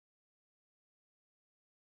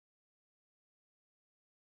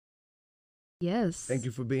Yes. Thank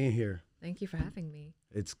you for being here. Thank you for having me.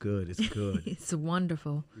 It's good. It's good. It's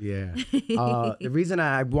wonderful. Yeah. The reason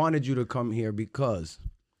I wanted you to come here because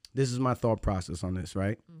this is my thought process on this,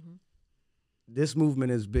 right? Mm-hmm. This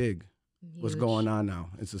movement is big. What's Huge. going on now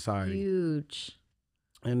in society? Huge.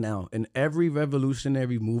 And now, in every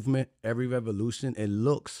revolutionary movement, every revolution, it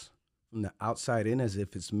looks from the outside in as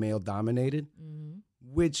if it's male dominated, Mm-hmm.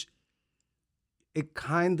 which it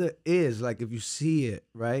kind of is, like if you see it,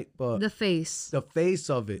 right? But The face. the face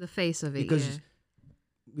of it, The face of it. because yeah.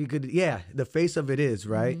 we could, the face of it is,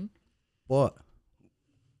 right? Mhm. But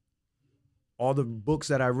all the books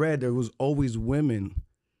that I read, there was always women.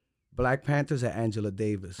 Black Panthers at Angela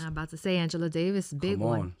Davis. I'm about to say Angela Davis, big Come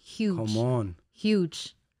one. on. Huge. Come on.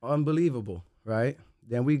 Huge. Unbelievable, right?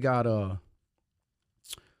 Then we got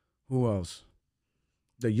who else?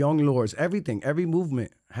 The Young Lords. Everything, every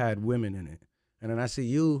movement had women in it. And then I see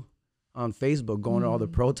you on Facebook going to all the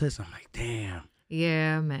protests. I'm like, damn,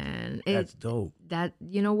 Yeah, man. that's dope.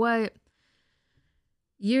 You know what?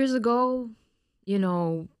 Years ago,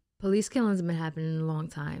 police killings have been happening a long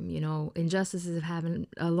time. Injustices have happened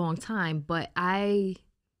a long time. But I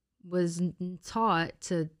was taught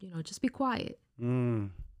to, just be quiet. Mm.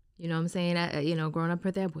 You know what I'm saying? Growing up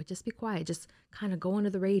with that, boy, just be quiet. Just kind of go under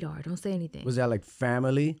the radar. Don't say anything. Was that like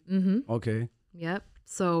family? Mm-hmm. Okay. Yep.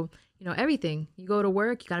 So, everything. You go to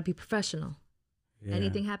work, you got to be professional. Yeah.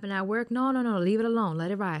 Anything happen at work? No. Leave it alone.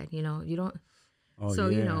 Let it ride. You don't. Oh, So,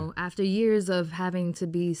 yeah. after years of having to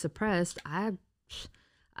be suppressed,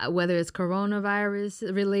 whether it's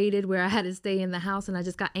coronavirus related, where I had to stay in the house and I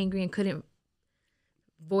just got angry and couldn't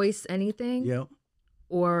voice anything, Yep.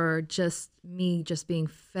 or just me just being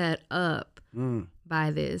fed up Mm.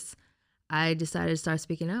 by this, I decided to start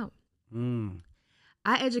speaking out. Mm.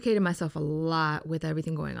 I educated myself a lot with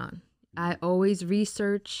everything going on. I always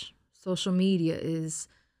research. Social media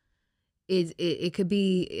it could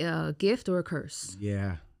be a gift or a curse.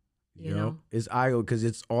 Yeah. You know? It's eye because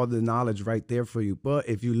it's all the knowledge right there for you. But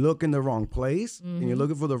if you look in the wrong place and you're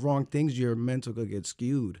looking for the wrong things, your mental could get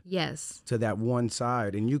skewed Yes. to that one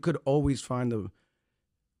side. And you could always find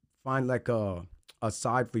like a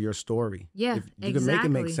side for your story. Yeah, You can make it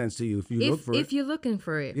make exactly. sense to you if you look for If it. you're looking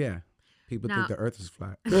for it. Yeah. People Now- think the earth is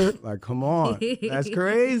flat. Like, come on. That's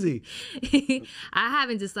crazy. I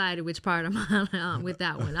haven't decided which part I'm on with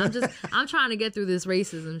that one. I'm trying to get through this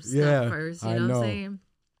racism stuff Yeah, first. You I know what know. I'm saying?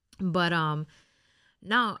 But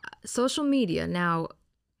now social media. Now,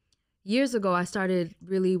 years ago, I started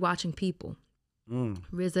really watching people. Mm.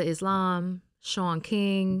 Riza Islam, Sean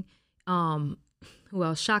King, who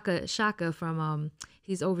else? Shaka from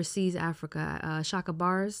he's overseas Africa. Shaka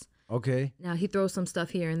Bars. Okay. Now he throws some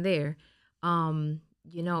stuff here and there. And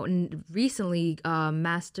recently,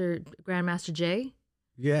 Grandmaster Jay,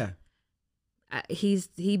 Yeah.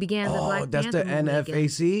 he began the Black that's Panther the movement again.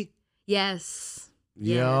 NFAC? Yes.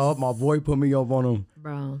 Yeah, Yes. my boy put me up on him.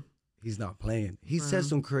 Bro. He's not playing. He said Wow.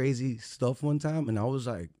 some crazy stuff one time, and I was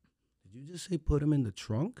like, did you just say put him in the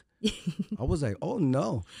trunk? I was like, oh,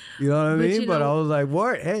 no. You know what I But mean? you But I know- was like,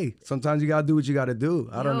 what? Hey, sometimes you got to do what you got to do.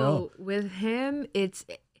 I don't know. With him, it's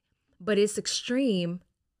extreme,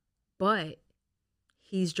 but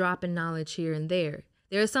he's dropping knowledge here and there.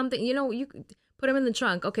 There's something, you could put him in the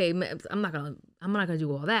trunk. Okay, I'm not gonna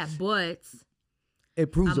do all that, but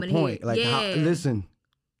It proves I'm the gonna point. hear- Like, yeah. listen,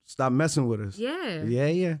 stop messing with us. yeah.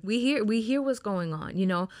 Yeah. We hear what's going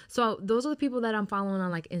on, So those are the people that I'm following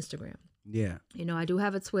on like Instagram. Yeah. I do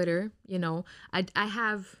have a Twitter, I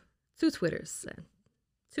have two Twitters.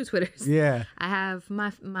 Two Twitters. Yeah. I have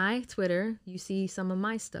my Twitter. You see some of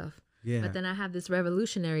my stuff. Yeah. But then I have this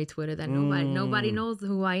revolutionary Twitter that nobody knows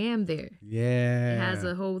who I am there. Yeah. It has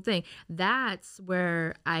a whole thing. That's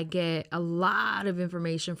where I get a lot of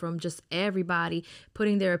information from, just everybody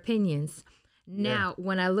putting their opinions. Now,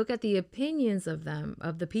 when I look at the opinions of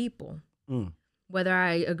the people, whether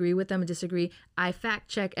I agree with them or disagree, I fact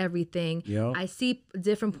check everything. Yep. I see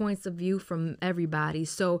different points of view from everybody.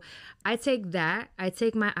 So I take that. I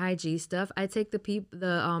take my IG stuff. I take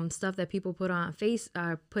the stuff that people putting on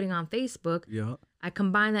Facebook. Yeah. I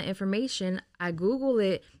combine that information. I Google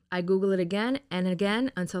it again and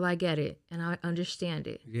again until I get it and I understand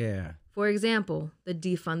it. Yeah. For example, the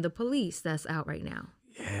defund the police that's out right now.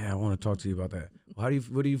 Yeah. I want to talk to you about that.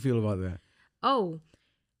 What do you feel about that? Oh,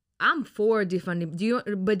 I'm for defunding.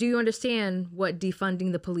 Do you understand what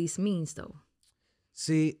defunding the police means, though?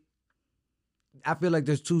 See, I feel like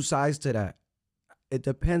there's two sides to that. It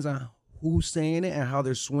depends on who's saying it and how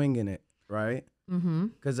they're swinging it, right? Mm-hmm.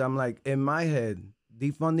 Because I'm like, in my head,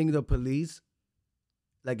 defunding the police,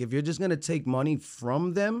 like if you're just going to take money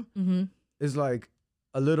from them, Mm-hmm. it's like,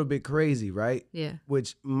 a little bit crazy, right? Yeah.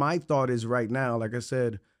 Which my thought is right now, like I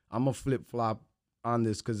said, I'm a flip flop on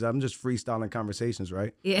this because I'm just freestyling conversations,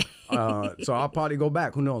 right? Yeah. So I'll probably go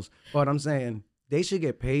back. Who knows? But I'm saying they should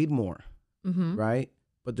get paid more, Mm-hmm. right?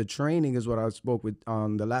 But the training is what I spoke with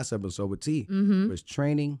on the last episode with T. Mm-hmm. Was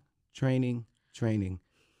training,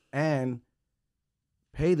 and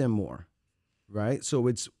pay them more, right? So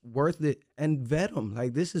it's worth it, and vet them.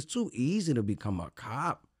 Like, this is too easy to become a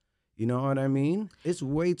cop. You know what I mean? It's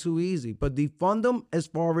way too easy. But defund them as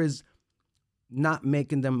far as not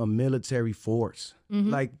making them a military force. Mm-hmm.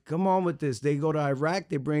 Like, come on with this. They go to Iraq,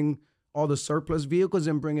 they bring all the surplus vehicles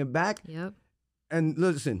and bring it back. Yep. And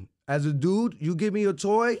listen, as a dude, you give me a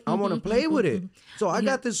toy, I want to play with it. So I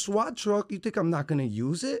got this SWAT truck. You think I'm not going to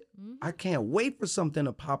use it? I can't wait for something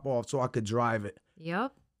to pop off so I could drive it.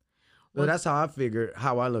 Yep. Well, that's how I figure,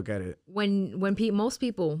 how I look at it. When most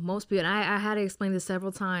people, and I had to explain this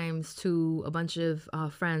several times to a bunch of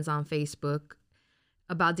friends on Facebook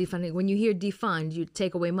about defunding. When you hear defund, you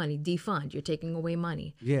take away money. Defund, you're taking away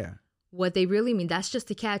money. Yeah. What they really mean, that's just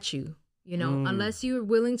to catch you. You know, unless you're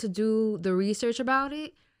willing to do the research about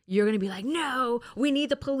it, you're going to be like, no, we need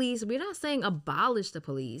the police. We're not saying abolish the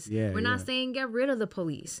police. Yeah, We're not saying get rid of the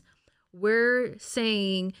police. We're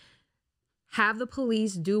saying have the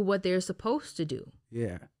police do what they're supposed to do.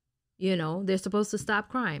 Yeah. You know, they're supposed to stop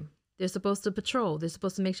crime. They're supposed to patrol. They're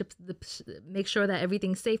supposed to make sure that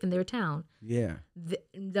everything's safe in their town. Yeah.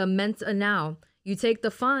 Now you take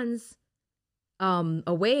the funds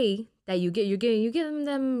away that you're giving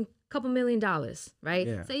them a couple $1 million, right?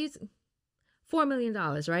 Yeah. Say it's $4 million,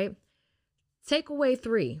 right? Take away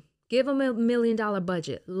 3. Give them $1 million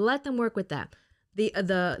budget. Let them work with that. The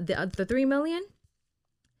 $3 million,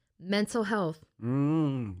 mental health,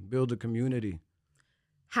 build a community,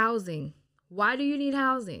 housing. Why do you need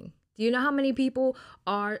housing? Do you know how many people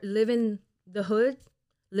live in the hood,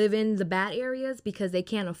 live in the bad areas because they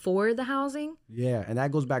can't afford the housing? Yeah, and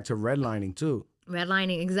that goes back to redlining too.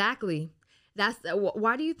 Redlining, exactly. That's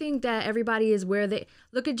why do you think that everybody is where they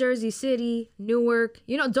look at Jersey City, Newark,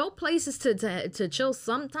 you know, dope places to chill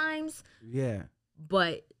sometimes. Yeah.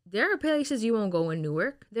 But there are places you won't go in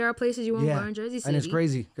Newark. There are places you won't go in Jersey City. And it's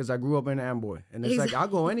crazy because I grew up in Amboy. And it's like, I'll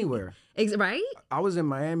go anywhere. Right? I was in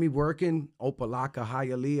Miami working, Opalaka,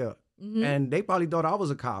 Hialeah. And they probably thought I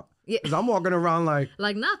was a cop. Because I'm walking around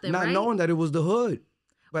like nothing, not right? knowing that it was the hood.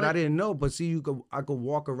 But I didn't know. But see, I could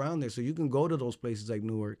walk around there. So you can go to those places like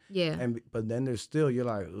Newark. Yeah. But then there's still, you're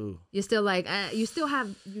like, ugh. You're still like, you still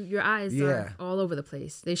have, your eyes are all over the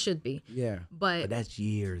place. They should be. Yeah. But that's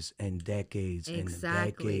years and decades and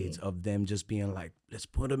Exactly. decades of them just being like, let's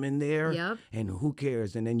put them in there. Yep. And who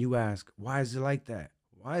cares? And then you ask, why is it like that?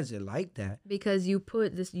 Why is it like that? Because you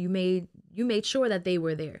put this, you made sure that they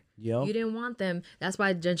were there. Yep. You didn't want them. That's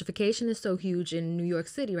why gentrification is so huge in New York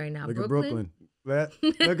City right now. Look at Brooklyn. Look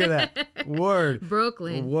at that. Word.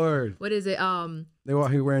 Brooklyn. Word. What is it? They were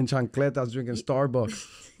out here wearing chancletas, drinking Starbucks.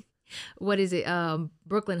 What is it?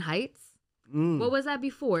 Brooklyn Heights. What was that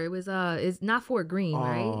before? It was it's not Fort Greene,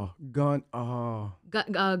 right? Gun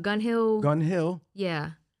Hill. Gun Hill.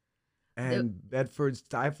 Yeah. And Bedford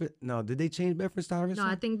Stuyvesant. No, did they change Bedford Stuyvesant? No,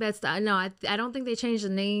 I think I don't think they changed the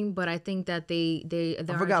name, but I think that they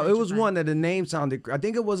I forgot. It was one that the name sounded. I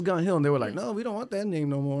think it was Gun Hill, and they were like, "No, we don't want that name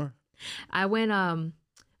no more." I went.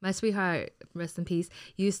 My sweetheart, rest in peace,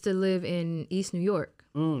 used to live in East New York,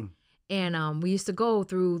 and we used to go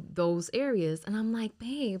through those areas, and I'm like,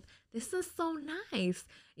 babe, this is so nice.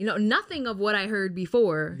 You know, nothing of what I heard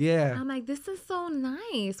before. Yeah. I'm like, this is so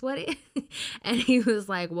nice. And he was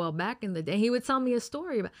like, well, back in the day, he would tell me a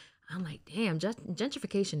story about. I'm like, damn,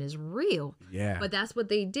 gentrification is real. Yeah. But that's what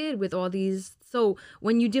they did with all these. So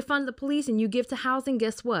when you defund the police and you give to housing,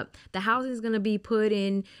 guess what? The housing is going to be put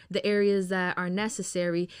in the areas that are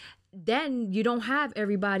necessary. Then you don't have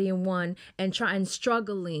everybody in one and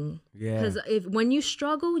struggling. Yeah. Because when you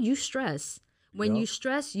struggle, you stress. When you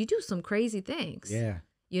stress, you do some crazy things. Yeah.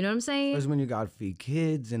 You know what I'm saying? That's when you got to feed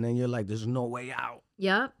kids and then you're like, there's no way out.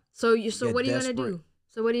 Yep. So what are you going to do?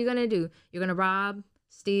 So what are you going to do? You're going to rob,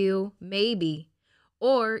 steal, maybe.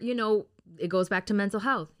 Or, you know, it goes back to mental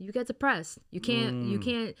health. You get depressed. You can't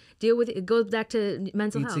deal with it. It goes back to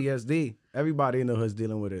mental health. PTSD. Everybody in the hood's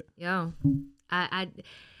dealing with it. Yo. And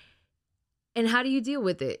how do you deal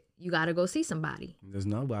with it? You got to go see somebody. There's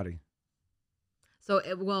nobody. So,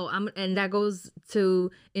 and that goes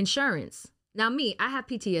to insurance. Now, I have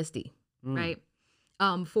PTSD, right?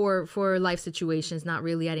 For life situations, not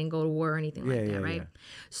really. I didn't go to war or anything like that, right? Yeah.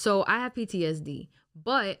 So I have PTSD,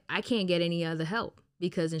 but I can't get any other help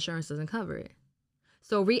because insurance doesn't cover it.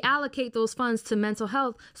 So reallocate those funds to mental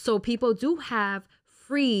health so people do have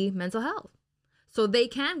free mental health. so they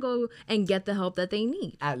can go and get the help that they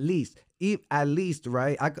need. At least,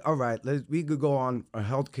 right? All right, we could go on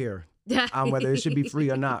healthcare, whether it should be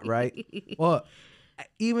free or not, right? Well,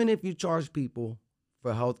 even if you charge people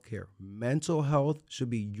for healthcare, mental health should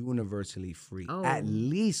be universally free. Oh. At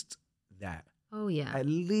least that. Oh, yeah. At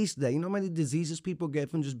least that. You know how many diseases people get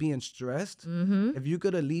from just being stressed? Mm-hmm. If you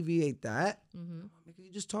could alleviate that,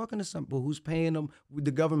 you're just talking to some people who's paying them.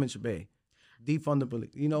 The government should pay. Defund the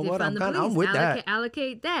police. You know what? I'm with that.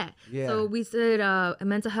 Allocate that. Yeah. So we said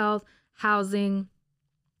mental health, housing,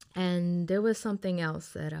 and there was something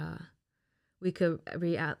else that we could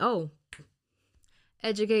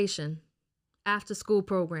education, after school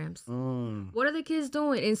programs. What are the kids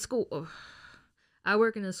doing in school? Oh, I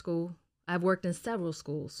work in a school. I've worked in several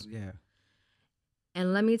schools. Yeah.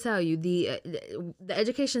 And let me tell you, the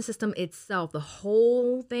education system itself, the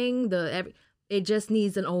whole thing, it just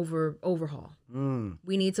needs an overhaul.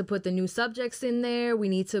 We need to put the new subjects in there. We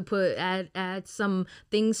need to add some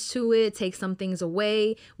things to it, take some things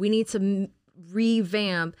away. We need to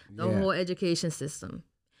revamp the whole education system.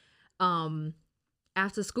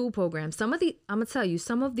 After school programs, I'm gonna tell you,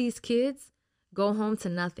 some of these kids go home to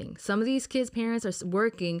nothing. Some of these kids' parents are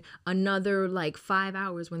working another like 5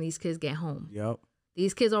 hours when these kids get home. Yep.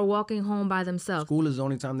 These kids are walking home by themselves. School is the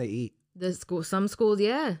only time they eat. Some schools,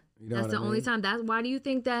 yeah. You know that's the only time. Why do you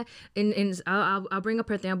think that I'll bring up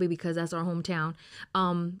Perth Amboy because that's our hometown.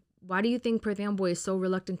 Why do you think Perth Amboy is so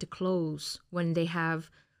reluctant to close when they have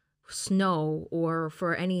snow or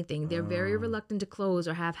for anything? They're very reluctant to close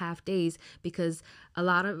or have half days because a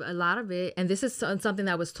lot of it, and this is something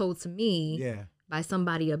that was told to me by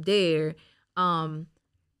somebody up there,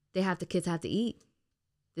 kids have to eat.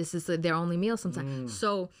 This is their only meal sometimes.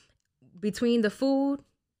 So between the food,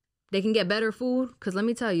 they can get better food, because let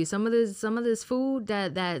me tell you, some of this food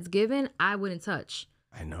that's given, I wouldn't touch.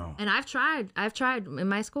 I know. And I've tried in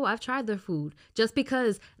my school, I've tried their food just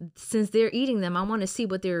because since they're eating them, I want to see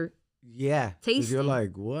what they're tasting. You're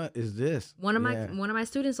like, what is this? One of my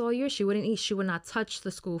students all year, she wouldn't eat. She would not touch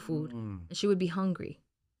the school food, and she would be hungry.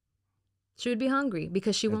 She would be hungry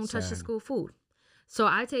because she won't touch the school food. So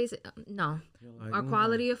I taste no. Like, our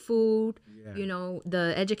quality of food,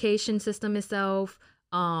 the education system itself,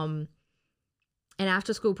 and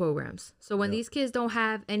after school programs. So when these kids don't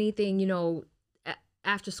have anything,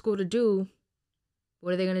 after school to do,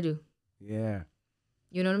 what are they gonna do? Yeah.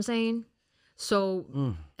 You know what I'm saying?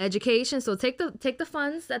 So education. So take the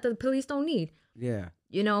funds that the police don't need. Yeah.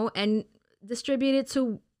 And distribute it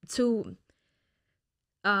to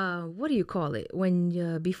what do you call it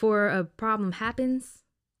when before a problem happens?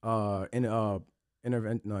 Intervention.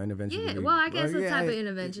 Yeah. Well, I guess a type of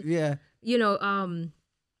intervention. Yeah. You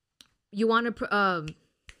want to.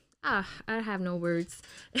 I have no words.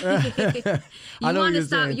 You want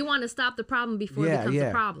to stop the problem before it becomes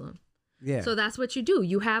a problem. Yeah. So that's what you do.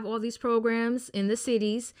 You have all these programs in the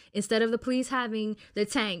cities. Instead of the police having the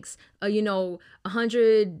tanks,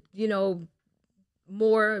 100,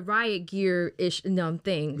 more riot gear-ish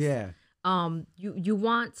things. Yeah. You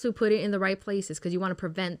want to put it in the right places because you want to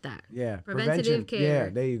prevent that. Yeah. Preventative care. Yeah,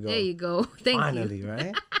 there you go. There you go. Finally, you.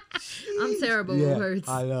 Right? I'm terrible with words.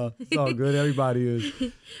 I know. It's all good. Everybody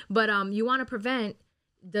is. But you want to prevent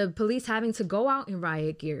the police having to go out in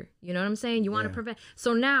riot gear. You know what I'm saying? You want to prevent.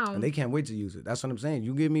 So now. And they can't wait to use it. That's what I'm saying.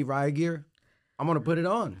 You give me riot gear, I'm going to put it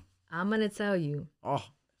on. I'm going to tell you. Oh,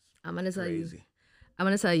 I'm going to tell you. I'm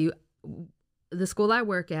going to tell you. The school I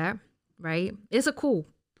work at, right? It's a cool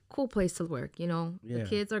place to work. The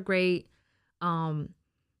kids are great. I'm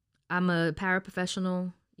a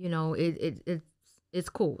paraprofessional. It's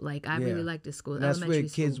cool. Like I really like this school. That's where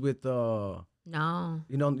kids with no.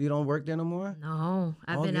 You don't work there no more? No.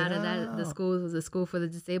 I've been out of that. The school for the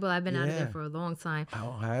disabled. I've been out of there for a long time.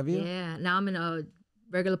 Oh, have you? Yeah. Now I'm in a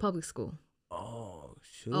regular public school. Oh,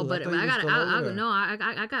 shoot. Oh, but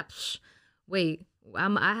I got. Wait.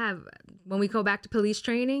 I have, when we go back to police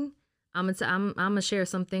training, I'm gonna share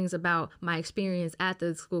some things about my experience at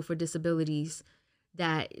the school for disabilities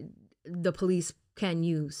that the police can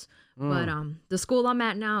use. But the school I'm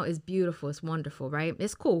at now is beautiful. It's wonderful, right?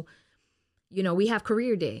 It's cool. We have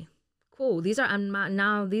career day. Cool. These are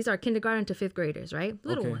kindergarten to 5th graders, right?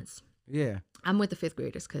 Little ones. Yeah. I'm with the 5th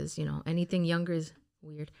graders because anything younger is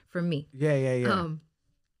weird for me. Yeah.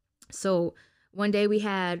 So. One day we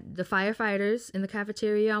had the firefighters in the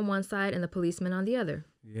cafeteria on one side and the policemen on the other.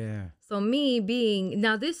 Yeah. So me being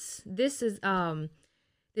now this is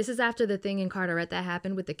after the thing in Carteret that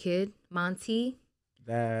happened with the kid Monty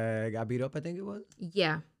that got beat up. I think it was.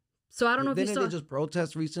 Yeah. So I don't know if you saw. Didn't they just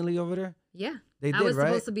protest recently over there? Yeah. They did, I was right?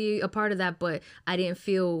 supposed to be a part of that, but I didn't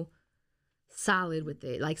feel solid with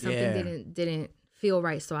it. Like something didn't feel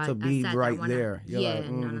right. So I be sat right that one there. out. You're Yeah, like,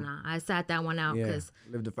 no. I sat that one out yeah, because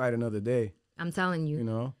live to fight another day. I'm telling You you,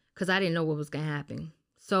 know. because I didn't know what was gonna happen.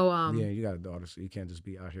 So Yeah, you got a daughter, so you can't just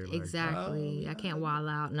be out here like, exactly. oh, I can't wild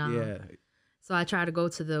out now. yeah, So I try to go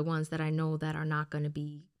to the ones that I know that are not gonna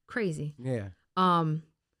be crazy. yeah.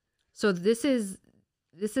 So this is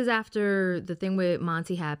after the thing with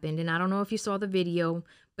Monty happened, and I don't know if you saw the video,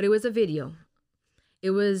 but it was a video.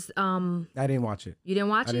 It was I didn't watch it. You didn't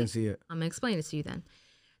watch it? I didn't see it. I'm gonna explain it to you then.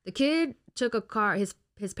 The kid took a car, his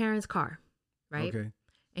parents' car, right? Okay.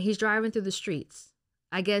 And he's driving through the streets.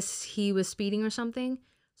 I guess he was speeding or something.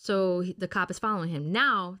 So the cop is following him.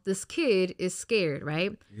 Now this kid is scared,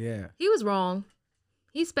 right? Yeah. He was wrong.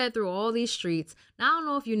 He sped through all these streets. Now I don't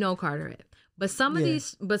know if you know Carteret, but some of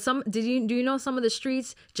these, do you know some of the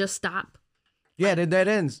streets just stop? Yeah, they're dead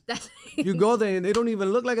ends. That's You go there and they don't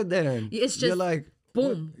even look like a dead end. It's just you're like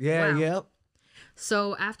boom. what? Yeah, Wow. yep.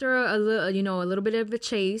 So after a little bit of a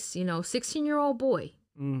chase, 16-year-old boy,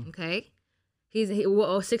 okay, he's a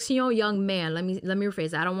 16-year-old young man. Let me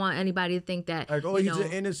rephrase. I don't want anybody to think that Like, he's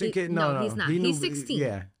an innocent kid. No, he's not. He He's knew, 16.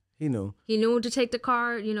 Yeah, he knew. He knew to take the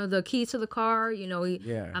car. The key to the car.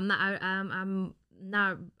 Yeah. I'm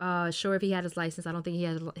not sure if he had his license. I don't think he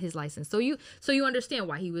had his license. So you understand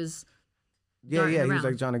why he was. Yeah. He was around.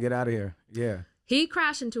 like trying to get out of here. Yeah. He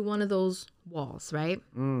crashed into one of those walls, right?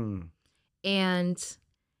 And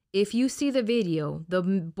if you see the video, the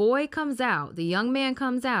boy comes out, the young man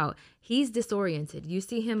comes out, he's disoriented. You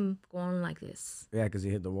see him going like this. Yeah, because he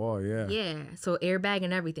hit the wall. Yeah. Yeah. So airbag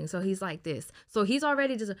and everything. So he's like this. So he's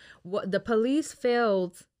already the police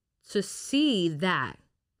failed to see that.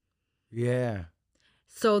 Yeah.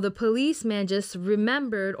 So the policeman just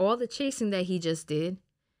remembered all the chasing that he just did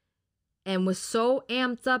and was so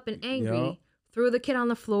amped up and angry, Yep. threw the kid on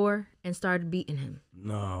the floor and started beating him.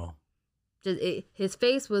 No. His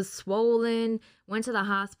face was swollen, went to the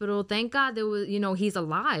hospital. Thank God there was, he's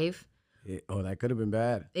alive. That could have been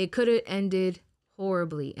bad. It could have ended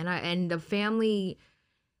horribly. And the family,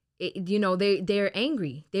 they're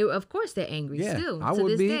angry. Of course they're angry still I to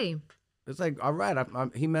would this be. day. It's like, all right,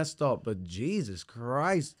 he messed up, but Jesus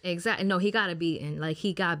Christ. Exactly. No, he got beaten. Like,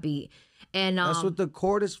 he got beat. And That's what the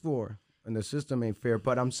court is for. And the system ain't fair,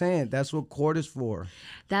 but I'm saying that's what court is for.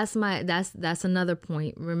 that's another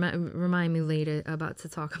point. Remind me later about to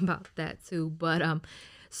talk about that too. But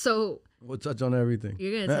so We'll touch on everything.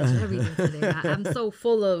 you're gonna touch everything today. I'm so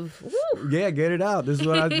full of. Woo. Yeah, get it out. This is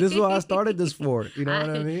what I started this for. You know what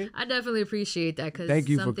I mean? I definitely appreciate that because Thank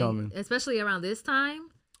you for coming. especially around this time.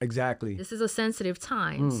 Exactly. This is a sensitive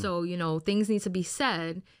time, so things need to be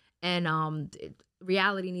said, and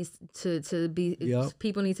reality needs to be. Yep.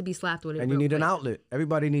 People need to be slapped with it. And you real need an quick. outlet.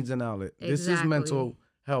 Everybody needs an outlet. This is Exactly. mental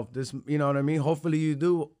health. This, you know what I mean? Hopefully you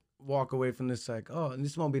do walk away from this like, oh, and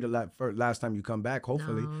this won't be the last time you come back,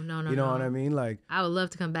 hopefully. No, you know what I mean? Like, I would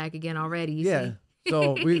love to come back again already. You yeah. see?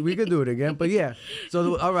 So we could do it again. But yeah.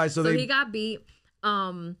 So all right, so he got beat.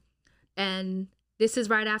 And this is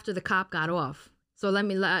right after the cop got off. So I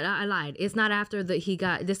lied. It's not after this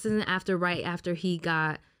isn't right after he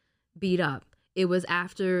got beat up. It was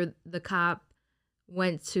after the cop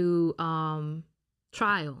went to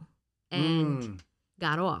trial and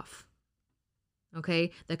got off.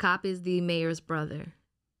 Okay? The cop is the mayor's brother,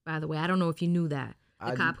 by the way. I don't know if you knew that.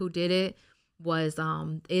 The cop who did it was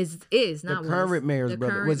is not the current mayor's the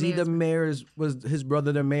brother. current Was he the mayor's was his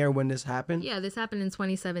brother the mayor when this happened? Yeah, this happened in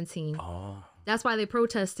 2017. Oh. That's why they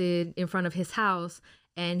protested in front of his house.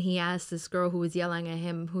 And he asked this girl who was yelling at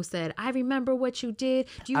him, who said, "I remember what you did.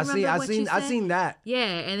 Do you remember what you said?" I seen that. Yeah,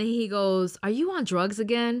 and then he goes, "Are you on drugs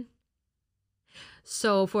again?"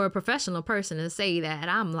 So for a professional person to say that,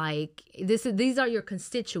 I'm like, these are your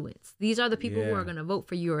constituents. These are the people who are going to vote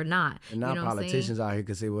for you or not. And now you know politicians out here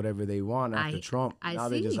can say whatever they want after Trump. Now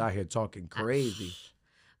they just out here talking crazy.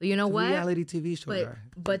 You know what? Reality TV show.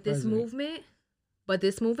 But this movement,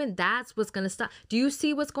 that's what's going to stop. Do you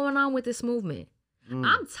see what's going on with this movement?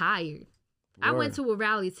 I'm tired. I went to a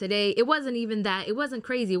rally today. It wasn't even that. It wasn't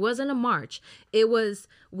crazy. It wasn't a march. It was,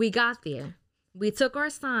 we got there. We took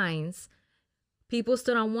our signs. People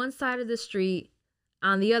stood on one side of the street,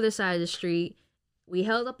 on the other side of the street. We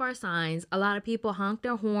held up our signs. A lot of people honked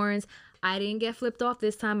their horns. I didn't get flipped off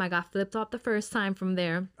this time. I got flipped off the first time from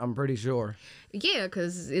there. I'm pretty sure. Yeah,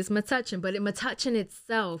 because it's Metuchen. But Metuchen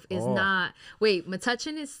itself is not... Wait,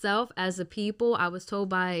 Metuchen itself, as a people, I was told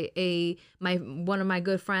by one of my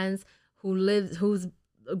good friends who's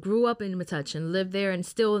grew up in Metuchen, lived there and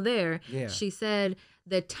still there. Yeah. She said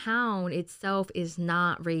the town itself is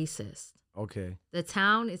not racist. Okay. The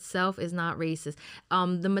town itself is not racist.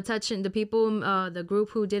 The Metuchen, the people, the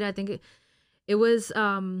group who did, I think it was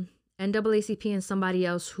NAACP and somebody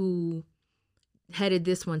else who headed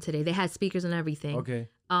this one today. They had speakers and everything. Okay.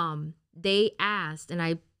 They asked,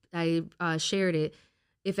 and I shared it,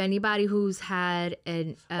 if anybody who's had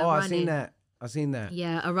an I seen that. I seen that.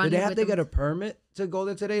 Yeah, a run. Did they have to get a permit to go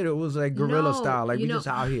there today? It was like guerrilla style, like we just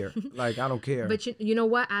out here. Like I don't care. But you know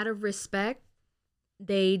what? Out of respect,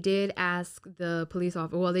 they did ask the police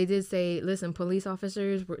officer. Well, they did say, "Listen, police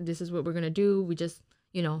officers, this is what we're gonna do. We just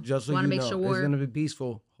so want to make sure it's gonna be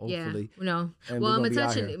peaceful. Hopefully, yeah, no. And well,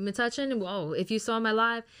 Metuchen. Whoa, if you saw my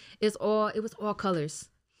live, it was all colors.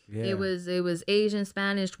 Yeah. It was Asian,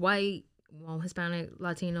 Spanish, white, well, Hispanic,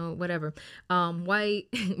 Latino, whatever, white,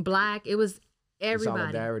 black. It was everybody.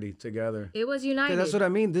 Solidarity together. It was united. That's what I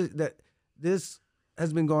mean. This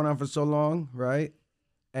has been going on for so long, right?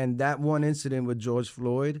 And that one incident with George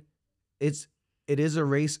Floyd, it is a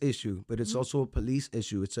race issue, but it's also a police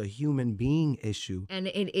issue. It's a human being issue. And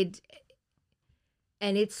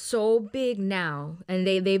it's so big now. And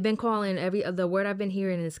they've been calling the word I've been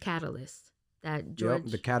hearing is catalyst. That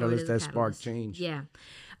George the catalyst that sparked change. Yeah.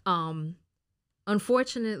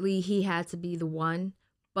 Unfortunately, he had to be the one,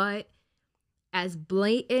 but as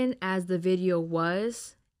blatant as the video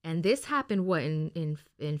was, and this happened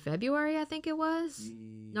in February, I think it was.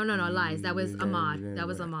 No, lies. That was Ahmaud. That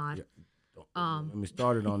was Ahmaud. Let me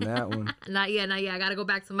start on that one. Not yet. I gotta go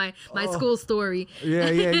back to my school story.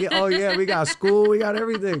 Yeah. Oh yeah, we got school, we got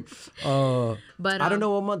everything. But I don't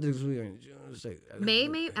know what month is we in.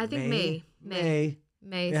 May. I think May.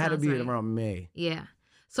 It had to be around May. Yeah.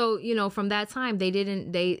 So from that time,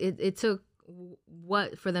 it took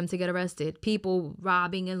what for them to get arrested? People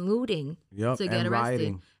robbing and looting to get arrested.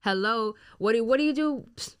 Rioting. Hello, what do you do?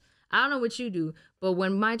 I don't know what you do, but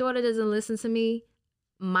when my daughter doesn't listen to me,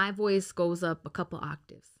 my voice goes up a couple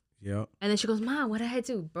octaves. Yep. And then she goes, "Mom, what did I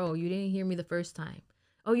do, bro? You didn't hear me the first time.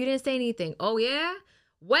 Oh, you didn't say anything. Oh yeah,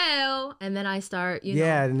 well." And then I start,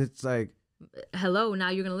 Yeah, and it's like, hello, now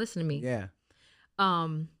you're gonna listen to me. Yeah.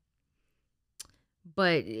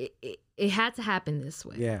 But it had to happen this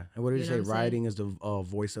way. Yeah. And what did you say? Rioting is the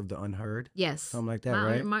voice of the unheard? Yes. Something like that,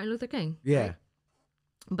 right? Martin Luther King. Yeah. Right?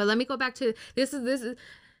 But let me go back to this is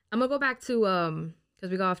I'm gonna go back to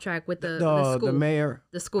because we got off track with the school. The mayor.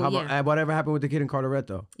 The school. Whatever happened with the kid in Carteret?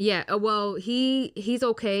 Yeah. Well, he's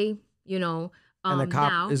okay. And the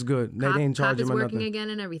cop now, is good. They didn't charge him or nothing. Working again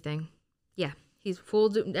and everything. Yeah. He's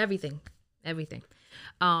full everything.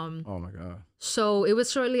 Oh my God. So it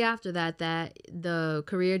was shortly after that the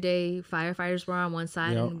career day firefighters were on one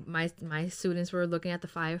side, and my students were looking at the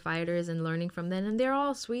firefighters and learning from them, and they're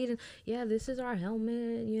all sweet and yeah, this is our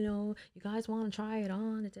helmet, you guys want to try it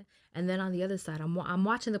on, and then on the other side I'm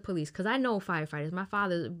watching the police because I know firefighters. My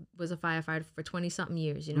father was a firefighter for 20 something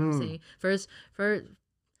years. You know what I'm saying? First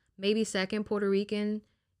maybe second Puerto Rican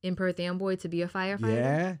in Perth Amboy to be a firefighter.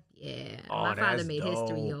 Yeah. Yeah, my father made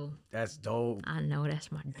history, yo. That's dope. I know,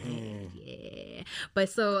 that's my dad. Yeah, but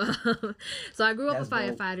so I grew up a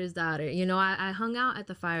firefighter's daughter. I hung out at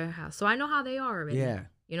the firehouse, so I know how they are already. Yeah,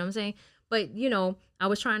 you know what I'm saying. But I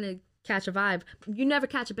was trying to catch a vibe. You never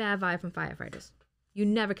catch a bad vibe from firefighters. You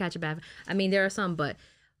never catch a bad vibe. I mean, there are some, but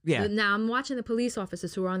yeah. Now I'm watching the police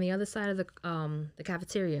officers who are on the other side of the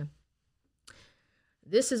cafeteria.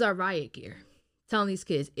 This is our riot gear. Telling these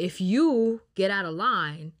kids, if you get out of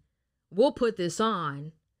line, we'll put this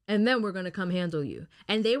on, and then we're going to come handle you.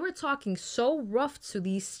 And they were talking so rough to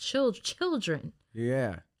these children.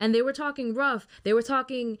 Yeah. And they were talking rough. They were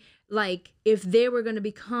talking like if they were going to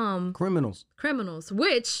become criminals,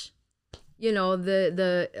 which,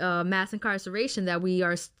 the mass incarceration that we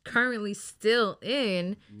are currently still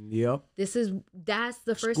in. Yep. That's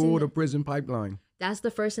the first school to prison pipeline. That's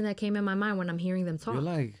the first thing that came in my mind when I'm hearing them talk. You're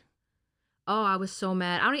like, oh, I was so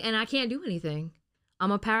mad. I can't do anything.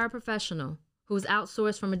 I'm a paraprofessional who's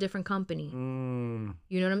outsourced from a different company.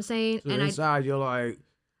 You know what I'm saying? So and inside, you're like,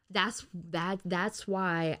 that's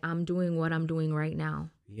why I'm doing what I'm doing right now.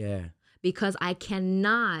 Yeah. Because I could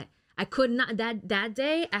not. That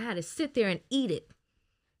day, I had to sit there and eat it.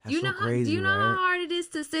 That's so crazy, do you know right? how hard it is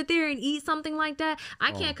to sit there and eat something like that?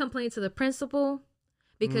 I can't complain to the principal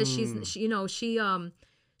because she's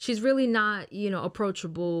really not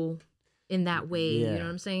approachable in that way. Yeah. You know what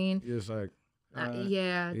I'm saying? It's like.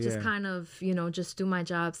 Just kind of, just do my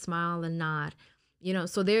job, smile and nod,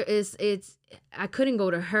 so I couldn't go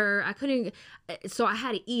to her. So I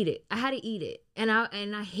had to eat it. And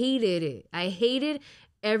I hated it. I hated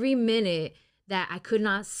every minute that I could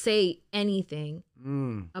not say anything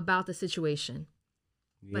about the situation,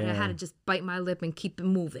 but I had to just bite my lip and keep it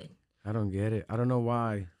moving. I don't get it. I don't know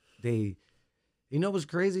why what's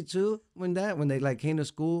crazy too? When they like came to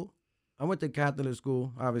school, I went to Catholic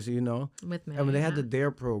school, obviously, you know. With me. And when they had the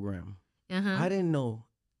DARE program, I didn't know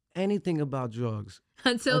anything about drugs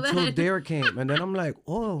until then. DARE came. And then I'm like,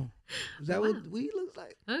 oh, is that what weed looks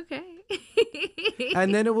like? Okay.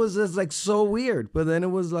 And then it was just like so weird. But then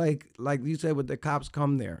it was like you said, with the cops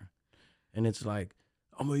come there. And it's like,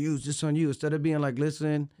 I'm going to use this on you. Instead of being like,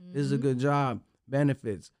 listen, this is a good job,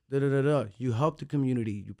 benefits, da-da-da-da. You help the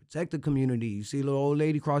community. You protect the community. You see a little old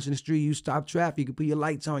lady crossing the street, you stop traffic. You put your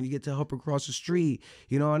lights on. You get to help her cross the street.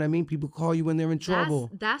 You know what I mean? People call you when they're in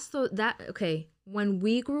trouble. Okay. When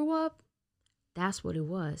we grew up, that's what it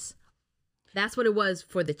was. That's what it was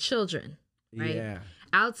for the children, right? Yeah.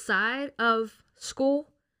 Outside of school,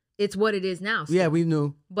 it's what it is now. Yeah, we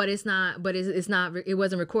knew. But it's not, it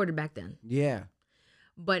wasn't recorded back then. Yeah.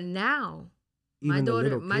 But now, Even my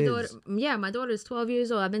daughter, my daughter is 12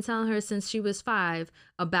 years old. I've been telling her since she was 5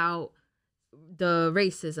 about the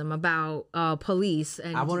racism, about police.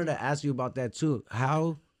 And I wanted to ask you about that too.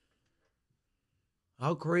 How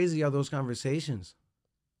crazy are those conversations?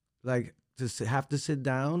 Like to have to sit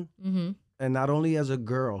down and not only as a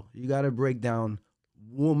girl, you got to break down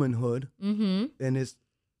womanhood in this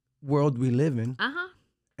world we live in,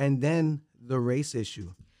 and then the race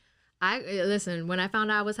issue. Listen, when I found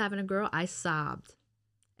out I was having a girl, I sobbed.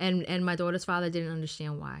 And my daughter's father didn't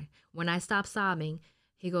understand why. When I stopped sobbing,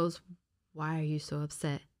 he goes, "Why are you so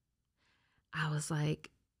upset?" I was like,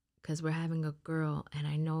 "Because we're having a girl, and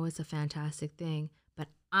I know it's a fantastic thing, but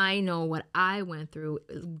I know what I went through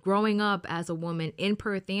growing up as a woman in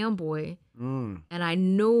Perth Amboy, and I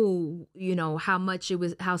knew,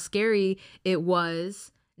 how scary it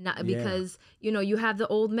was." Not because, you have the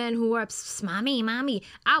old men who are, mommy.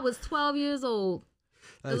 I was 12 years old,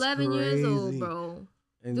 That's 11 crazy. years old, bro.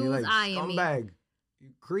 And Dudes you're like, eyeing me. scumbag. You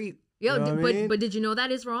creep. Yo, you know what I mean? but did you know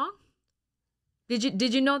that is wrong?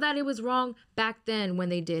 Did you know that it was wrong back then when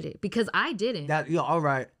they did it? Because I didn't. All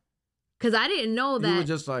right. Because I didn't know that. You were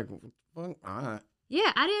just like, fuck, all right.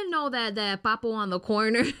 Yeah, I didn't know that Papo on the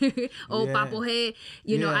corner, Papo head,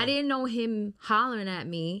 I didn't know him hollering at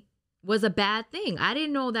me was a bad thing. I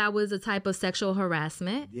didn't know that was a type of sexual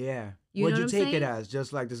harassment. Yeah. What'd you take it as?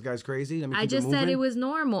 Just like, this guy's crazy? I just said it was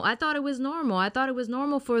normal. I thought it was normal. I thought it was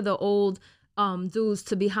normal for the old dudes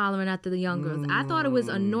to be hollering at the young girls. I thought it was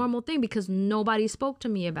a normal thing because nobody spoke to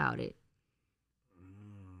me about it.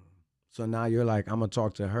 So now you're like, I'm going to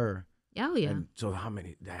talk to her. Oh, yeah. And so how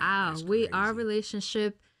many? Our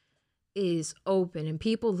relationship is open, and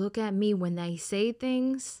people look at me when they say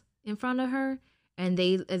things in front of her, and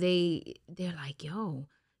they're like, yo,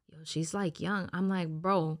 she's like young. I'm like,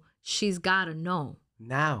 bro, she's gotta know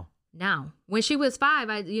now. When she was 5,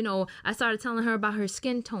 I started telling her about her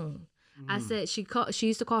skin tone. I said she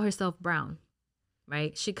used to call herself brown,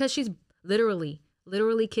 right? Because she's literally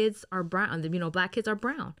kids are brown. Black kids are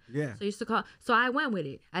brown. Yeah. So I went with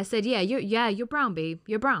it. I said, you're brown, babe.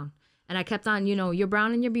 You're brown. And I kept on, you're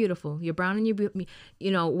brown and you're beautiful. You're brown and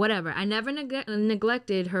you're whatever. I never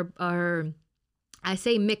neglected her. I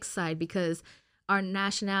say mixed side because our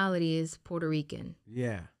nationality is Puerto Rican.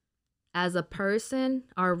 Yeah. As a person,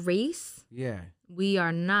 our race. Yeah. We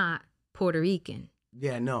are not Puerto Rican.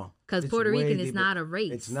 Yeah, no. Because Puerto Rican is not a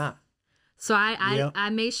race. It's not. So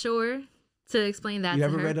I made sure to explain that to her.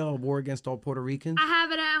 You ever read War Against All Puerto Ricans? I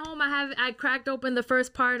have it at home. I cracked open the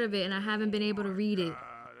first part of it, and I haven't been able to read it.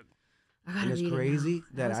 I gotta read it. It's crazy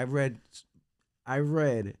that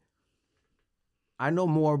I know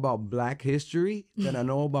more about Black history than I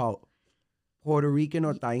know about Puerto Rican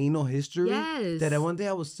or Taino history. Yes. That one day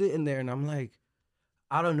I was sitting there and I'm like,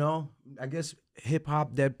 I don't know. I guess hip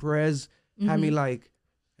hop, Dead Prez had me like,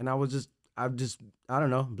 and I don't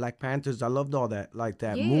know, Black Panthers. I loved all that, like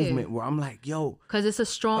that movement where I'm like, yo. Because it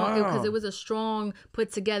was a strong,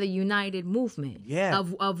 put together, united movement. Yeah.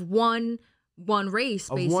 Of one race,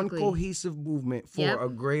 basically. Of one cohesive movement for a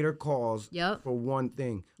greater cause. Yep. For one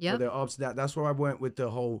thing. Yep. For their ups, that's where I went with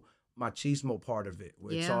the whole machismo part of it.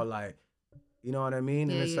 Where it's all like, you know what I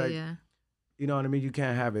mean? And it's like, you know what I mean? You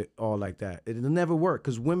can't have it all like that. It'll never work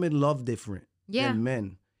because women love different than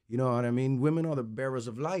men. You know what I mean? Women are the bearers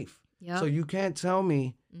of life. Yep. So you can't tell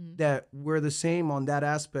me that we're the same on that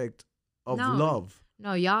aspect of love.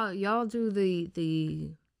 No, y'all do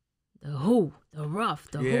the rough,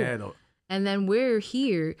 who. And then we're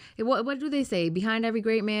here. What do they say? Behind every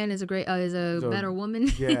great man is a better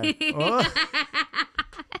woman. Yeah.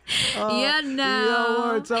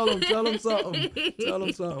 Tell them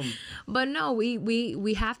something. But no,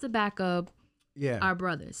 we have to back up. Yeah. Our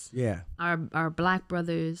brothers. Yeah. Our Black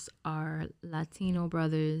brothers, our Latino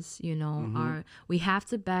brothers, we have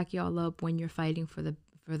to back y'all up when you're fighting for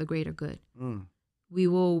the greater good. We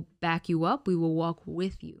will back you up. We will walk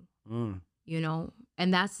with you. you know,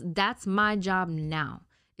 and that's my job now,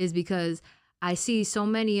 is because I see so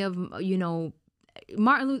many of, you know,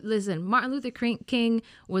 Martin Luther King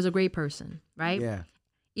was a great person, right? Yeah.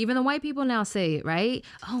 Even the white people now say it, right?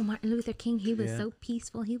 Oh, Martin Luther King, he was so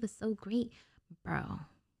peaceful, he was so great, bro.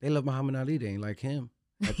 They love Muhammad Ali. They ain't like him.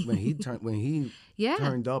 Like when he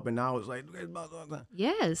turned up, and now it's like,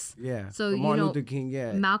 yes, yeah. So but Martin you know, Luther King,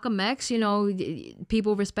 yeah. Malcolm X, you know,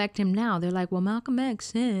 people respect him now. They're like, well, Malcolm X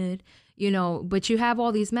said, you know, but you have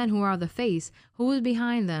all these men who are the face, who is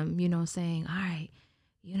behind them, you know, saying, all right,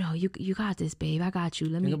 you know, you got this, babe, I got you.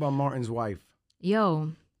 Think about Martin's wife.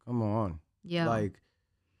 Yo, come on, yo, like,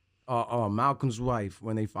 Malcolm's wife,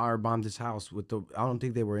 when they firebombed his house with the, I don't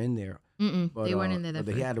think they were in there. But, they weren't in there.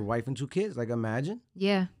 But he had a wife and 2 kids. Like, imagine.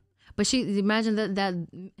 Yeah, but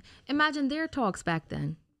imagine imagine their talks back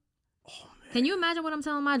then. Oh, man. Can you imagine what I'm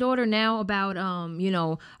telling my daughter now about you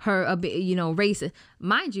know, her you know, racist?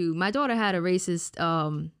 Mind you, my daughter had a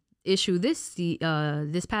racist issue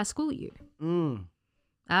this past school year.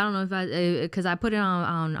 I don't know if because I put it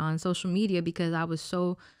on social media because I was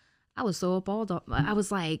so appalled. I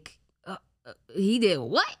was like, he did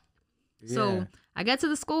what? Yeah. So I get to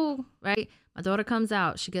the school, right? My daughter comes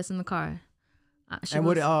out. She gets in the car.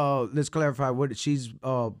 Let's clarify. What she's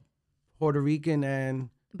Puerto Rican and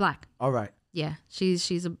black. All right. Yeah,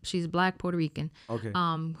 she's black Puerto Rican. Okay.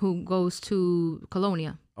 Who goes to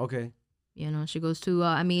Colonia. Okay. You know, she goes to.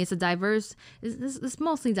 I mean, it's a diverse. It's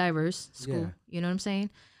mostly diverse school. Yeah. You know what I'm saying?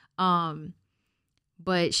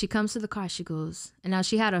 But she comes to the car. She goes, and now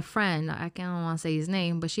she had a friend. I don't want to say his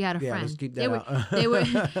name, but she had a friend. Let's keep that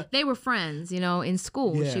out. They were friends, you know, in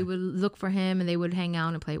school. Yeah. She would look for him, and they would hang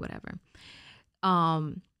out and play whatever.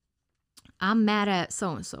 I'm mad at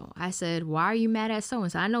so and so. I said, why are you mad at so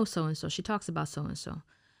and so? I know so and so. She talks about so and so.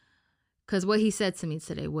 Because what he said to me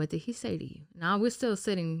today, what did he say to you? Now we're still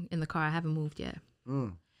sitting in the car. I haven't moved yet.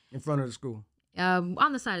 In front of the school.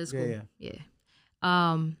 On the side of the school.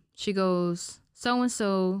 Yeah. She goes, so and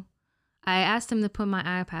so. I asked him to put my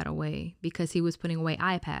iPad away because he was putting away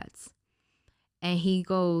iPads. And he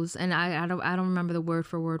goes, and I don't remember the word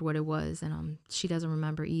for word what it was, and she doesn't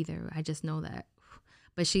remember either. I just know that.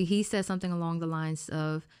 But he said something along the lines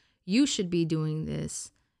of, you should be doing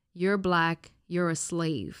this. You're black. You're a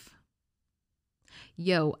slave.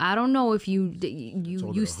 Yo, I don't know if you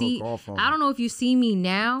see, I don't know if you see me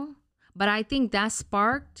now, but I think that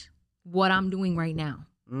sparked what I'm doing right now.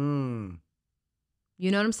 You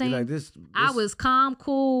know what I'm saying? Like this, I was calm,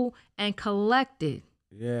 cool, and collected.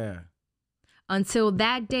 Yeah. Until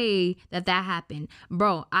that day that happened.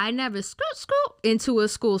 Bro, I never scoot into a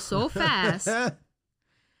school so fast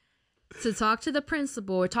to talk to the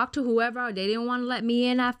principal or talk to whoever. They didn't want to let me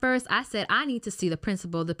in at first. I said, I need to see the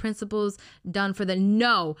principal. The principal's done for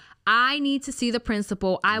no, I need to see the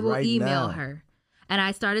principal. I will email her. And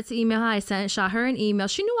I started to email her. Shot her an email.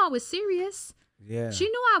 She knew I was serious. Yeah. She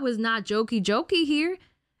knew I was not jokey here.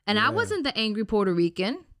 And I wasn't the angry Puerto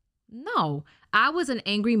Rican. No, I was an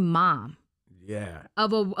angry mom. Yeah.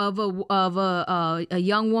 Of a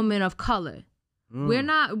young woman of color. We're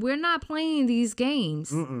not playing these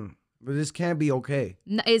games. But this can't be okay.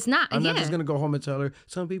 No, it's not. I'm not just gonna go home and tell her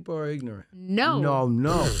some people are ignorant.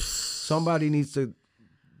 No. Somebody needs to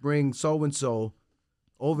bring so and so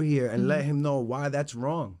over here and let him know why that's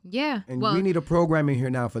wrong. Yeah. And we need a program in here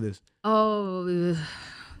now for this. Oh,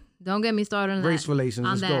 don't get me started on race relations.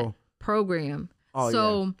 Let's go. Program. Oh,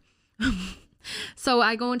 so, yeah. So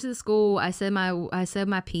I go into the school. I said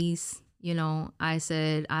my piece. You know, I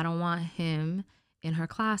said I don't want him in her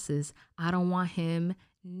classes. I don't want him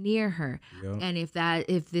near her. Yep. And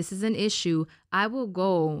if this is an issue, I will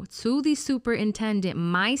go to the superintendent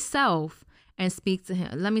myself and speak to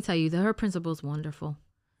him. Let me tell you, her principal's wonderful.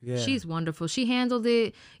 Yeah. She's wonderful. She handled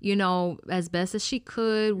it, you know, as best as she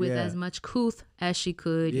could with as much couth as she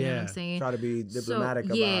could. You know what I'm saying? Try to be diplomatic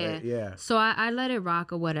about it. Yeah. So I let it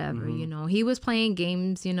rock or whatever, you know. He was playing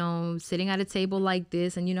games, you know, sitting at a table like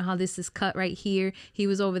this. And you know how this is cut right here? He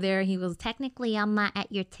was over there. He was, technically, I'm not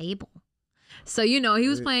at your table. So, you know, he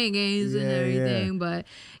was playing games and everything. But,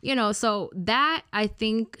 you know, so that, I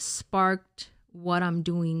think, sparked what I'm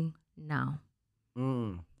doing now.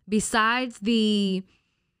 Besides the...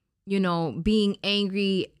 you know, being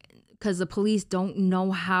angry because the police don't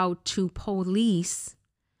know how to police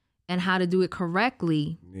and how to do it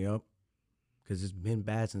correctly. Yep. Because it's been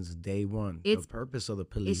bad since day one. The purpose of the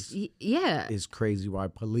police is crazy why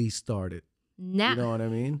police started. Now, you know what I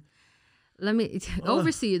mean? The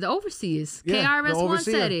overseers. KRS-One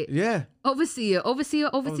said it. Yeah. Overseer,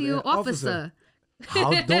 officer.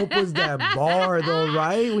 How dope was that bar though,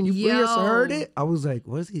 right? When you first heard it, I was like,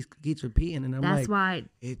 what is he keeps repeating? And I'm That's like, why.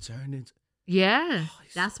 it turned into Yeah,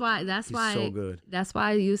 that's why. he's so good. That's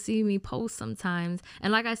why you see me post sometimes.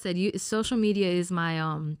 And like I said, social media is my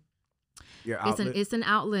Your outlet. it's an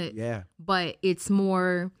outlet. Yeah. But it's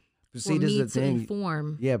more But for see, this me is the to thing.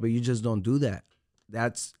 inform. Yeah, but you just don't do that.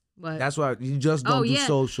 That's But why you just don't do yeah.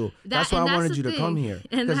 social. That's why I wanted you to come here.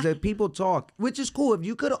 Because the people talk, which is cool. If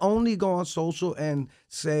you could only go on social and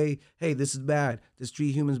say, hey, this is bad. Let's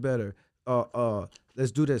treat humans better.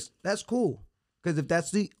 Let's do this. That's cool. Because if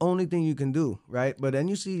that's the only thing you can do, right? But then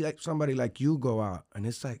you see like somebody like you go out and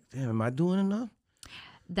it's like, damn, am I doing enough?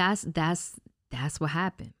 That's what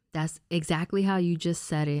happened. That's exactly how you just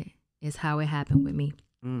said it, is how it happened with me.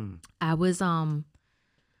 I was tired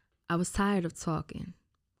of talking.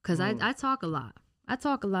 Because I talk a lot.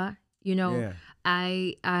 You know, Yeah.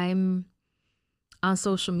 I'm on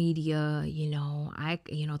social media, I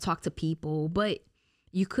talk to people, but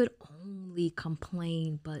you could only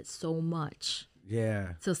complain but so much.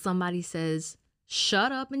 Yeah. Till somebody says,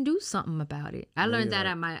 shut up and do something about it. I learned that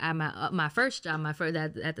at my first job,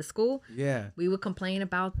 at the school. Yeah. We would complain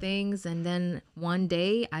about things, and then one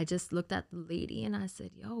day I just looked at the lady and I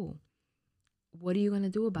said, yo, what are you gonna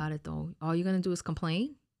do about it though? All you're gonna do is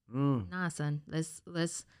complain? Nah, son. Let's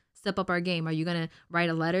step up our game. Are you gonna write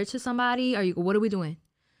a letter to somebody? What are we doing?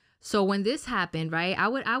 So when this happened, right? I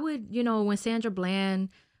would, when Sandra Bland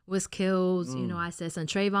was killed, I said, son,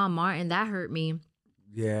 Trayvon Martin, that hurt me.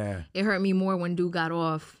 Yeah. It hurt me more when dude got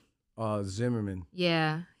off. Zimmerman.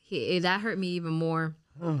 Yeah, that hurt me even more.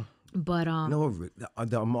 But the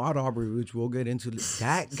Ahmaud Arbery, which we'll get into,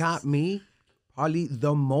 that got me probably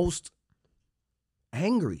the most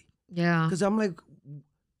angry. Yeah, because I'm like,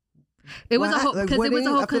 it was a whole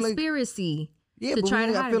conspiracy. Yeah, to but try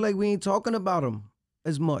to I hide feel it. like we ain't talking about him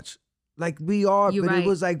as much. Like we are, You're but right. it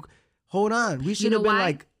was like, hold on, we should have been why?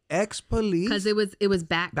 like ex-police. Because it was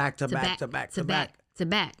back to back.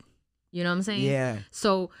 You know what I'm saying? Yeah.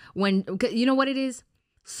 So when you know what it is,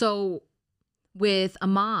 so with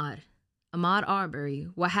Ahmaud Arbery,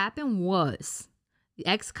 what happened was the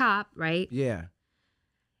ex-cop, right? Yeah.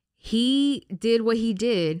 He did what he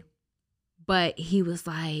did, but he was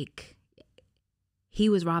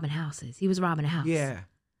robbing houses. He was robbing a house. Yeah.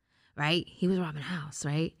 Right? He was robbing a house,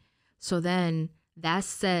 right? So then that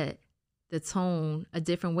set the tone a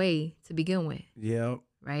different way to begin with. Yeah.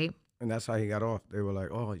 Right? And that's how he got off. They were like,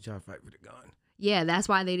 oh, he tried to fight with a gun. Yeah, that's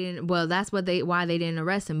why they didn't. Well, that's why they didn't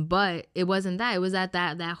arrest him. But it wasn't that. It was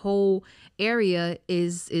that whole area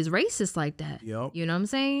is racist like that. Yep. You know what I'm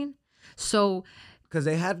saying? So, because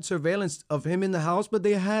they had surveillance of him in the house, but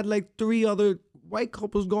they had like 3 other white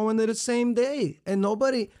couples going there the same day, and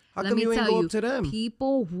nobody. How come you ain't go up to them?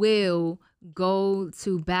 People will go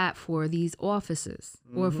to bat for these officers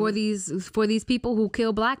or for these people who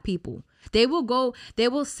kill black people. They will go. They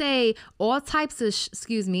will say all types of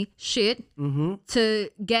shit to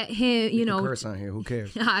get him. You know, curse on here. Who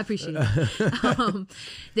cares? I appreciate it.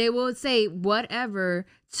 They will say whatever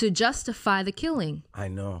to justify the killing. I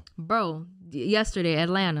know, bro. Yesterday,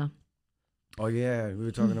 Atlanta. Oh yeah, we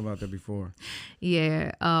were talking about that before.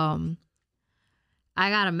 Yeah. I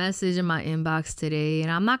got a message in my inbox today, and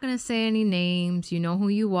I'm not gonna say any names. You know who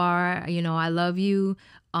you are. You know I love you.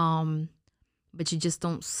 But you just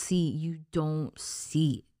don't see. You don't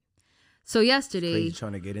see it. So yesterday, you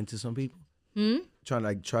trying to get into some people.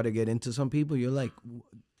 Try to get into some people. You're like,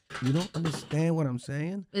 you don't understand what I'm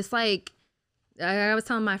saying. It's like I was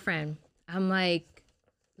telling my friend. I'm like,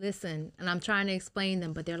 listen, and I'm trying to explain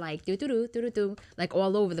them, but they're like do like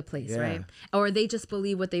all over the place, right? Or they just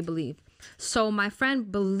believe what they believe. So my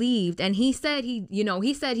friend believed, and he said he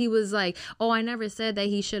was like, oh, I never said that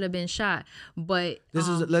he should have been shot. But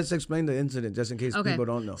let's explain the incident just in case people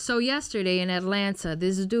don't know. So yesterday in Atlanta,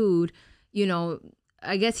 this dude,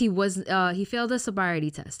 I guess he failed a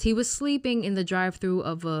sobriety test. He was sleeping in the drive-through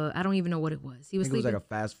of I don't even know what it was. He was sleeping. It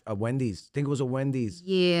was like a Wendy's. I think it was a Wendy's.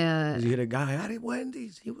 Yeah. You hit a guy at a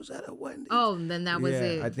Wendy's. He was at a Wendy's. Oh, then that was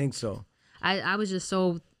it. I think so. I was just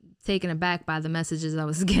so taken aback by the messages I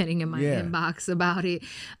was getting in my inbox about it.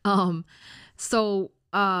 So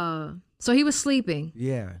he was sleeping.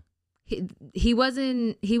 Yeah. He was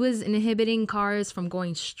inhibiting cars from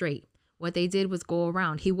going straight. What they did was go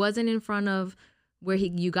around. He wasn't in front of where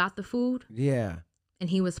you got the food. Yeah.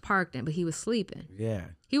 And he was parked in, but he was sleeping. Yeah.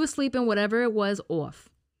 He was sleeping, whatever it was, off.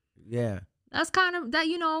 Yeah. That's kind of that,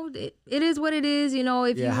 it is what it is, if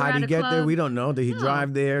you were how'd he get there? We don't know. Did he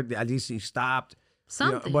drive there? At least he stopped.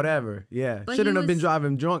 Something. Whatever. Yeah. Shouldn't have been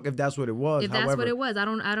driving drunk if that's what it was. If that's what it was. I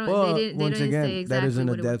don't well, they didn't once say again, exactly that isn't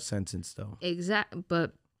a what it death was. sentence though. Exactly.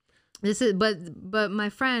 But but my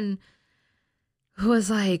friend was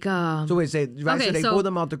like, So wait, say right? okay, so they pulled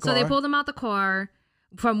them out the car. So they pulled him out the car.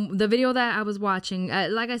 From the video that I was watching,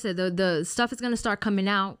 like I said, the stuff is gonna start coming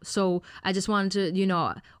out. So I just wanted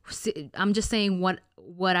to, I'm just saying what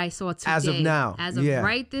I saw today. As of now, as of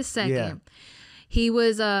right this second, he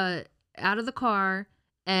was out of the car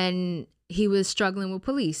and he was struggling with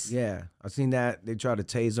police. Yeah, I seen that. They tried to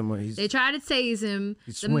tase him. They tried to tase him.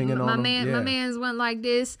 He's swinging on him. My man's went like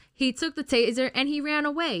this. He took the taser and he ran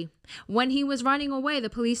away. When he was running away, the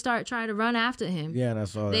police trying to run after him. Yeah, and I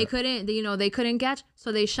saw that. They couldn't catch,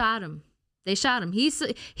 so they shot him.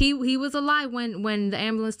 He was alive when the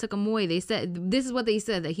ambulance took him away. They said, this is what they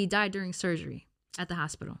said, that he died during surgery at the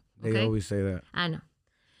hospital. Okay? They always say that. I know.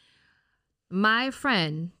 My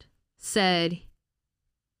friend said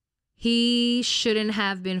he shouldn't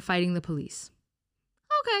have been fighting the police.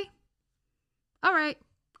 Okay. All right.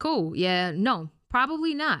 Cool. Yeah. No,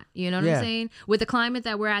 probably not. You know what I'm saying? With the climate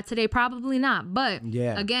that we're at today, probably not. But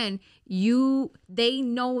again, they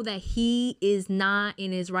know that he is not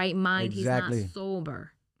in his right mind. Exactly. He's not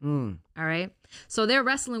sober. All right. So they're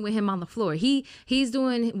wrestling with him on the floor. He's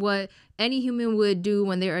doing what any human would do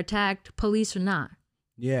when they're attacked, police or not.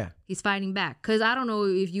 Yeah. He's fighting back. Because I don't know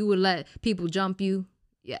if you would let people jump you.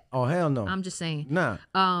 Yeah. Oh, hell no. I'm just saying. Nah.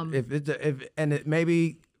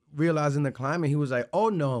 Maybe realizing the climate, he was like, "Oh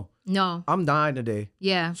no, I'm dying today.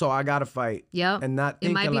 Yeah. So I gotta fight. Yep. And not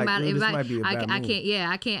thinking this might be a bad move.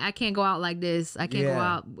 I can't go out like this. I can't go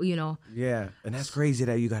out. Yeah. And that's crazy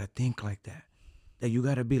that you gotta think like that. That you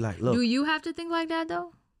gotta be like, look. Do you have to think like that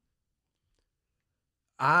though?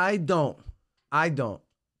 I don't.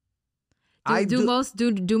 Do most,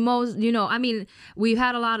 I mean, we've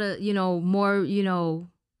had a lot of, more,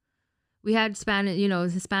 we had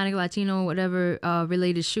Hispanic, Latino, whatever,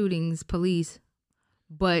 related shootings, police.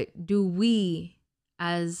 But do we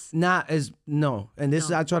no. And this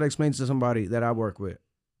I try to explain to somebody that I work with.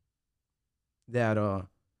 That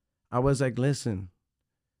I was like, listen,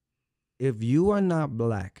 if you are not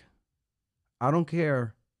black, I don't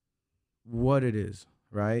care what it is,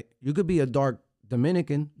 right? You could be a dark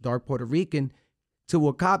Dominican, dark Puerto Rican, to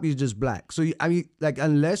a cop, you're just black. So,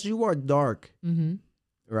 unless you are dark,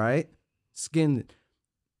 right, skinned,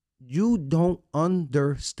 you don't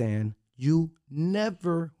understand. You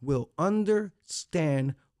never will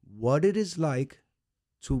understand what it is like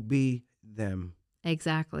to be them.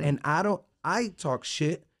 Exactly. And I talk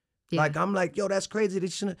shit. Yeah. Like, I'm like, yo, that's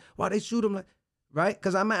crazy. Why they shoot him? Right?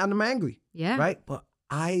 Because I'm angry. Yeah. Right? But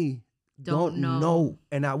I don't know.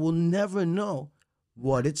 And I will never know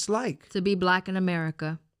what it's like to be black in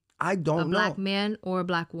America. I don't know. A black man or a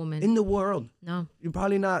black woman. In the world. No. You're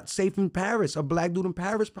probably not safe in Paris. A black dude in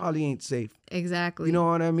Paris probably ain't safe. Exactly. You know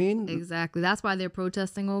what I mean? Exactly. That's why they're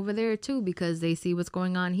protesting over there too, because they see what's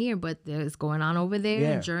going on here, but it's going on over there.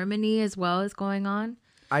 Yeah. In Germany as well is going on.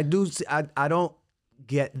 I don't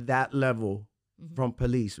get that level from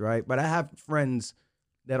police, right? But I have friends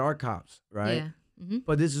that are cops, right? Yeah. Mm-hmm.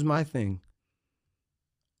 But this is my thing.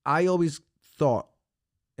 I always thought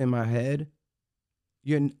in my head,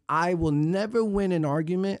 I will never win an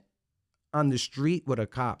argument on the street with a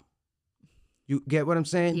cop. You get what I'm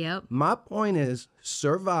saying? Yep. My point is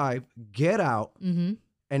survive, get out, and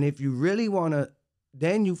if you really want to,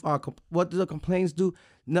 then you file. What do the complaints do?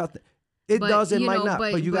 Nothing. It might not,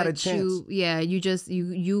 but you got a chance.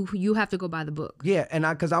 You have to go by the book. Yeah, and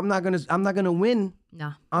because I'm not gonna win.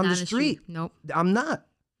 No, on the street. Nope. I'm not.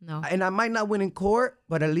 No. And I might not win in court,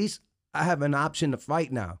 but at least I have an option to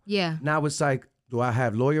fight now. Yeah. Now it's like, do I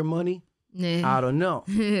have lawyer money? Nah. I don't know.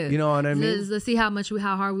 You know what I mean? Let's see how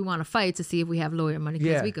hard we want to fight to see if we have lawyer money,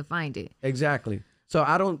 because we could find it. Exactly. So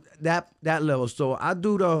I don't that level. So I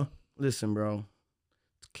do listen, bro.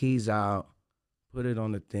 Keys out, put it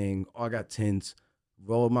on the thing. I got tints.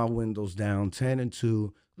 Roll my windows down, 10 and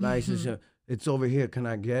 2. License. It's over here. Can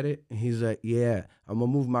I get it? And he's like, yeah. I'm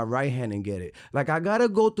gonna move my right hand and get it. Like, I gotta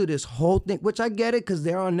go through this whole thing, which I get it because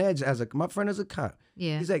they're on edge. My friend is a cop.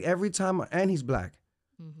 Yeah. He's like, every time, and he's black.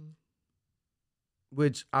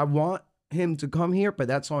 Which I want him to come here, but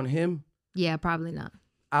that's on him. Yeah, probably not.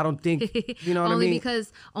 I don't think, you know what I mean?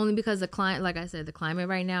 Only because the climate, like I said, the climate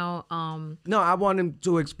right now. No, I want him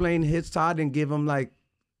to explain his side and give him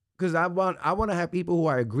because I want to have people who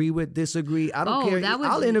I agree with, disagree. I don't care.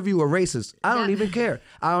 I'll interview a racist. I don't even care.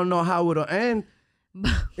 I don't know how it'll end.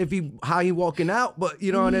 How he walking out, but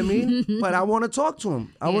you know what I mean? But I want to talk to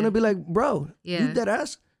him. I want to be like, bro, you dead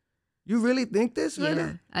ass? You really think this?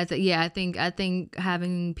 Really? I think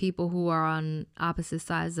having people who are on opposite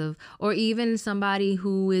sides of, or even somebody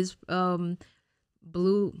who is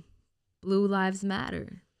Blue Lives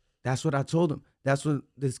Matter. That's what I told him. That's what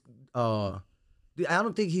I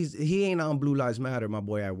don't think he ain't on Blue Lives Matter, my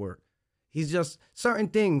boy at work. He's just certain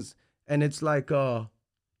things, and it's like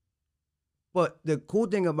but the cool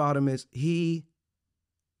thing about him is he'll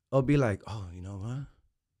be like, oh, you know what?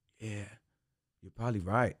 Yeah, you're probably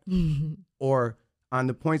right. Or on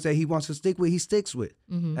the points that he wants to stick with, he sticks with.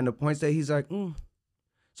 And the points that he's like,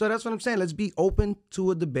 So that's what I'm saying. Let's be open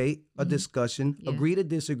to a debate, a discussion, agree to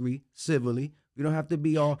disagree civilly. We don't have to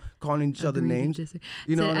be all calling each other names.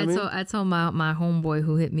 You know what I mean? I told my homeboy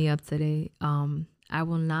who hit me up today, I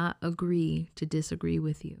will not agree to disagree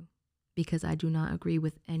with you because I do not agree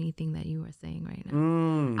with anything that you are saying right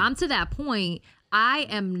now. I'm to that point. I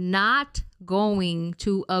am not going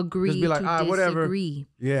to agree to disagree. Whatever.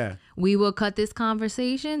 Yeah. We will cut this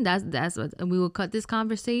conversation. That's what we will cut this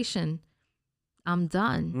conversation. I'm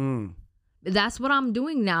done. That's what I'm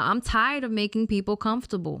doing now. I'm tired of making people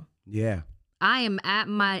comfortable. Yeah. I am at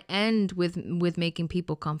my end with making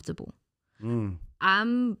people comfortable.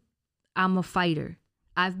 I'm a fighter.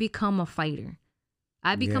 I've become a fighter.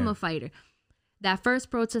 A fighter. That first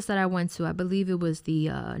protest that I went to, I believe it was the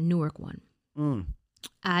Newark one.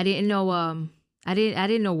 I didn't know. I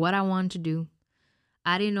didn't know what I wanted to do.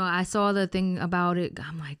 I didn't know. I saw the thing about it.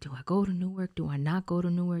 I'm like, do I go to Newark? Do I not go to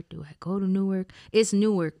Newark? Do I go to Newark? It's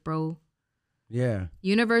Newark, bro. Yeah.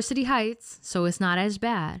 University Heights, so it's not as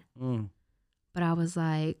bad. But I was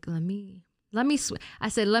like, let me. I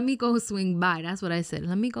said, let me go swing by. That's what I said.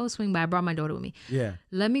 Let me go swing by. I brought my daughter with me. Yeah.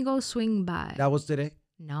 Let me go swing by. That was today?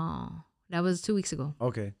 No, that was 2 weeks ago.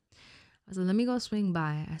 Okay. I said, let me go swing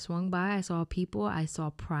by. I swung by. I saw people. I saw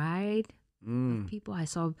pride. People. I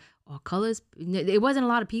saw all colors. It wasn't a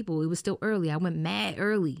lot of people. It was still early. I went mad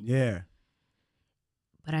early. Yeah.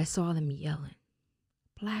 But I saw them yelling,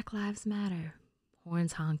 Black Lives Matter,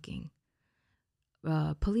 horns honking,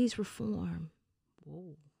 police reform.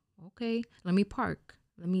 Whoa. Okay. Let me park.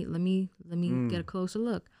 Let me get a closer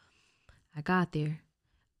look. I got there.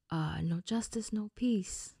 No justice, no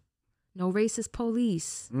peace. No racist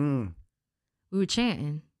police. We were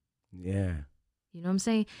chanting. Yeah. You know what I'm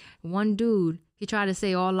saying? One dude, he tried to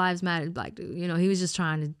say all lives matter. Black dude, you know, he was just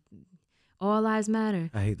trying to, all lives matter.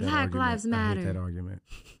 I hate that Black argument. lives matter. I hate that argument.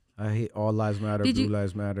 I hate all lives matter, blue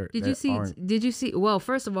lives matter. Did you see? Well,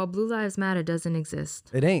 first of all, Blue Lives Matter doesn't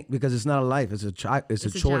exist. It ain't, because it's not a life. It's a choice.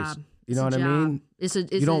 Job. You know what I mean?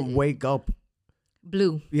 You don't wake up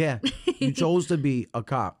blue. Yeah. You chose to be a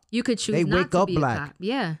cop. You could choose they not wake to up be black. a cop.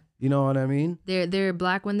 Yeah. You know what I mean? They're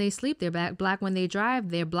black when they sleep. They're black when they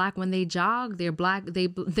drive. They're black when they jog. They're black.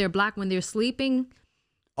 They're black when they're sleeping.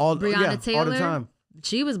 Breonna Taylor, all the time.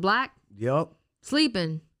 She was black. Yep.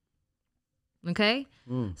 Sleeping. Okay.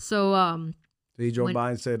 So Joe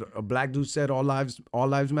Biden said a black dude said all lives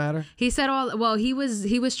matter. He said he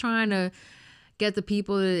was trying to get the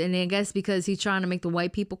people, and I guess because he's trying to make the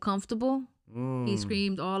white people comfortable, he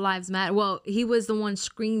screamed all lives matter. Well, he was the one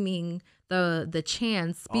screaming the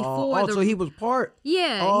chants before. So he was part.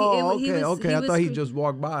 Yeah. Okay. I thought he just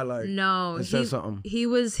walked by and said something. He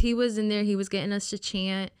was in there. He was getting us to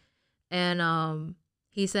chant, and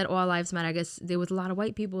he said all lives matter. I guess there was a lot of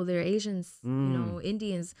white people there, Asians,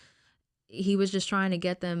 Indians. He was just trying to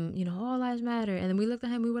get them, all lives matter. And then we looked at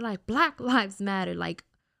him. We were like, Black Lives Matter, like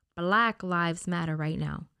Black Lives Matter right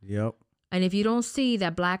now. Yep. And if you don't see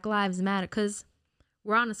that Black Lives Matter, because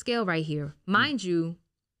we're on a scale right here, mind you.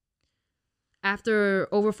 After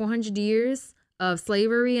over 400 years of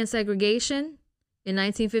slavery and segregation, in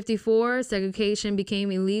 1954, segregation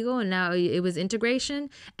became illegal, and now it was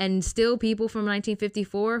integration. And still people from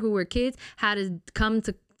 1954 who were kids had to come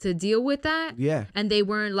to deal with that. Yeah. And they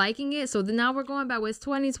weren't liking it. So now we're going back. It's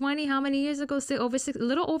 2020. How many years ago? A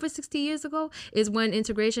little over 60 years ago is when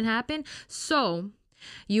integration happened. So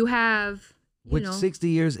you have, which 60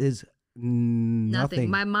 years is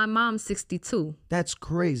nothing. My mom's 62. That's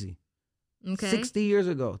crazy. Okay. 60 years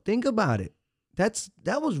ago. Think about it.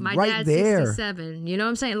 That was my right dad's there. 67. You know what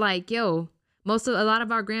I'm saying? Like, a lot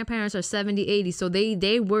of our grandparents are 70, 80. So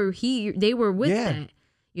they were here. They were with that.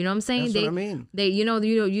 You know what I'm saying? That's what I mean. They,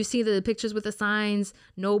 you see the pictures with the signs,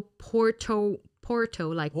 no Porto,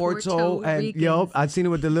 like Porto and Ricans. Yep, I've seen it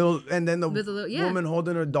with the little, and then the woman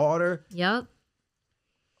holding her daughter. Yep.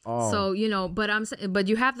 Oh. So, but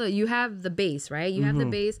you have the base, right? You have the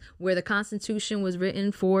base where the Constitution was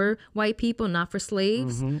written for white people, not for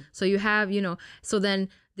slaves. So you have, so then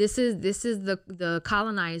this is the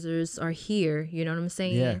colonizers are here. You know what I'm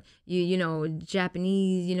saying? Yeah.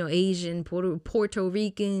 Japanese, Asian, Puerto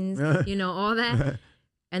Ricans, all that.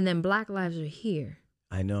 And then Black lives are here.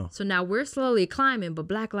 I know. So now we're slowly climbing, but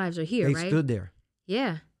Black lives are here, right? They stood there.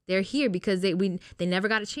 Yeah. They're here because they never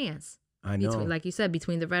got a chance. I know. Between, like you said,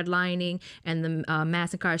 between the redlining and the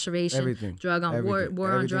mass incarceration, Everything. drug on war on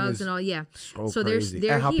Everything drugs is and all. Yeah. So crazy.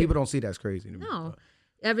 they're and how here. people don't see that's crazy to me. No.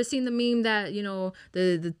 Ever seen the meme that,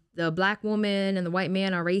 the black woman and the white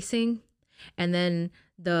man are racing, and then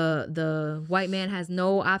the white man has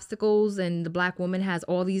no obstacles and the black woman has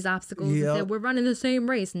all these obstacles? Yep. And said, we're running the same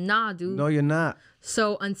race. Nah, dude. No, you're not.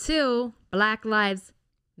 So until Black Lives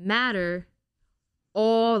Matter,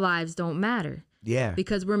 all lives don't matter. Yeah.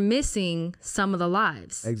 Because we're missing some of the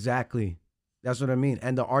lives. Exactly. That's what I mean.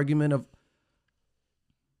 And the argument of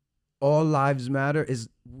all lives matter is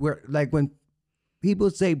where, like, when people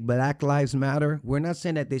say Black Lives Matter, we're not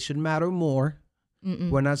saying that they should matter more.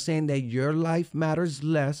 We're not saying that your life matters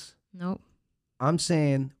less. Nope. I'm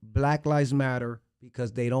saying Black Lives Matter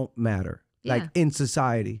because they don't matter. Like, in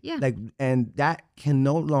society. Yeah. Like, and that can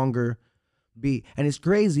no longer be. And it's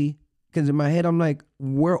crazy because in my head, I'm like,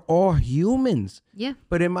 we're all humans. Yeah.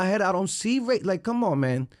 But in my head, I don't see race. Like, come on,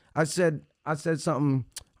 man. I said something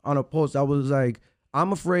on a post. I was like,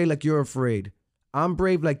 I'm afraid like you're afraid. I'm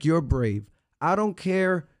brave like you're brave. I don't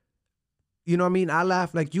care. You know what I mean? I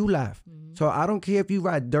laugh like you laugh. So I don't care if you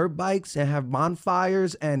ride dirt bikes and have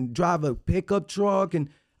bonfires and drive a pickup truck and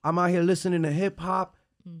I'm out here listening to hip hop.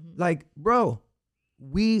 Like, bro,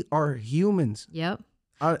 we are humans. Yep.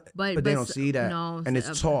 But they don't see that. No, and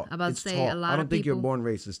it's taught. I'm about it's to say taught. a lot I don't of think you're people- born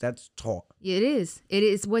racist. That's taught. It is. It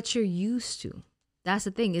is what you're used to. That's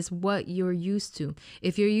the thing. It's what you're used to.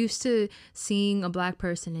 If you're used to seeing a black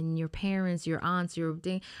person and your parents, your aunts, your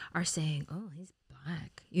thing are saying, "Oh, he's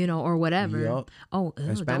black," or whatever. Yep. Oh,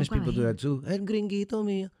 And Spanish people do that too. El gringuito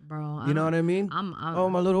mío. Bro, You know what I mean? I'm Oh,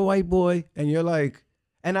 my little white boy. And you're like,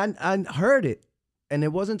 and I heard it. And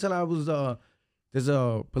it wasn't until I was, there's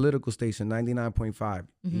a political station, 99.5.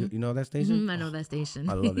 You know that station? I know that station.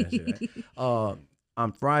 I love that shit. Right?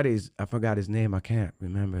 On Fridays, I forgot his name. I can't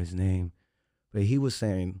remember his name. But he was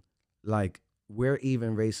saying, like, we're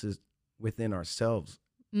even racist within ourselves.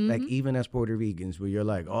 Like, even as Puerto Ricans, where you're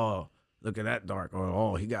like, oh, look at that dark. Or,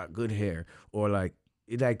 oh, he got good hair. Or, like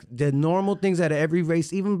the normal things that every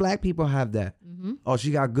race, even black people have that. Oh,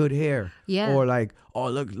 she got good hair. Yeah. Or, like, oh,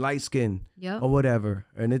 look, light skin. Yep. Or whatever.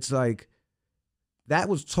 And it's like, that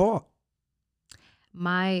was taught.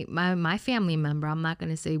 My family member, I'm not going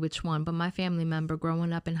to say which one, but my family member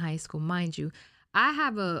growing up in high school, mind you, I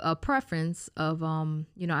have a preference of,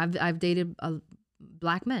 I've dated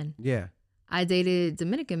black men. Yeah. I dated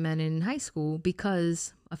Dominican men in high school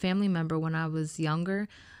because a family member when I was younger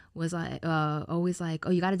was like, always like,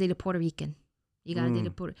 oh, you got to date a Puerto Rican. You got to date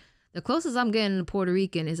a Puerto. The closest I'm getting to Puerto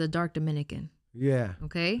Rican is a dark Dominican. Yeah.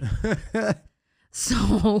 Okay.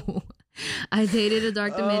 So I dated a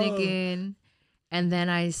dark Dominican. And then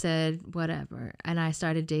I said, whatever. And I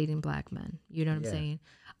started dating black men. You know what I'm saying?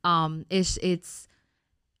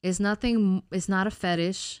 It's nothing. It's not a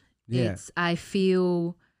fetish. Yeah. I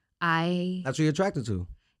feel That's what you're attracted to.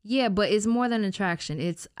 Yeah, but it's more than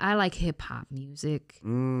attraction. I like hip hop music. You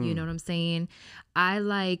know what I'm saying? I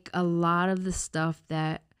like a lot of the stuff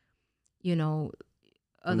that, From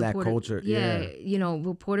that culture. Yeah.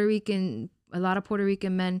 Puerto Rican, a lot of Puerto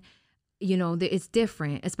Rican men, it's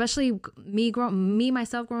different. Especially me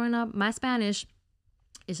myself growing up, my Spanish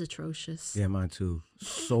is atrocious. Yeah, mine too.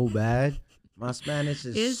 So bad. My Spanish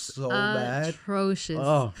is so bad. Atrocious.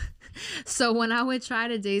 Oh. So when I would try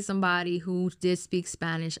to date somebody who did speak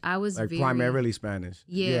Spanish, I was Like very, primarily Spanish.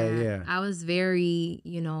 Yeah. I was very,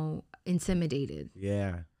 intimidated.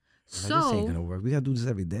 Yeah. So this ain't gonna work. We gotta do this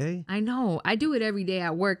every day. I know. I do it every day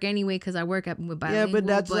at work anyway because I work with bilingual. Yeah, but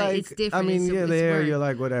that's like, it's different. I mean, it's there work. you're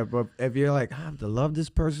like whatever. But if you're like, I have to love this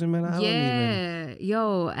person, man, I don't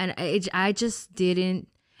even. And I just didn't.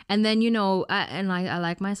 And then I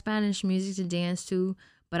like my Spanish music to dance to,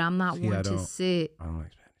 but I'm not one to sit. I don't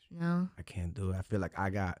like Spanish. No, I can't do it. I feel like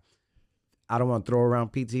I don't want to throw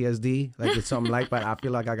around PTSD. Like it's something like, but I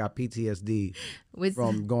feel like I got PTSD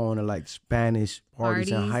from going to like Spanish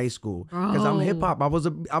parties in high school. Because I'm hip hop.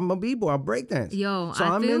 I'm a b-boy. I breakdance. So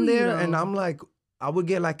I'm in there and I'm like, I would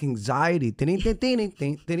get like anxiety.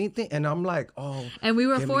 And I'm like, oh, and we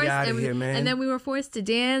were get me forced outta here, man. and then we were forced to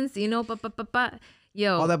dance,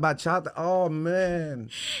 all that bachata. Oh man,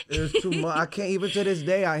 it was too much. I can't even to this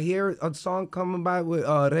day. I hear a song coming by with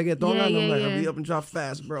reggaeton, and I'm like, I'll be up and drop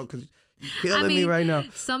fast, bro, because you're killing me right now.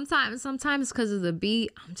 Sometimes because of the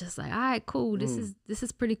beat, I'm just like, all right, cool. This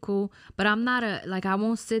is pretty cool. But I'm not I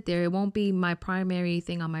won't sit there. It won't be my primary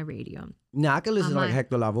thing on my radio. Nah, I can listen to like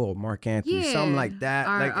Hector Lavoe, Mark Anthony, something like that,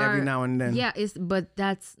 every now and then. Yeah,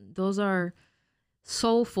 those are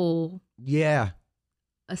soulful. Yeah.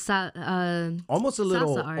 Almost almost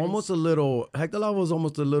a little. Hector Lavoe was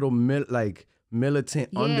almost a little militant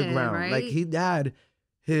Yeah, underground. Like right? he had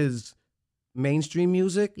his mainstream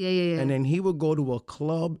music, Yeah. and then he would go to a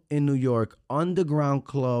club in New York, underground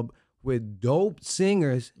club with dope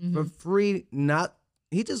singers for free.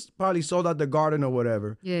 He just probably sold out the Garden or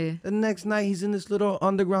whatever. Yeah. The next night he's in this little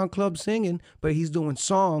underground club singing, but he's doing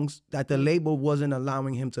songs that the label wasn't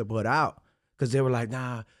allowing him to put out because they were like,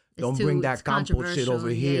 nah, don't bring that campo shit over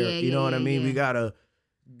here. You know what I mean? We gotta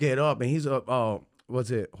get up. And he's up.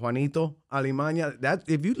 What's it? Juanito Alemania. That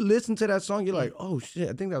if you listen to that song, you're like, oh shit.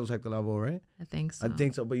 I think that was Hector Lavoe, right? I think so. I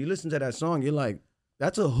think so. But you listen to that song, you're like,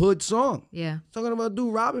 that's a hood song. Yeah. Talking about a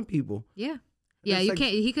dude robbing people. Yeah. Yeah, It's you like-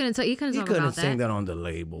 can't. He couldn't. He couldn't He talk couldn't about sing that. that on the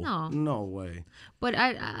label. No way. But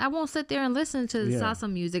I won't sit there and listen to Yeah.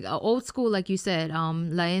 salsa music, old school, like you said,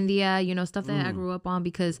 La India, stuff that I grew up on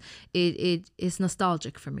because it's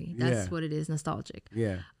nostalgic for me. That's what it is, nostalgic.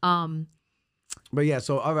 Yeah. But yeah.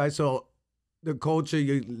 So all right. So the culture,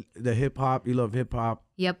 the hip hop. You love hip hop.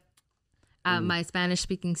 Yep. My Spanish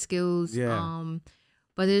speaking skills. Yeah.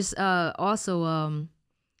 But there's also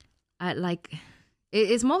I like.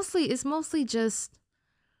 It's mostly just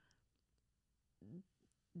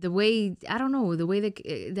the way, I don't know, the way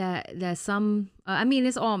that some I mean,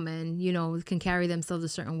 it's all men, can carry themselves a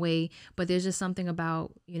certain way, but there's just something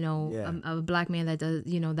about a black man that does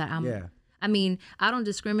that I'm. Yeah. I mean, I don't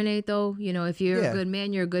discriminate though. If you're a good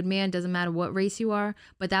man, you're a good man. Doesn't matter what race you are.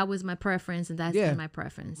 But that was my preference, and that's been my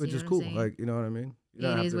preference. Which is cool. Like, you know what I mean? You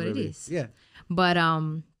don't it have is to what really, it is. Yeah. But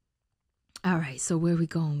all right. So where are we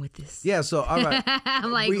going with this? Yeah. So all right.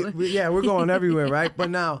 I'm like, we're going everywhere, right? But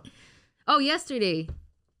now. Oh, yesterday.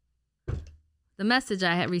 The message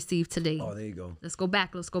I had received today. Oh, there you go. Let's go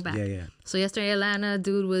back. Yeah. So yesterday, Atlanta,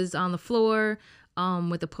 dude was on the floor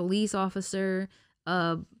with a police officer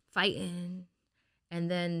fighting. And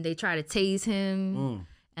then they tried to tase him.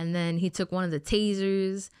 And then he took one of the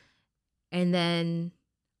tasers. And then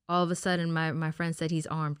all of a sudden, my friend said he's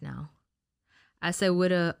armed now. I said,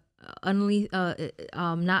 with a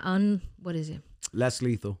what is it? Less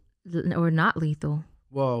lethal. Or not lethal.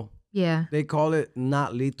 Well, yeah. they call it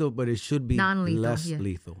not lethal, but it should be Non-lethal, less yeah.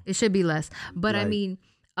 lethal. It should be less. But I Like, mean,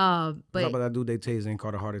 How but about that dude they tased and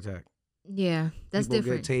caught a heart attack? yeah, that's People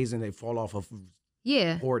different. get tased and they fall off a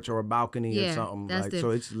Yeah. porch or a balcony or Yeah, something. that's Like,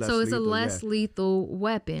 different. so it's less So it's lethal. a less lethal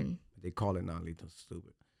weapon. They call it non-lethal.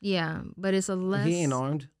 Stupid. Yeah, but it's a less. He ain't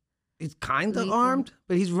armed. He's kind of lethal. armed,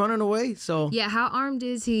 but he's running away. So Yeah, how armed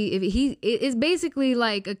is he? If it's basically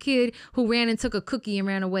like a kid who ran and took a cookie and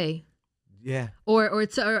ran away. yeah. Or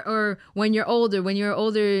when you're an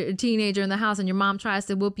older teenager in the house and your mom tries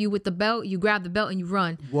to whoop you with the belt, you grab the belt and you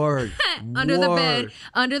run Word. under the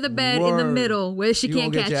bed in the Word. middle where she You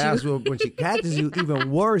can't gonna get catch your ass you. whooped when she catches you. Even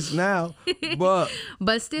worse now. But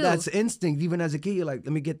But still, that's instinct. Even as a kid, you're like,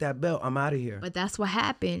 let me get that belt. I'm out of here. but that's what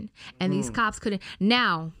happened, and these cops couldn't.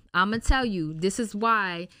 Now I'm gonna tell you, this is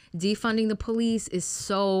why defunding the police is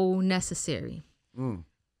so necessary.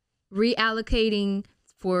 Reallocating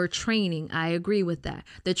for training, I agree with that.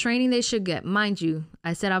 The training they should get, mind you,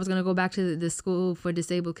 I said I was gonna go back to the school for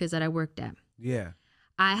disabled kids that I worked at. Yeah.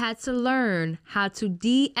 I had to learn how to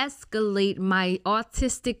de-escalate my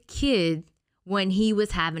autistic kid when he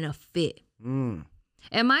was having a fit.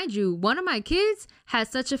 And mind you, one of my kids had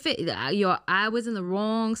such a fit. I was in the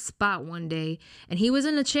wrong spot one day, and he was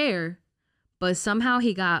in a chair, but somehow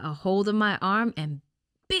he got a hold of my arm and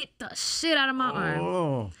bit the shit out of my arm.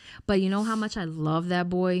 Oh. But you know how much I love that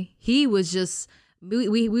boy? He was just,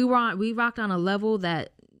 we rocked on a level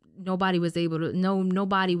that nobody was able to,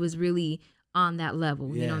 nobody was really on that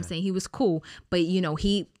level. You know what I'm Yeah. saying? He was cool, but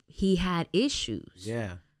he had issues.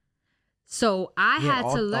 Yeah. So I had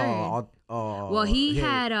to learn. Well, he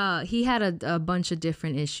had a bunch of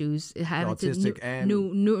different issues. It had Autistic and-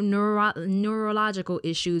 neurological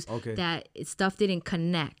issues Okay. that stuff didn't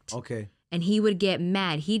connect. Okay. And he would get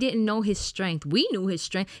mad. He didn't know his strength. We knew his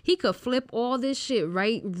strength. He could flip all this shit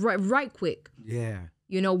right quick, Yeah.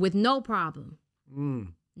 with no problem.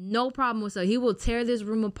 No problem whatsoever. He will tear this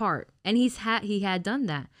room apart. And he had done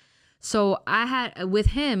that. So with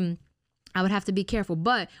him, I would have to be careful.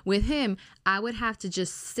 But with him, I would have to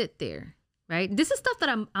just sit there. Right. This is stuff that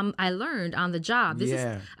I learned on the job.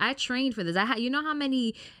 I trained for this. You know how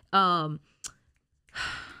many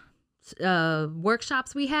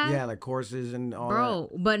workshops we had? Yeah, like courses and all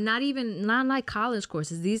that. But not like college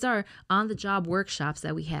courses. These are on the job workshops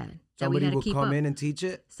that we had. Somebody that we had would to keep come up. in and teach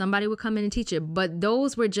it? Somebody would come in and teach it. But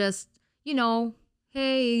those were just,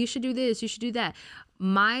 hey, you should do this, you should do that.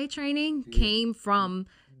 My training came from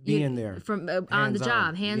Being there. From on the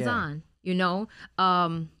job, hands on.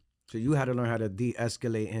 So you had to learn how to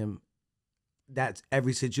de-escalate him. That's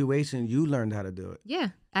every situation you learned how to do it. Yeah.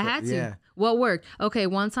 I had to. Yeah. What worked? Okay,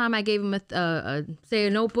 one time I gave him say a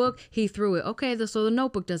notebook. He threw it. Okay, so the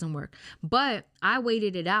notebook doesn't work. But I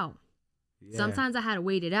waited it out. Yeah. Sometimes I had to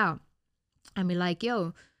wait it out. I mean, like,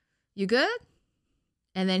 yo, you good?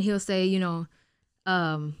 And then he'll say,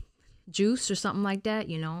 juice or something like that,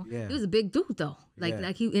 Yeah. He was a big dude though. Yeah.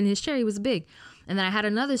 Like he in his chair, he was big. And then I had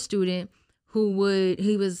another student who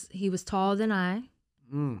he was taller than I.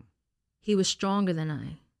 Mm. He was stronger than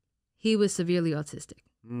I. He was severely autistic.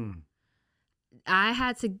 Mm. I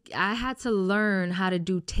had to learn how to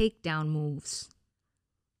do takedown moves.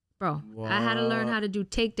 Bro, I had to learn how to do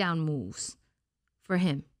takedown moves for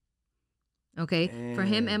him. Okay? Damn. For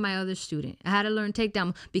him and my other student. I had to learn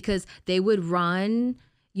takedown because they would run,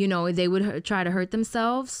 they would try to hurt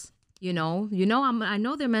themselves, I know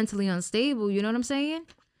they're mentally unstable, you know what I'm saying?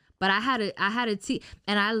 But I had to teach,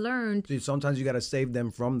 and I learned. See, sometimes you got to save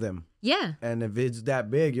them from them. Yeah. And if it's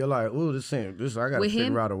that big, you're like, "Ooh, this I got to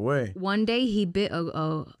figure out a way." One day he bit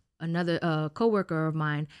another coworker of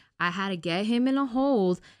mine. I had to get him in a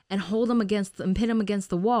hold and pin him against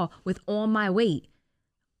the wall with all my weight.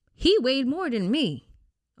 He weighed more than me.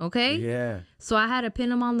 Okay? Yeah. So I had to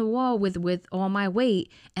pin him on the wall with all my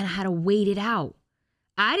weight, and I had to wait it out.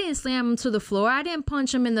 I didn't slam him to the floor. I didn't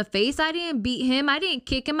punch him in the face. I didn't beat him. I didn't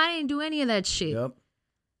kick him. I didn't do any of that shit. Yep.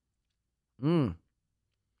 Mm.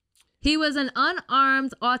 He was an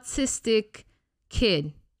unarmed autistic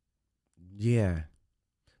kid. Yeah.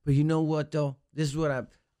 But you know what though? This is what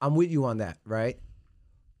I'm with you on that, right?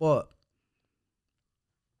 But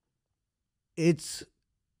it's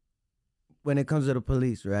when it comes to the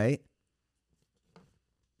police, right?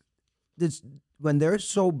 When they're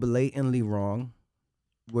so blatantly wrong,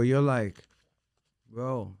 where you're like,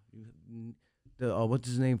 bro, what's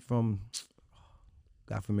his name from?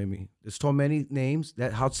 God forbid me. There's so many names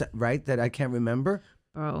that I can't remember.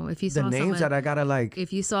 Bro, if you saw the names that I gotta like,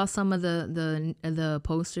 if you saw some of the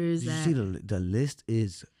posters, you see the list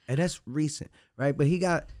is, and that's recent, right? But he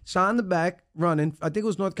got shot in the back running. I think it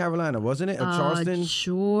was North Carolina, wasn't it? Or Charleston?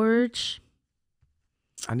 George.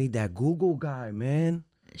 I need that Google guy, man.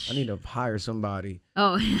 I need to hire somebody.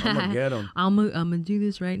 Oh, I'm gonna get him. I'm gonna do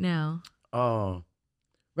this right now. Oh,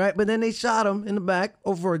 right. But then they shot him in the back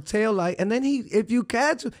over a taillight, and then if you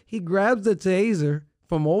catch him, he grabs the taser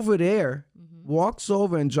from over there, walks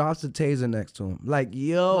over and drops the taser next to him. Like,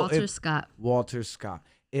 yo, Walter Scott.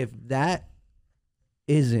 If that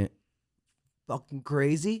isn't fucking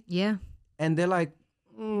crazy, yeah. And they're like,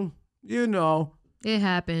 it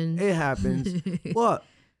happens. It happens. But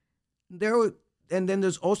and then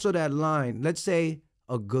there's also that line. Let's say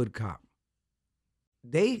a good cop.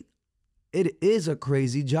 It is a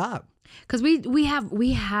crazy job. Because we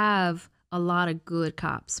have a lot of good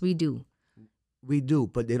cops. We do. We do,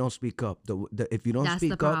 but they don't speak up. If you don't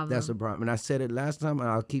speak up, that's a problem. And I said it last time, and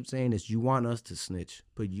I'll keep saying this. You want us to snitch,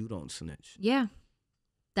 but you don't snitch. Yeah.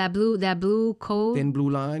 That blue code. Thin blue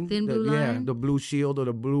line. line. Yeah, the blue shield or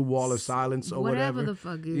the blue wall of silence or whatever. The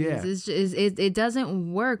fuck it is. It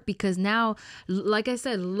doesn't work because now, like I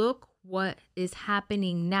said, look what is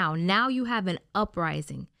happening now. Now you have an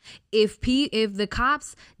uprising. If the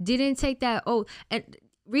cops didn't take that oath, and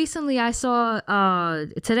recently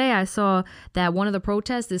today I saw that one of the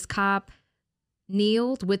protests, this cop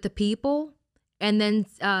kneeled with the people, and then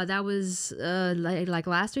that was like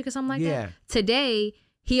last week or something like that. Today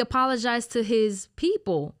he apologized to his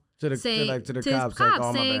people. To the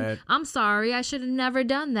cops, saying, "I'm sorry, I should have never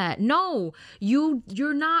done that." No,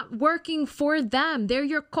 you're not working for them. They're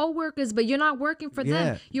your coworkers, but you're not working for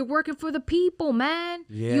them. You're working for the people, man.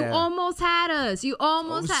 Yeah. You almost had us. You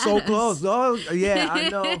almost had us. So close. Oh, yeah, I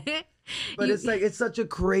know. But it's such a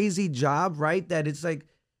crazy job, right? That it's like,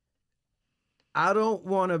 I don't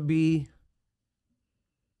want to be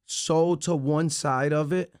so to one side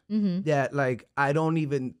of it that like I don't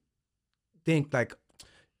even think like,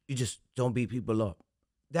 you just don't beat people up.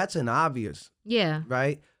 That's an obvious. Yeah.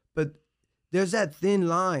 Right? But there's that thin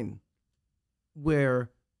line where,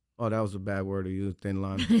 oh, that was a bad word to use, thin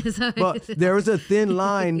line. But there is a thin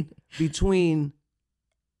line between,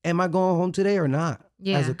 am I going home today or not?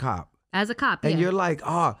 Yeah. As a cop. And you're like,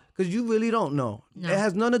 because you really don't know. No. It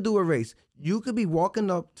has nothing to do with race. You could be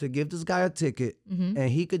walking up to give this guy a ticket and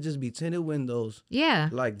he could just be tinted windows. Yeah.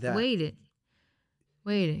 Like that. Waiting.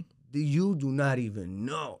 You do not even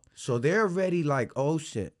know. So they're already like, oh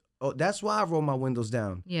shit. Oh, that's why I roll my windows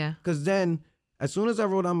down. Yeah. Because then, as soon as I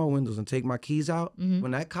roll down my windows and take my keys out,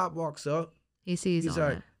 when that cop walks up, he's all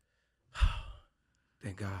like,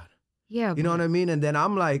 thank God. Yeah. You know what I mean? And then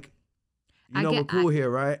I'm like, we're cool here,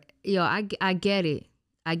 right? Yo, I get it.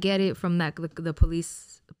 I get it from the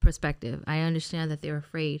police perspective. I understand that they're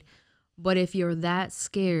afraid. But if you're that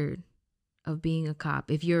scared of being a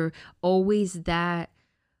cop, if you're always that,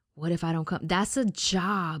 what if I don't come? That's a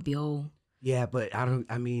job, yo. Yeah, but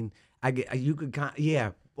I mean, I get, you could,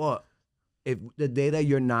 yeah, but if the day that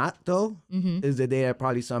you're not, though, is the day that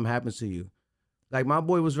probably something happens to you. Like, my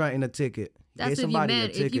boy was writing a ticket. That's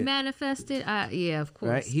if you manifest it, yeah, of course.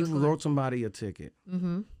 Right? He wrote somebody a ticket.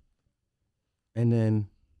 Mm-hmm. And then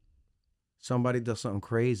somebody does something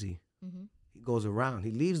crazy. Mm-hmm. He goes around.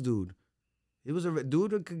 He leaves dude. He was a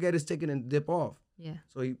dude that could get his ticket and dip off. Yeah.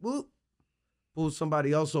 So he pulls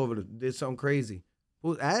somebody else over, did something crazy.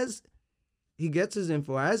 As he gets his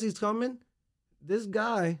info, as he's coming, this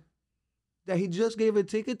guy that he just gave a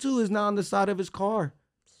ticket to is now on the side of his car.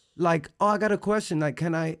 Like, oh, I got a question. Like,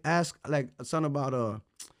 can I ask, like, something about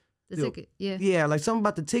the ticket? Yeah. Yeah, like something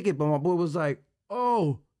about the ticket. But my boy was like,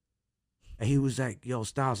 oh. And he was like, yo,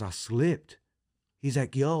 Styles, I slipped. He's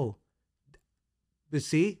like, yo. But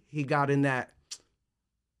see, he got in that.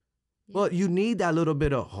 Well, you need that little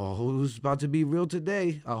bit of, oh, who's about to be real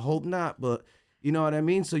today? I hope not, but you know what I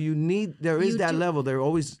mean? So there is that level.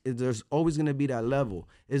 There's always going to be that level.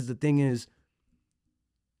 The thing is,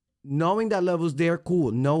 knowing that level's there,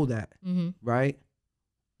 cool, know that, right?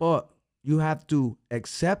 But you have to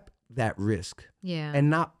accept that risk. Yeah. And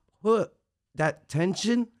not put that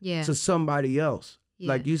tension to somebody else. Yeah.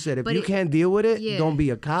 Like you said, if you can't deal with it, don't be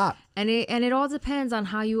a cop. And it all depends on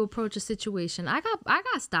how you approach a situation. I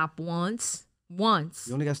got stopped once.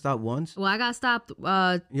 You only got stopped once? Well, I got stopped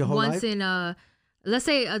your whole once life? in let's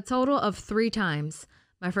say a total of 3 times.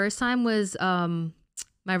 My first time was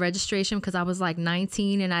my registration because I was like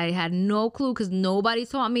 19 and I had no clue because nobody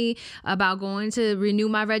taught me about going to renew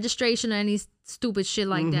my registration or any stupid shit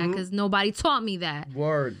like that because nobody taught me that.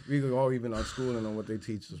 Word. We could all even on school and know what they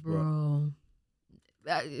teach us, bro.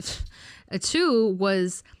 2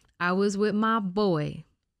 was I was with my boy,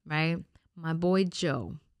 right? My boy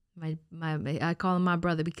Joe. I call him my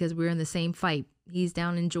brother because we're in the same fight. He's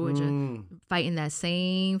down in Georgia fighting that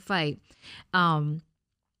same fight.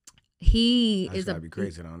 He That's gotta be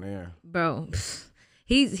crazy down there, bro.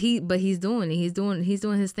 He's doing it. He's doing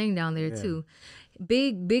his thing down there too.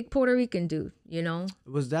 Big Puerto Rican dude, you know.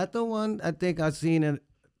 Was that the one? I think I seen it.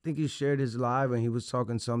 I think he shared his live and he was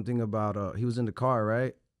talking something about he was in the car,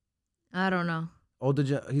 right? I don't know.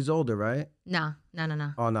 He's older, right? No.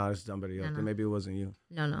 Oh no, it's somebody else. Then maybe it wasn't you.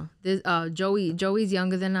 No. This Joey's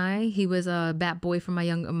younger than I. He was a bat boy for my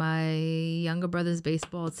younger brother's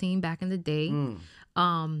baseball team back in the day.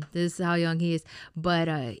 This is how young he is. But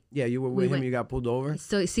yeah, you were with him. You got pulled over.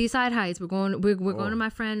 So Seaside Heights. We're going to my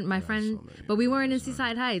friend. But we weren't in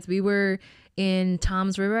Seaside Heights. We were in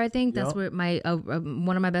Tom's River, I think. That's where my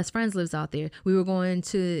one of my best friends lives out there. We were going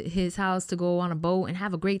to his house to go on a boat and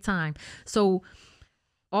have a great time. So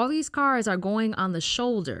all these cars are going on the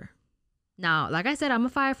shoulder. Now, like I said, I'm a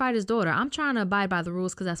firefighter's daughter. I'm trying to abide by the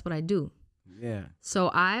rules because that's what I do. Yeah. So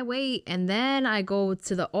I wait and then I go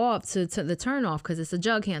to the off to the turn off because it's a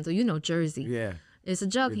jug handle. You know Jersey. Yeah. It's a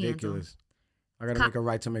jug Ridiculous. handle. I gotta make a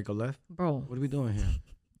right to make a left. Bro. What are we doing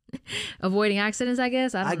here? Avoiding accidents, I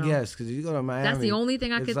guess. I don't know. Guess because you go to Miami. That's the only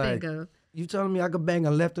thing I could think of. You telling me I could bang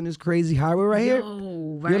a left on this crazy highway right here?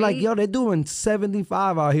 Right? You're like, yo, they're doing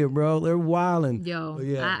 75 out here, bro. They're wilding. Yo,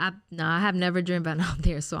 yeah. I have never driven out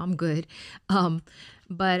there, so I'm good.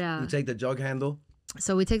 But you take the jug handle.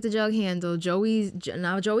 So we take the jug handle. Joey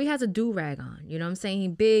has a do-rag on. You know what I'm saying? He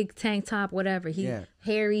big tank top, whatever. He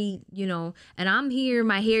hairy, you know. And I'm here.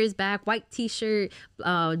 My hair is back. White t-shirt,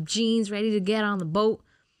 jeans, ready to get on the boat.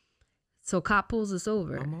 So cop pulls us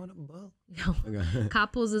over. I'm on a boat.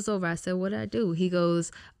 Cop pulls us over. I said, what did I do? He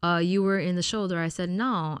goes, you were in the shoulder. I said,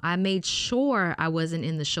 no, I made sure I wasn't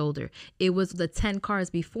in the shoulder. It was the 10 cars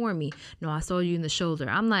before me. No, I saw you in the shoulder.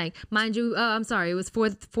 I'm like, mind you, I'm sorry. It was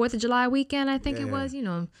 4th of July weekend, I think it was, you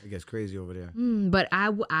know. It gets crazy over there. But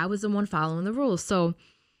I was the one following the rules. So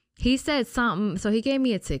he said something. So he gave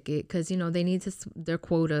me a ticket because, you know, they need their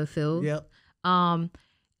quota filled. Yep.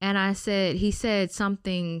 And he said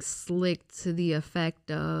something slick to the effect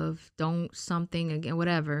of don't something again,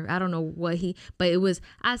 whatever. I don't know but it was,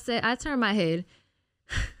 I turned my head.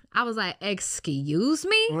 I was like, excuse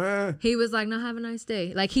me? He was like, no, have a nice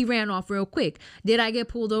day. Like he ran off real quick. Did I get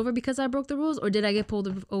pulled over because I broke the rules or did I get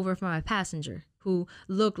pulled over for my passenger who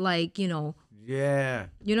looked like, you know, yeah.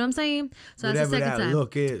 You know what I'm saying? So whatever that's the second time.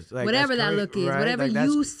 Look is. Like, whatever that look is. Right? Whatever like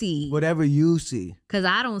you see. Whatever you see. Because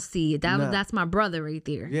I don't see it. That's my brother right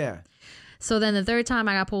there. Yeah. So then the third time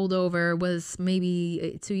I got pulled over was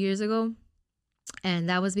maybe 2 years ago. And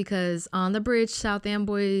that was because on the bridge, South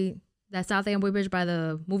Amboy Bridge by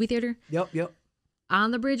the movie theater. Yep.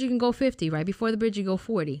 On the bridge, you can go 50. Right before the bridge, you go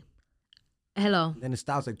 40. Hello. Then it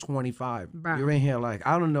stops like 25. Bruh. You're in here like,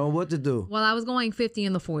 I don't know what to do. Well, I was going 50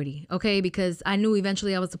 in the 40, okay? Because I knew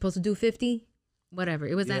eventually I was supposed to do 50. Whatever.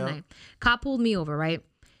 It was that night. Cop pulled me over, right?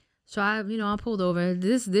 So I pulled over.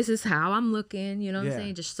 This is how I'm looking, you know what I'm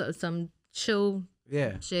saying? Just some chill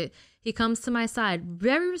shit. He comes to my side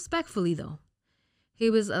very respectfully though. He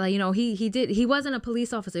was he wasn't a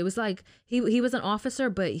police officer. It was like he was an officer,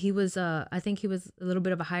 but he was I think he was a little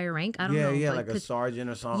bit of a higher rank. I don't know. Yeah, like a sergeant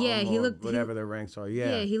or something. Yeah, he looked whatever their ranks are.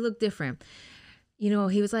 Yeah, he looked different. He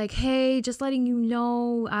was like, "Hey, just letting you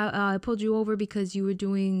know, I pulled you over because you were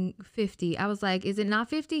doing 50." I was like, "Is it not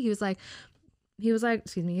 50?" He was like,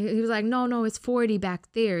 excuse me. He was like, no, it's 40 back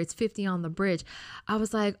there. It's 50 on the bridge. I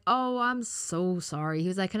was like, oh, I'm so sorry. He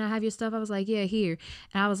was like, can I have your stuff? I was like, yeah, here.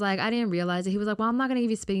 And I was like, I didn't realize it. He was like, well, I'm not going to give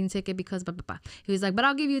you a speeding ticket because blah, blah, blah. He was like, but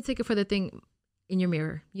I'll give you a ticket for the thing in your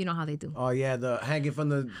mirror. You know how they do. Oh, yeah, the hanging from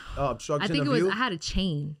the obstruction of view. I think I had a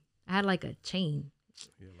chain. I had like a chain.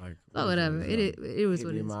 You're like, oh, whatever. It was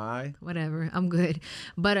what it is. Whatever. I'm good.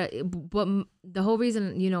 But the whole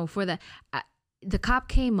reason, for that, the cop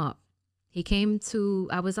came up.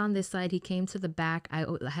 I was on this side. He came to the back. I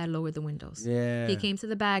had lowered the windows. Yeah. He came to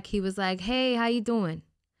the back. He was like, hey, how you doing?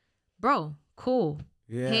 Bro, cool.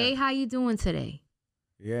 Yeah. Hey, how you doing today?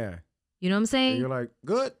 Yeah. You know what I'm saying? And you're like,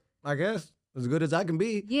 good, I guess. As good as I can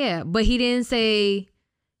be. Yeah, but he didn't say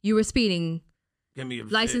you were speeding. Give me a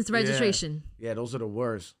license registration. Yeah, those are the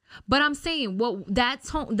worst. But I'm saying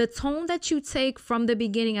the tone that you take from the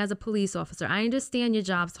beginning as a police officer, I understand your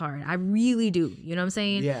job's hard. I really do. You know what I'm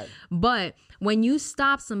saying? Yeah. But when you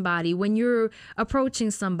stop somebody, when you're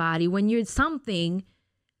approaching somebody, when you're something,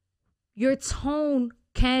 your tone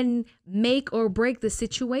can make or break the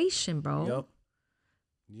situation, bro.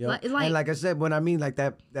 Yep. And like I said, when I mean like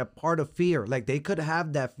that part of fear, like they could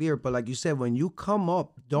have that fear, but like you said, when you come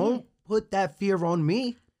up, don't put that fear on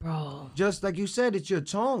me. Bro. Just like you said, it's your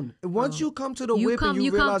tone. Once you come to the whip and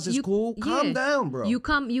you realize it's cool, calm down, bro. You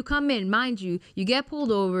come in, mind you get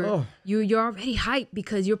pulled over. Oh. You're already hyped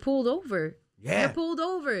because you're pulled over. Yeah. You're pulled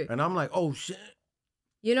over. And I'm like, oh shit.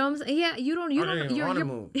 You know what I'm saying? Yeah, you don't you don't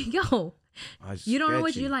know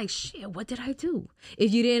what you're like, shit, what did I do?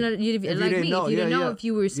 If you didn't if you didn't know if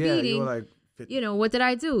you were speeding, you were like, what did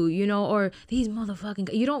I do? Or these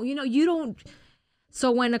motherfucking you don't So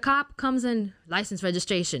when a cop comes in, license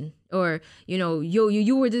registration, or you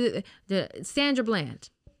were the Sandra Bland,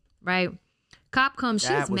 right? Cop comes,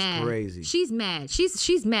 she's mad. Crazy. She's mad.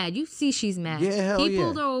 She's mad. You see, she's mad. Yeah, hell he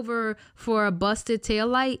pulled her over for a busted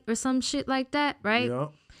taillight or some shit like that, right? Yeah.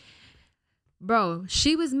 Bro,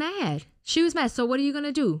 she was mad. She was mad. So what are you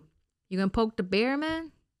gonna do? You gonna poke the bear,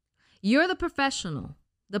 man? You're the professional.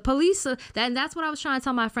 The police, and that's what I was trying to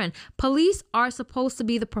tell my friend. Police are supposed to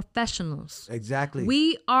be the professionals. Exactly.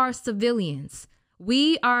 We are civilians.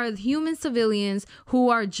 We are human civilians who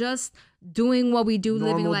are just doing what we do,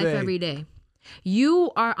 living life every day.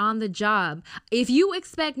 You are on the job. If you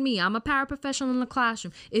expect me, I'm a paraprofessional in the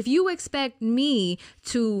classroom. If you expect me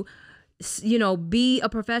to, be a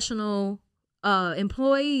professional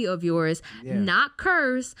employee of yours, not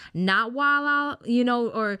curse, not wild out,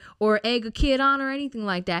 or egg a kid on or anything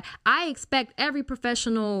like that. I expect every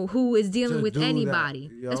professional who is dealing with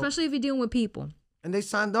anybody, especially if you're dealing with people. And they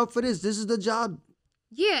signed up for this. This is the job.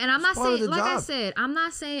 Yeah, and I'm not saying, like I said, I'm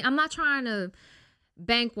not trying to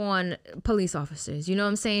bank on police officers. You know what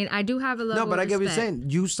I'm saying? I do have a level of respect. No, but I get what you're saying.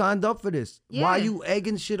 You signed up for this. Yeah. Why are you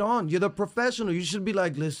egging shit on? You're the professional. You should be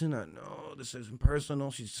like, listen, I know this isn't personal.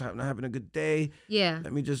 She's not having a good day. Yeah.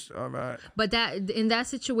 Let me just, all right. But in that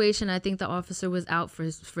situation, I think the officer was out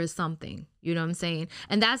for something. You know what I'm saying?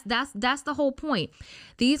 And that's the whole point.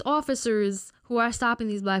 These officers who are stopping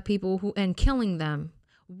these black people and killing them,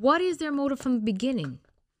 what is their motive from the beginning?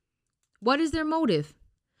 What is their motive?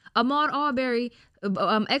 Ahmaud Arbery,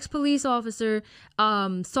 ex-police officer,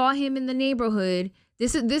 saw him in the neighborhood.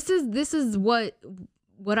 This is what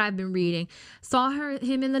I've been reading. Saw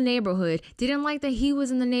him in the neighborhood. Didn't like that he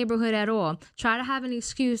was in the neighborhood at all. Try to have an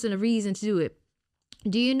excuse and a reason to do it.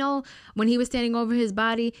 Do you know when he was standing over his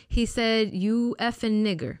body, he said, "You effing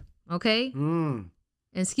nigger." Okay.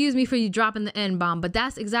 Excuse me for you dropping the N-bomb, but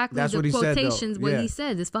that's exactly the quotations what he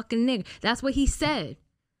said. This fucking nigger. That's what he said.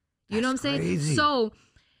 You know what I'm saying? Crazy. So.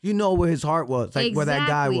 You know where his heart was, like where that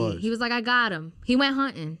guy was. He was like, I got him. He went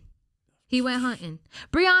hunting.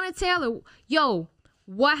 Breonna Taylor, yo,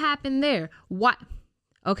 what happened there? What?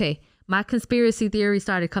 Okay, my conspiracy theory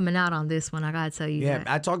started coming out on this one. I gotta tell you that.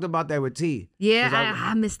 I talked about that with T. Yeah,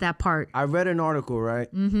 I missed that part. I read an article,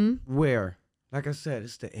 right? Mm-hmm. Where, like I said,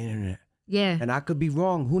 it's the internet. Yeah. And I could be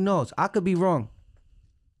wrong. Who knows? I could be wrong.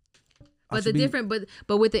 But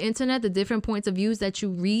but with the internet, the different points of views that you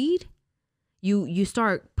read, you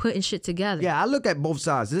start putting shit together. Yeah, I look at both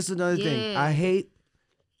sides. This is another thing. Yeah.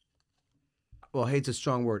 Hate's a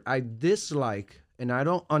strong word. I dislike and I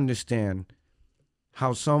don't understand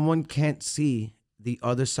how someone can't see the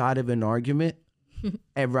other side of an argument.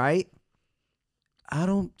 And right? I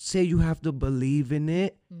don't say you have to believe in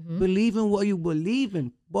it. Believe in what you believe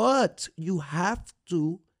in, but you have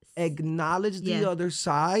to acknowledge the other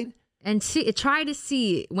side and try to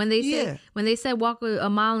see it. When they said walk a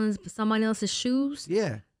mile in someone else's shoes.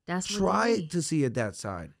 Yeah, that's what try to see it that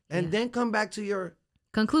side, and then come back to your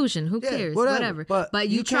conclusion. Who cares? Whatever. But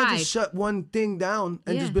you can't tried. just shut one thing down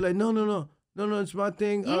and just be like, no, it's my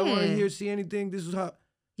thing. I don't want to see anything. This is how.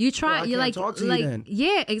 You try. Well, you're like, you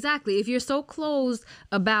yeah, exactly. If you're so closed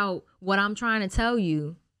about what I'm trying to tell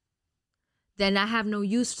you, then I have no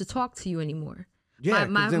use to talk to you anymore. Yeah,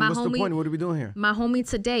 then what's the point? What are we doing here? My homie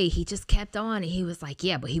today, he just kept on, and he was like,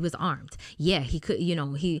 "Yeah, but he was armed. Yeah, he could.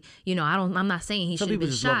 I'm not saying he should have been shot." Some people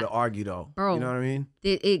just love to argue, though. Bro, you know what I mean?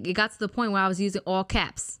 It got to the point where I was using all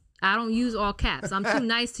caps. I don't use all caps. I'm too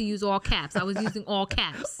nice to use all caps. I was using all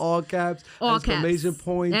caps. All caps. All exclamation caps.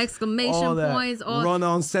 points. Exclamation points. All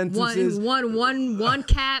run-on sentences. One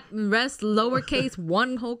cap. Rest lowercase.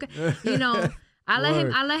 One whole cap. I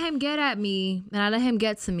let him get at me, and I let him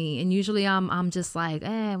get to me, and usually I'm just like,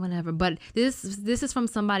 whatever. But this is from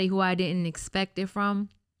somebody who I didn't expect it from.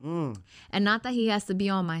 And not that he has to be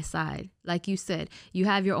on my side. Like you said, you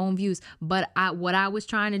have your own views. But what I was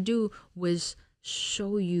trying to do was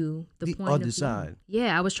show you the point other of side.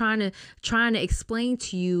 Yeah, I was trying to explain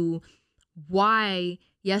to you why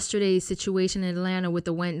yesterday's situation in Atlanta with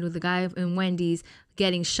the guy in Wendy's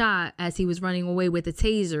getting shot as he was running away with a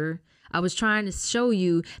taser. I was trying to show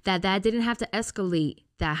you that didn't have to escalate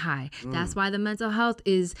that high. That's why the mental health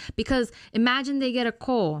is, because imagine they get a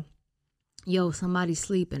call. Yo, somebody's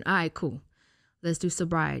sleeping. All right, cool. Let's do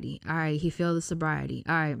sobriety. All right, he failed the sobriety.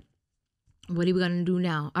 All right. What are we going to do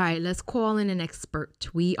now? All right, let's call in an expert.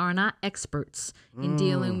 We are not experts in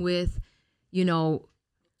dealing with,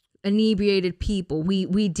 inebriated people.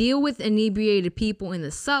 We deal with inebriated people in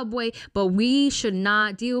the subway, but we should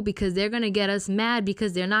not deal because they're going to get us mad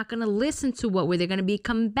because they're not going to listen to they're going to be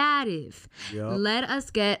combative. Yep. Let us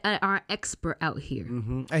get our expert out here.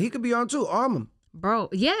 And he could be armed too. Arm him. Bro,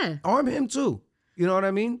 yeah. Arm him too. You know what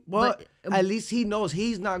I mean? But at least he knows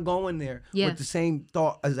he's not going there with the same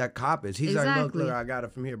thought as that cop is. He's like, look, I got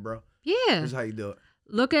it from here, bro. Yeah. This is how you do it.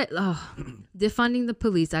 Look at defunding the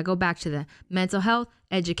police. I go back to that. Mental health,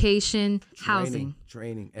 education, housing.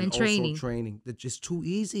 Training. And also training. That's just too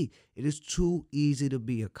easy. It is too easy to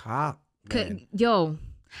be a cop.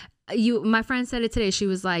 My friend said it today. She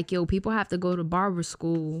was like, people have to go to barber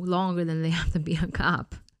school longer than they have to be a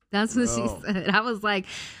cop. That's what she said. I was like,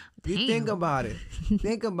 damn. You think about it.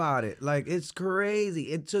 Think about it. Like, it's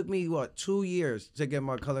crazy. It took me, 2 years to get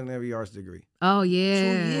my culinary arts degree. Oh,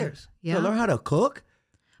 yeah. 2 years. Yeah. To learn how to cook?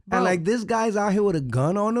 Bro. And this guy's out here with a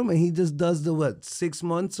gun on him and he just does the 6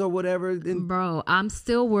 months or whatever. Bro, I'm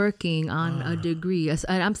still working on a degree.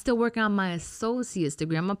 I'm still working on my associate's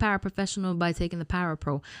degree. I'm a paraprofessional by taking the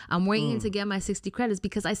Parapro. I'm waiting to get my 60 credits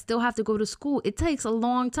because I still have to go to school. It takes a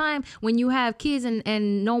long time when you have kids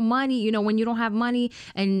and no money, when you don't have money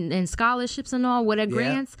and scholarships and all,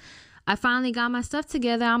 grants. I finally got my stuff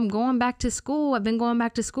together. I'm going back to school. I've been going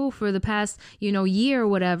back to school for the past, year or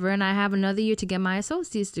whatever. And I have another year to get my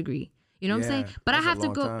associate's degree. You know what I'm saying? But I have to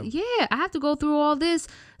go. Time. Yeah, I have to go through all this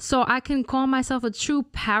so I can call myself a true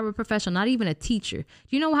paraprofessional, not even a teacher.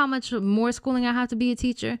 Do you know how much more schooling I have to be a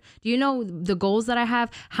teacher? Do you know the goals that I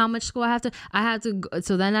have? How much school I have to?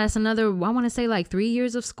 So then that's another. I want to say 3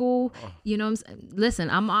 years of school. You know what I'm saying?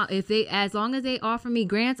 Listen, as long as they offer me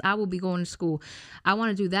grants, I will be going to school. I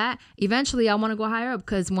want to do that. Eventually, I want to go higher up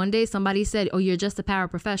because one day somebody said, "Oh, you're just a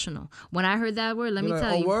paraprofessional." When I heard that word, let me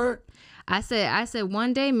tell you. Word? I said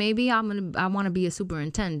one day maybe I want to be a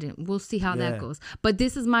superintendent. We'll see how that goes. But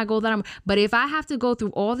this is my goal but if I have to go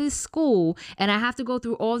through all this school and I have to go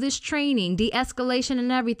through all this training, de-escalation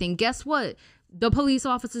and everything, guess what? The police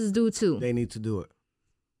officers do too. They need to do it.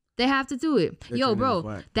 They have to do it. Yo,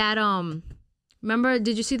 bro, that remember,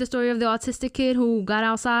 did you see the story of the autistic kid who got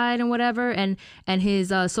outside and whatever and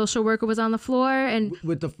his social worker was on the floor and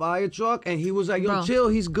with the fire truck and he was like, "Yo, chill,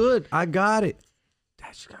 he's good. I got it."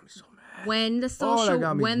 That shit got me so mad. When the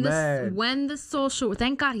social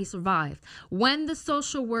thank God he survived. When the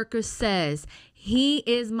social worker says he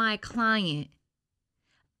is my client,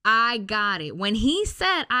 I got it. When he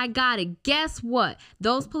said I got it, guess what?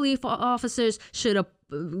 Those police officers should have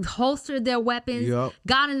holstered their weapons,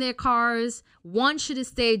 got in their cars. One should have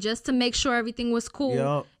stayed just to make sure everything was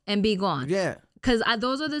cool and be gone. Yeah. Because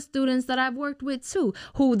those are the students that I've worked with too,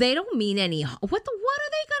 who they don't mean any. What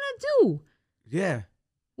are they gonna do? Yeah.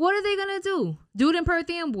 What are they gonna do? Dude in Perth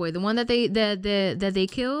Amboy, the one that they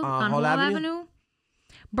killed on Hall Avenue?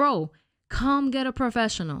 Bro, come get a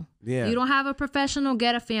professional. Yeah. You don't have a professional,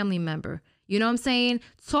 get a family member. You know what I'm saying?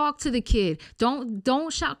 Talk to the kid. Don't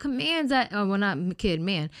shout commands at not kid,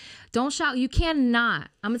 man. Don't shout. You cannot.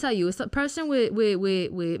 I'm gonna tell you, it's a person with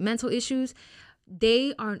mental issues.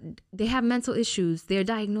 They have mental issues. They're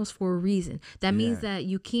diagnosed for a reason. That means that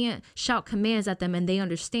you can't shout commands at them and they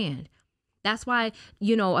understand. That's why,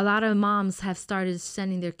 a lot of moms have started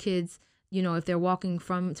sending their kids, if they're walking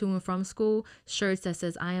to and from school, shirts that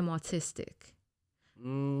says, I am autistic. You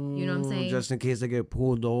know what I'm saying? Just in case they get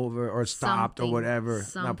pulled over or stopped or whatever.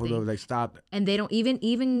 Not pulled over, like stopped. And they don't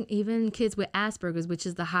even kids with Asperger's, which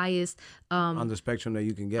is the highest on the spectrum that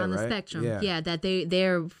you can get, on the spectrum. Yeah, that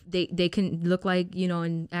they can look like,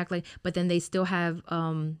 and act like, but then they still have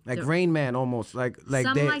like Rain Man almost like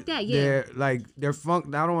something like that. Yeah, they're I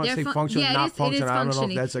don't want to say function, yeah, not function. I don't know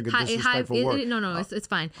if that's like a disrespectful word. No, it's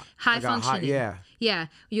fine. High functioning. Yeah,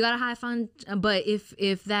 you got a high fun, but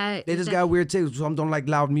if that they just got weird taste. Some don't like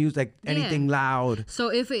loud music, like anything loud. So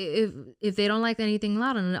if they don't like anything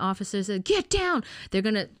loud, and the officer says get down, they're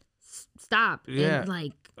gonna stop. Yeah, and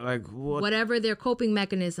like what? Whatever their coping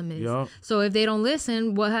mechanism is. Yeah. So if they don't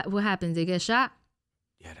listen, what happens? They get shot.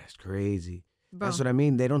 Yeah, that's crazy. Bro. That's what I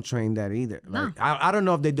mean. They don't train that either. No. Like, I don't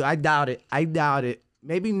know if they do. I doubt it.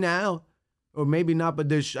 Maybe now, or maybe not.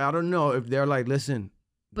 But I don't know if they're like, listen.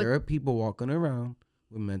 But there are people walking around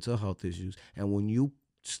with mental health issues. And when you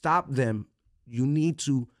stop them, you need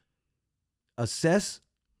to assess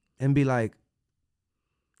and be like,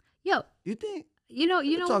 yo, you think? You know,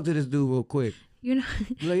 talk to this dude real quick.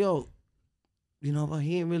 Like, yo, but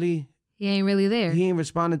he ain't really there. He ain't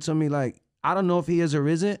responded to me. Like, I don't know if he is or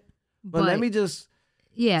isn't, but let me just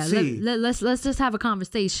see. Let's just have a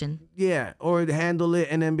conversation. Yeah, or handle it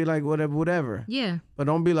and then be like, whatever. Yeah. But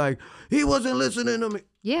don't be like, he wasn't listening to me.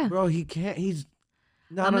 Yeah. Bro, he can't. He's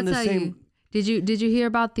not on the same. Did you hear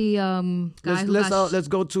about the guy let's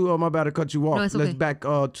go to I'm about to cut you off. No, it's okay. Let's back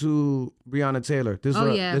to Breonna Taylor.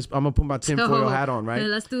 I'm gonna put my tinfoil hat on, right?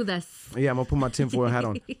 Let's do this. Yeah, I'm gonna put my tinfoil hat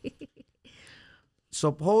on.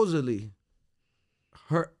 Supposedly,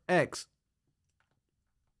 her ex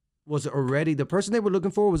was already the person they were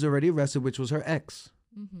looking for was already arrested, which was her ex.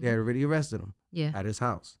 Mm-hmm. They had already arrested him at his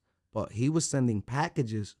house, but he was sending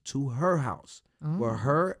packages to her house. Where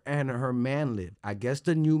her and her man lived. I guess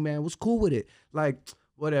the new man was cool with it. Like,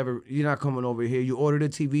 whatever, you're not coming over here. You ordered a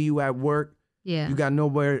TV, you at work. Yeah. You got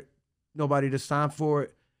nobody to sign for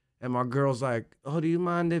it. And my girl's like, oh, do you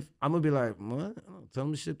mind if I'm gonna be like, what? Tell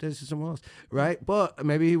him to ship this to someone else. Right? But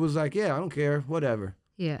maybe he was like, yeah, I don't care, whatever.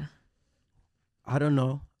 Yeah. I don't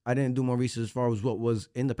know. I didn't do more research as far as what was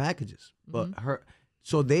in the packages. But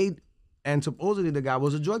supposedly the guy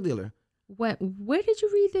was a drug dealer. Where did you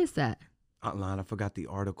read this at? Online, I forgot the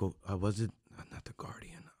article. Was it not the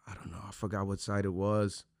Guardian? I don't know. I forgot what site it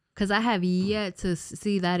was. Because I have yet to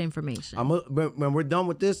see that information. When we're done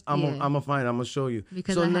with this, I'm gonna show you.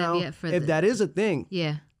 Because so I now, have yet for if that is a thing,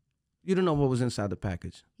 you don't know what was inside the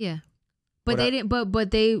package. Yeah, but they didn't. But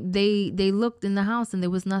they looked in the house and there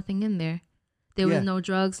was nothing in there. There was no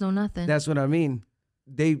drugs, no nothing. That's what I mean.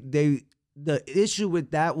 The issue with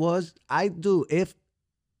that was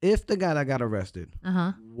if the guy that got arrested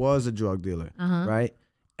was a drug dealer, right,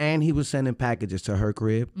 and he was sending packages to her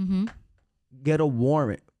crib, get a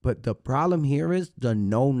warrant. But the problem here is the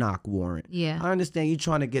no-knock warrant. Yeah. I understand you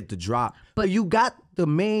trying to get the drop, but you got the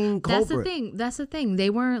main culprit. That's the thing. They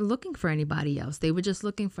weren't looking for anybody else. They were just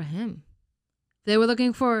looking for him. They were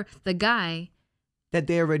looking for the guy that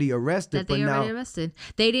they already arrested.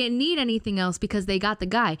 They didn't need anything else because they got the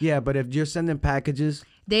guy. Yeah, but if you're sending packages...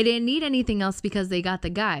 They didn't need anything else because they got the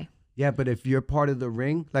guy. Yeah, but if you're part of the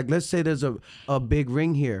ring, like let's say there's a big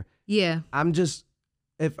ring here. Yeah.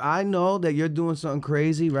 If I know that you're doing something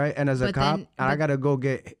crazy, right? And as a cop, I got to go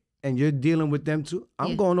and you're dealing with them too,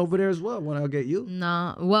 I'm going over there as well when I get you.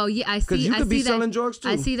 No. Well, yeah, I see. Because you could be selling drugs too.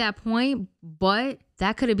 I see that point, but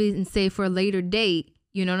that could have been saved for a later date.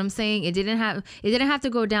 You know what I'm saying? It didn't have to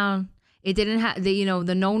go down. It didn't have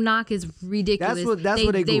the no knock is ridiculous. That's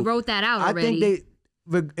what they wrote that out already. I think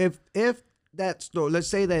if that story, let's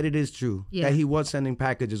say that it is true that he was sending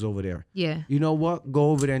packages over there. Yeah. You know what?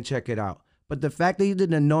 Go over there and check it out. But the fact that you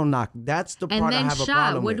did a no knock, that's the part I have a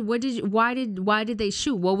problem with. Why did they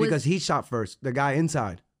shoot? Because he shot first. The guy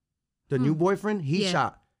inside, the new boyfriend, he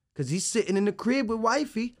shot because he's sitting in the crib with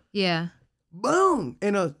wifey. Yeah. Boom!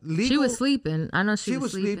 In a legal. She was sleeping. I know she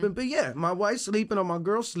was sleeping. But yeah, my wife's sleeping or my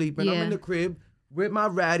girl's sleeping. I'm in the crib with my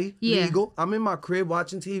ratty, Yeah. legal. I'm in my crib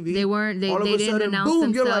watching TV. They weren't. They, All of they a didn't sudden, announce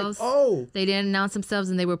boom, you're themselves. like, oh. They didn't announce themselves,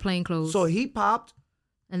 and they were plain clothes. So he popped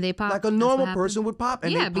and they popped like a That's normal what happened. person would pop,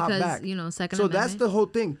 and Yeah, they pop because back. Second So Amendment. that's the whole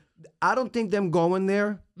thing. I don't think them going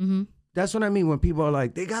there. Mm-hmm. That's what I mean when people are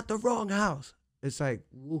like, they got the wrong house. It's like,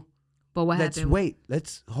 ooh, But what let's happened? wait.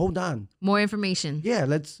 Let's hold on. More information. Yeah,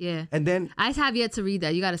 let's. Yeah. And then I have yet to read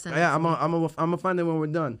that. You got to send. yeah, it I'm to me. gonna find it when we're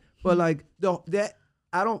done. But like that,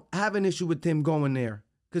 I don't have an issue with him going there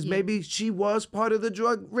because Yeah. maybe she was part of the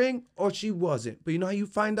drug ring or she wasn't. But you know how you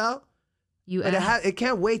find out? You But asked. it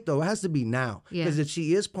can't wait though. It has to be now Yeah. because if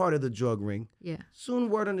she is part of the drug ring, Yeah. soon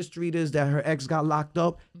word on the street is that her ex got locked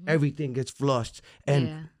up. Everything gets flushed, and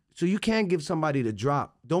Yeah. so you can't give somebody the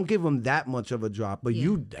drop. Don't give them that much of a drop. But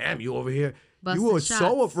Yeah. you over here, Busting you were so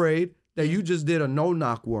shots. afraid that you just did a no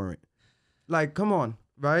knock warrant. Like, come on,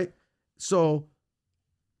 right? So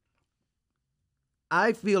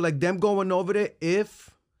I feel like them going over there,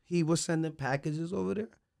 if he was sending packages over there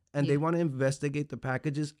and they Yeah. want to investigate the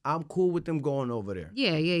packages, I'm cool with them going over there.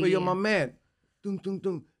 Yeah. Yeah. But yeah. yo, my man, dum, dum,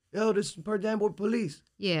 dum. Yo, this is Perdambour police.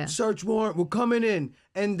 Yeah. Search warrant, we're coming in.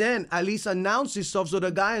 And then at least announce yourself so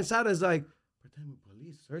the guy inside is like, Perdambour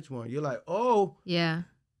police, search warrant. You're like, oh, Yeah.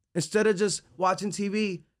 instead of just watching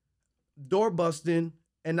TV, door busting,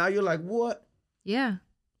 and now you're like, what? Yeah.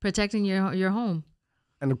 Protecting your home,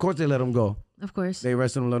 And of course they let him go. of course. They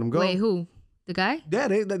arrested him, let him go. Wait, who? The guy? Yeah,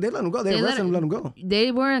 they let him go. They They arrested let him, let him go.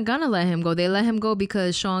 They weren't gonna let him go. They let him go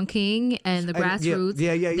because Sean King and the And- yeah, grassroots.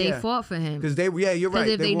 yeah, They yeah. fought for him. Because you're Because right.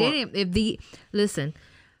 if they won. didn't, listen,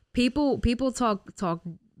 people talk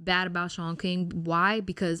bad about Sean King. Why?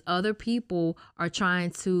 Because other people are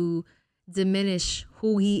trying to diminish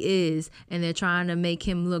who he is, and they're trying to make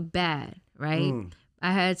him look bad, right?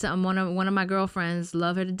 I had one of my girlfriends,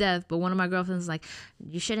 love her to death, but one of my girlfriends was like,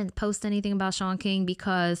 you shouldn't post anything about Sean King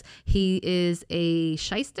because he is a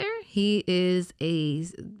shyster. He is a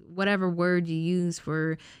whatever word you use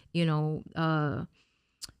for,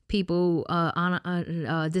 people,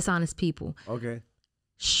 dishonest people. Okay.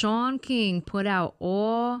 Sean King put out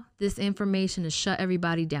all this information to shut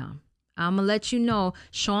everybody down. I'm going to let you know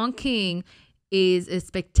Sean King is a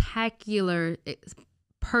spectacular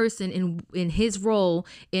person in his role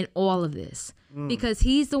in all of this because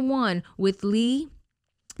he's the one with Lee,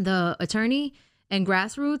 the attorney, and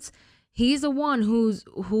grassroots. He's the one who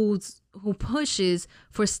pushes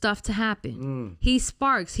for stuff to happen. He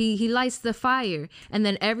sparks, he lights the fire, and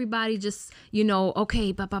then everybody just,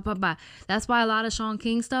 okay, blah. That's why a lot of Sean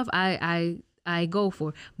King stuff I go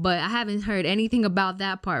for, but I haven't heard anything about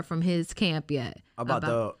that part from his camp yet.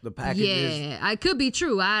 About the packages. Yeah, it could be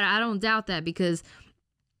true. I don't doubt that because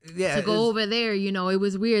Yeah. to go over there, it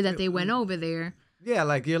was weird that they went over there. Yeah,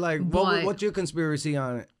 like you're like, But- what's your conspiracy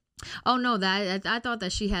on it? Oh no, that I thought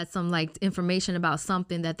that she had some like information about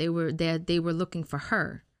something that they were looking for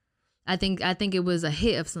her. I think it was a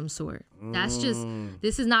hit of some sort. That's just,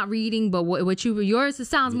 this is not reading, but what yours, it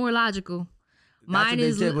sounds more logical. Mine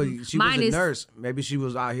That's is what they said, but she was a nurse. Maybe she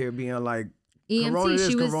was out here being like, Corona EMT. this,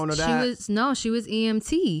 She was Corona that. she was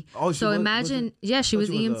EMT. Oh, she so was- imagine, was it- yeah, she thought was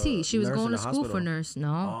she was a EMT. She was nurse going in to the school for hospital. nurse.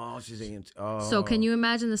 No. oh, she's EMT. Oh. So can you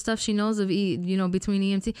imagine the stuff she knows of between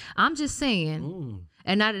EMT? I'm just saying,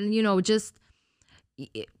 and not just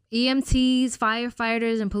EMTs,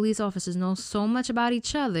 firefighters, and police officers know so much about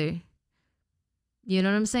each other. You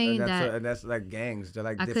know what I'm saying? And that's like gangs. They're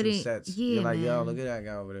like different couldn't- sets. yeah, You're like, yo, man. look at that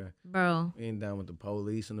guy over there. Bro, We ain't down with the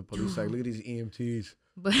police, and the police like, look at these EMTs.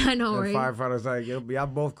 but I know, And right? firefighters like, y'all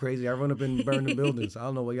both crazy. I run up and burn the buildings. I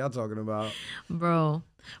don't know what y'all talking about. Bro,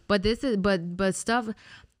 but this is but stuff.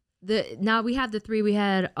 Now we have the three. We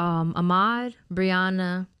had Ahmaud,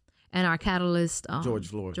 Breonna, and our catalyst George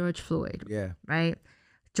Floyd. George Floyd, Yeah. right?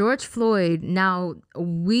 George Floyd. Now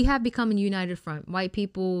we have become a united front. White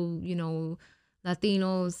people,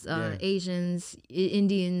 Latinos, Yeah. Asians,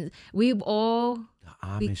 Indians. We've all The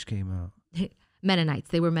Amish came out. Mennonites.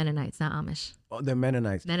 They were Mennonites, not Amish. Oh, they're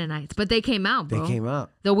Mennonites. Mennonites, but they came out, They bro. came out.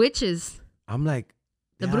 The witches. I'm like,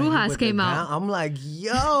 The they out here Brujas with came the out. gown. I'm like,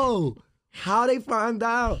 yo, how they find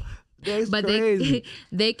out? That's But crazy.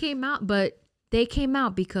 they came out, but they came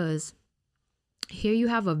out because here you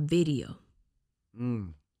have a video.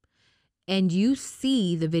 Mm. And you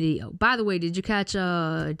see the video. By the way, did you catch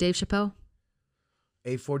Dave Chappelle?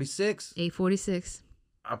 846. 846.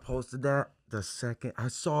 I posted that the second I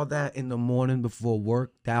saw that in the morning before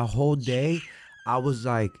work. That whole day, I was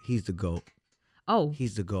like, he's the GOAT. Oh,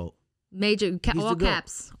 He's the GOAT. major He's all the GOAT.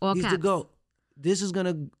 caps. All He's caps. the GOAT. This is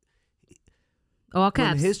gonna All when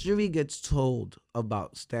caps. history gets told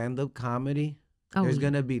about stand-up comedy, Oh, there's yeah.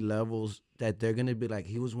 gonna be levels that they're gonna be like,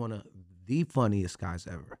 he was one of the funniest guys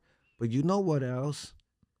ever. But you know what else?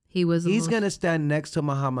 He was. He's going to stand next to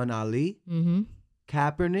Muhammad Ali, Mm-hmm.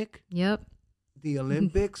 Kaepernick, Yep. the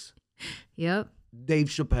Olympics, Yep. Dave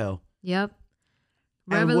Chappelle. Yep. And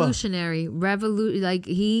what? Revolutionary. Like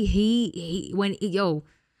he when yo,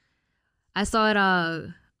 I saw it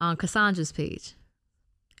on Cassandra's page.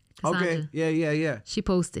 Okay. Yeah. She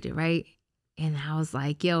posted it, right? And I was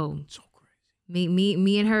like, yo, So crazy.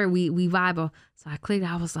 me and her, we vibe. So I clicked,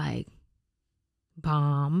 I was like,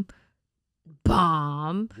 bomb.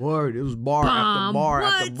 Word. It was bar after Bomb. bar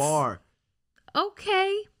after What? bar.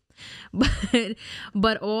 Okay.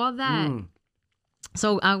 But all that.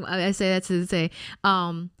 So I say that to say,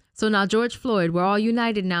 so now George Floyd, we're all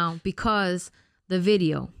united now because the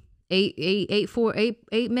video,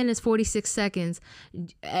 8 minutes 46 seconds,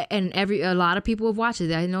 and a lot of people have watched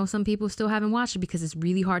it. I know some people still haven't watched it because it's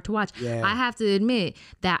really hard to watch. Yeah. I have to admit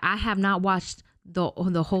that I have not watched the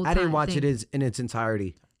whole. I didn't watch it in its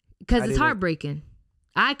entirety because I it's didn't. heartbreaking.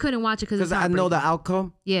 I couldn't watch it because I know the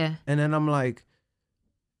outcome, Yeah. and then I'm like,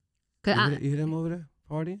 'Cause you hear them over there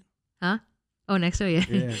partying? huh? Oh, next door, yeah.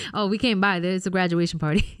 Yeah. Oh, we came by. There's a graduation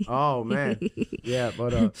party. Oh man, yeah,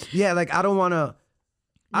 but yeah, like I don't want to.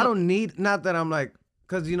 I don't need. Not that I'm like,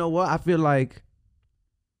 because you know what? I feel like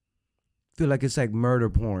it's like murder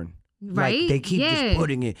porn. Right? Like they keep Yeah. just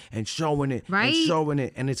putting it and showing it Right? and showing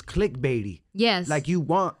it, and it's clickbaity. Yes. Like you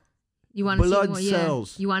want you want to blood see more,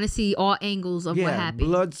 cells. Yeah. You want to see all angles of what happened.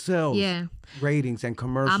 blood cells. Yeah. Ratings and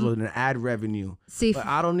commercials and ad revenue. See, But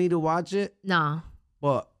I don't need to watch it. nah.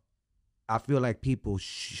 But I feel like people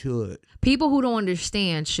should. People who don't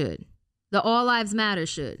understand should. The All Lives Matter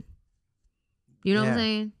should. You know what I'm Yeah.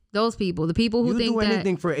 saying? Those people, the people who You think do that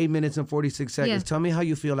anything for 8 minutes and 46 seconds. Yeah. Tell me how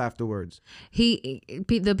you feel afterwards.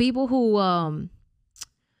 the people who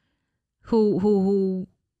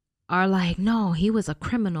are like, no, he was a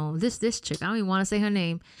criminal. This chick, I don't even want to say her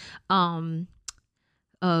name.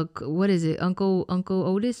 What is it? Uncle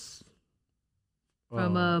Otis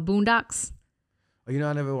from Boondocks. Oh, you know,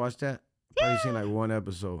 I never watched that. I've only seen like one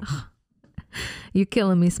episode. You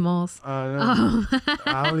killing me, Smalls. No,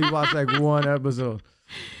 I only watched like one episode.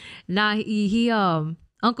 Nah, he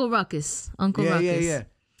Uncle Ruckus. Yeah.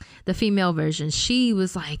 The female version. She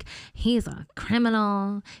was like, he's a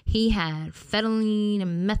criminal. He had fentanyl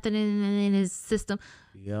and methadone in his system.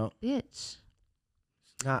 Yep. Bitch.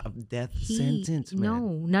 Not a death sentence, man.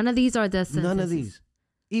 No, none of these are death sentences. None of these.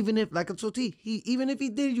 Even if, like a Soti, even if he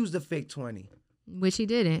did use the fake 20. Which he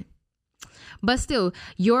didn't. But still,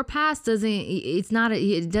 your past doesn't,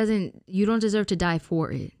 you don't deserve to die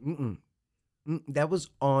for it. That was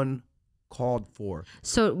uncalled for.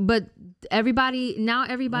 So, but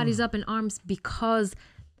everybody's up in arms because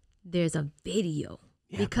there's a video.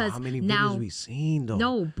 Yeah, because how many now, videos we seen though?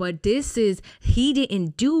 No, but he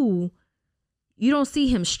didn't do, you don't see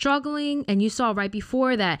him struggling, and you saw right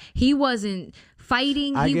before that, he wasn't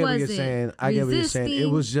fighting. I He get what wasn't you're saying. I get what you're saying. It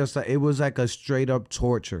was just it was like a straight up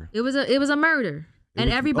torture. It was a murder. And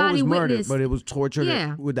everybody it was murder, witnessed. but it was torture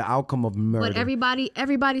Yeah. with the outcome of murder. But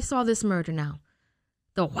everybody saw this murder now.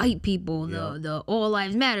 The white people, the All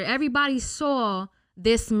Lives Matter. Everybody saw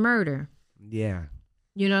this murder. Yeah.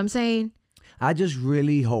 You know what I'm saying? I just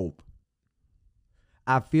really hope.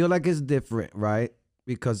 I feel like it's different, right?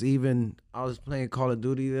 Because even I was playing Call of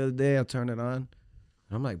Duty the other day. I turned it on. And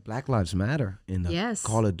I'm like, Black Lives Matter in the Yes.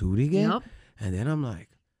 Call of Duty game. Yep. And then I'm like,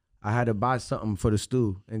 I had to buy something for the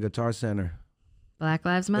stew in Guitar Center. Black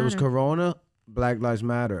Lives Matter. It was Corona, Black Lives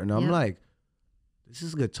Matter. And I'm Yep. like, this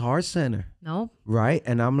is Guitar Center. No. Right?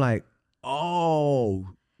 And I'm like, oh,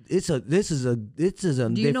 this is a Do you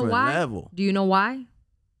different know why? level. Do you know why?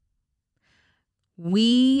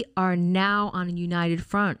 We are now on a united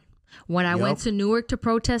front. When I went to Newark to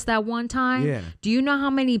protest that one time, Yeah. do you know how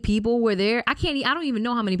many people were there? I don't even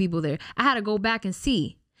know how many people there. I had to go back and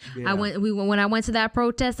see. Yeah. When I went to that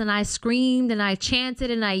protest, and I screamed and I chanted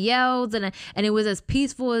and I yelled, and it was as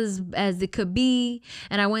peaceful as it could be.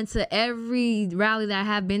 And I went to every rally that I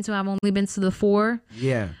have been to. I've only been to the 4.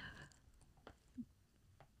 Yeah.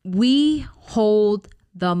 We hold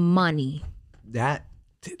the money.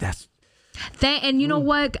 That's And you know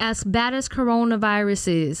what? As bad as coronavirus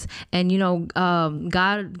is, and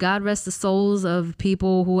God rest the souls of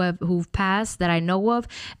people who've passed that I know of,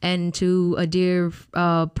 and to a dear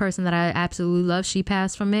person that I absolutely love, she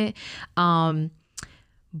passed from it.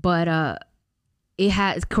 But it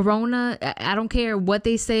has corona. I don't care what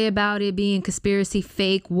they say about it being conspiracy,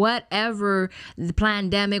 fake, whatever, the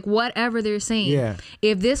pandemic, whatever they're saying. Yeah.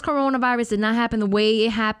 If this coronavirus did not happen the way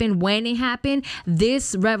it happened, when it happened,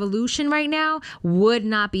 this revolution right now would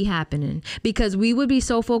not be happening, because we would be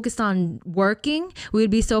so focused on working. We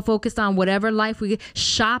would be so focused on whatever life we get,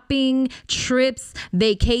 shopping, trips,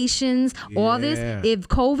 vacations, all this. If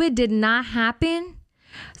COVID did not happen,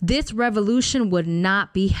 this revolution would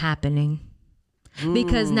not be happening,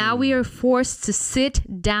 because now we are forced to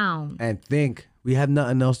sit down and think. We have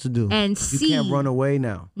nothing else to do. And see. You can't run away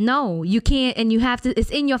now. No, you can't. And you have to, it's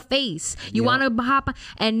in your face. You want to hop on.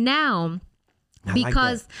 And now,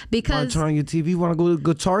 because you want to turn on your TV, you want to go to the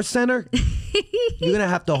Guitar Center? You're gonna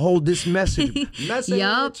have to hold this message.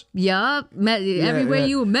 Yup. Everywhere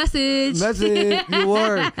you message you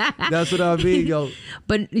word. That's what I mean, yo.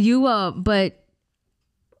 But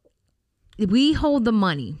we hold the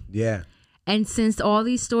money. Yeah. And since all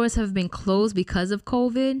these stores have been closed because of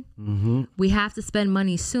COVID, we have to spend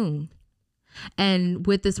money soon. And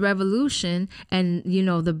with this revolution and, you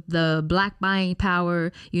know, the black buying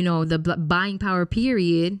power, you know, the buying power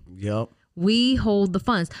period. Yep. We hold the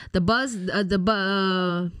funds. The bus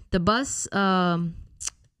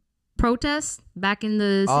protest back in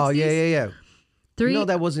the 60s. Oh, yeah. You know,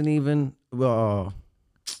 that wasn't even, what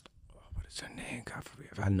is her name? God forbid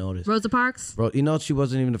if I noticed. Rosa Parks? You know, she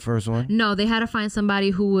wasn't even the first one. No, they had to find somebody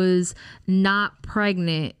who was not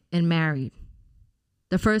pregnant and married.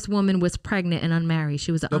 The first woman was pregnant and unmarried.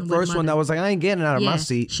 She was an unwed mother. The first one that was like, I ain't getting out of my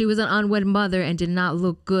seat. She was an unwed mother and did not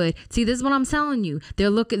look good. See, this is what I'm telling you. They're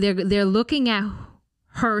looking at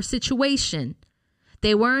her situation.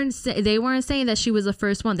 They weren't saying that she was the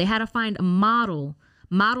first one. They had to find a model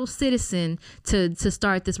citizen to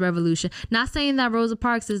start this revolution. Not saying that Rosa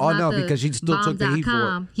Parks is not because she still took the heat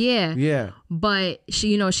for it. Yeah. But she,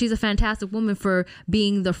 you know, she's a fantastic woman for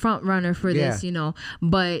being the front runner for this, you know.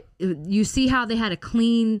 But you see how they had to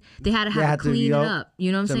clean it up.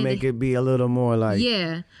 You know what I'm saying? To make it be a little more like.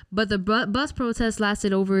 Yeah. But the bus protest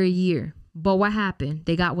lasted over a year. But what happened?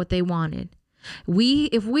 They got what they wanted.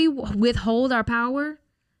 If we withhold our power,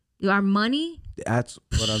 our money. That's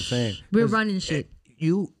what I'm saying. We're running shit.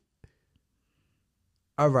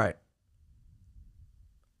 All right.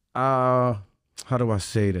 How do I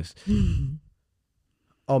say this?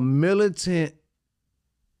 A militant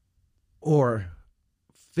or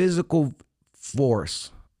physical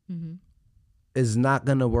force is not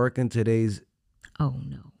gonna work in today's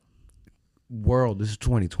world. This is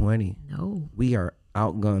 2020. No, we are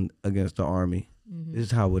outgunned against the army. This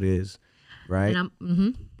is how it is, right?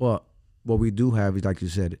 But what we do have is, like you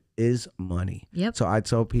said, is money. Yep. So I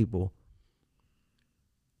tell people,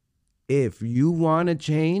 if you want to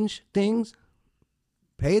change things,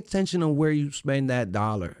 pay attention on where you spend that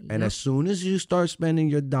dollar. Yep. And as soon as you start spending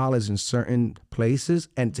your dollars in certain places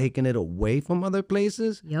and taking it away from other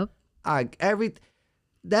places,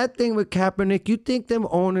 that thing with Kaepernick, you think them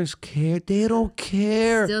owners care? They don't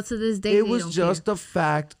care. Still to this day, it was just the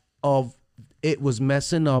fact of it was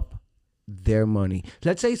messing up their money.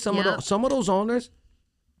 Let's say some of those owners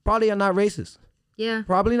probably are not racist. Yeah.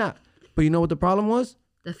 Probably not. But you know what the problem was?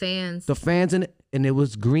 The fans. The fans and it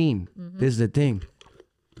was green. This is the thing.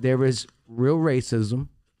 There is real racism.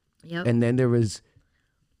 Yep. And then there is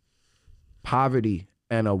poverty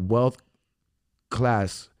and a wealth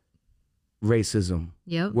class racism.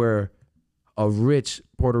 Yep. Where a rich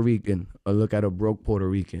Puerto Rican will look at a broke Puerto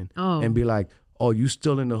Rican and be like, oh, you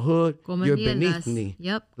still in the hood? You're beneath me.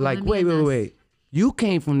 Yep. Like, wait. You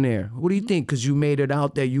came from there. What do you think? Because you made it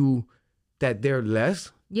out that they're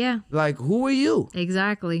less? Yeah. Like, who are you?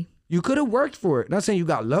 Exactly. You could have worked for it. Not saying you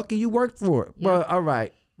got lucky. You worked for it. But all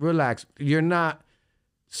right, relax. You're not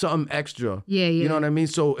something extra. Yeah. You know what I mean?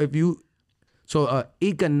 So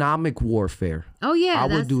economic warfare. Oh yeah. I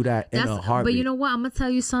would do that in a heartbeat. But you know what? I'm gonna tell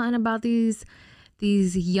you something about these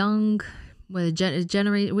young. Which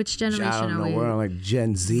generation I don't are know. we? We're like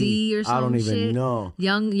Gen Z or some I don't even shit? know.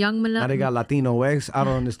 Young Now they got Latino X. I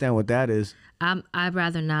don't understand what that is. I'd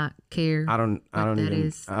rather not care. I don't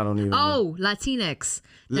even. Oh, Latinx.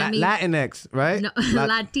 Latinx, right? No,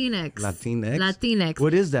 Latinx. Latinx.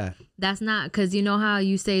 What is that? That's not, because you know how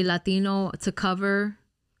you say Latino to cover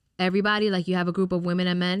everybody, like you have a group of women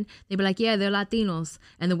and men, they'd be like, yeah, they're Latinos,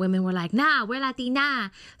 and the women were like, nah, we're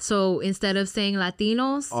Latina. So instead of saying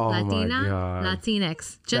Latinos, Latina,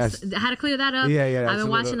 Latinx. I had to clear that up. I've been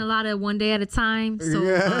watching a lot of One Day at a Time, so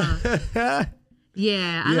I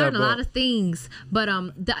learned a lot of things. But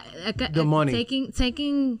the money,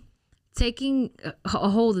 taking a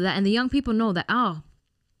hold of that, and the young people know that.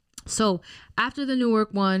 So after the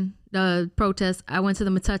Newark one, the protest, I went to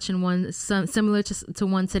the Metuchen one, similar to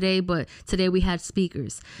one today, but today we had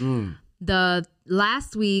speakers. The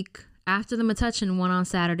last week after the Metuchen one on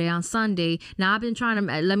Saturday, on Sunday, now I've been trying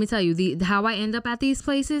to, let me tell you, how I end up at these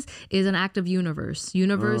places is an act of universe,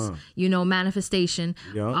 manifestation.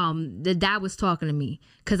 Yeah. That was talking to me,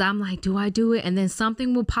 because I'm like, do I do it? And then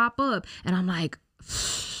something will pop up and I'm like,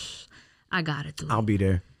 I gotta do it. I'll be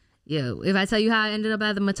there. Yeah, if I tell you how I ended up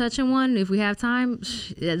at the Metuchen one, if we have time,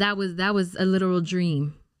 that was a literal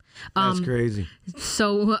dream. That's crazy.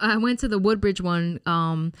 So I went to the Woodbridge one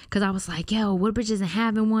because I was like, yo, Woodbridge isn't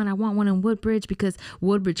having one. I want one in Woodbridge because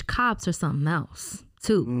Woodbridge cops are something else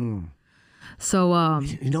too. So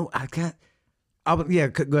I can't. Yeah,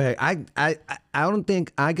 go ahead. I don't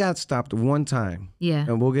think I got stopped one time. Yeah,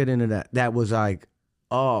 and we'll get into that. That was like,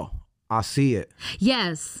 oh, I see it.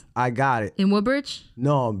 Yes. I got it. In Woodbridge?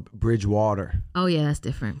 No, Bridgewater. Oh, yeah, that's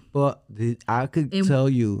different. But I could tell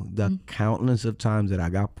you the countless of times that I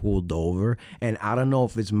got pulled over, and I don't know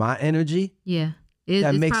if it's my energy. Yeah.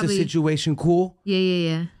 That makes the situation cool.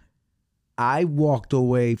 Yeah. I walked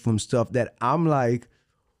away from stuff that I'm like,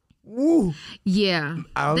 woo. Yeah.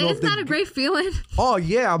 I don't know. Isn't that a great feeling? Oh,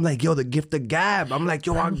 yeah. I'm like, yo, the gift of gab. I'm like,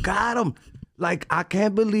 yo, I got him. Like, I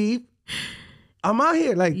can't believe I'm out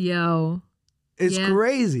here. Like, yo, it's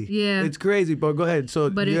crazy. Yeah, it's crazy. But go ahead. So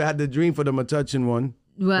you had the dream for the Metuchen one,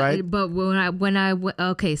 right? But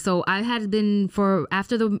okay, so I had been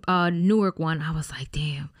after the Newark one, I was like,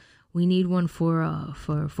 damn, we need one for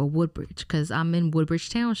Woodbridge, because I'm in Woodbridge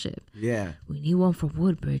Township. Yeah, we need one for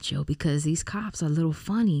Woodbridge, yo, because these cops are a little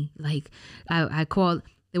funny. Like, I called.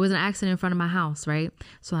 There was an accident in front of my house, right?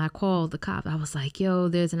 So I called the cop. I was like, yo,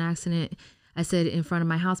 there's an accident. I said in front of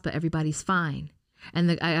my house, but everybody's fine.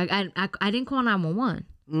 And I didn't call 911.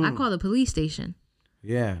 I called the police station.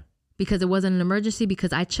 Yeah. Because it wasn't an emergency,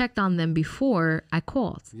 because I checked on them before I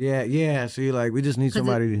called. Yeah. So you're like, we just need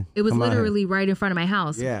somebody it was literally right in front of my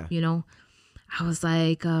house. Yeah. I was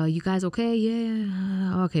like, you guys okay?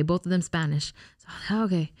 Yeah. Okay. Both of them Spanish. So,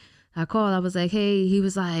 okay. I called. I was like, hey, he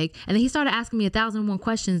was like, and then he started asking me 1,001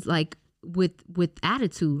 questions, like with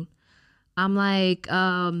attitude. I'm like,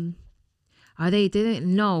 no,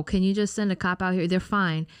 can you just send a cop out here? They're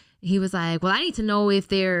fine. He was like, well, I need to know if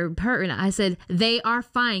they're hurting. I said, they are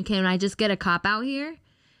fine. Can I just get a cop out here?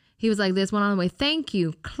 He was like, there's one on the way. Thank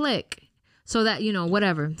you. Click. So that,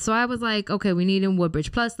 whatever. So I was like, okay, we need in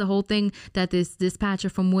Woodbridge. Plus the whole thing that this dispatcher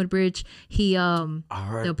from Woodbridge, he,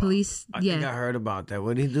 the police. I think I heard about that.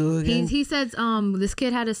 What did he do again? He said, this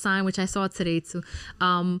kid had a sign, which I saw today too.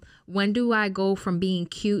 When do I go from being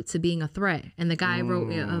cute to being a threat? And the guy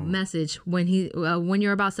wrote a message when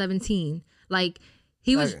you're about 17. Like,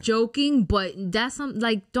 he was joking, but that's something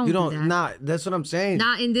like, don't do that. Nah, that's what I'm saying.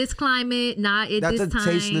 Not in this climate, not at this time. That's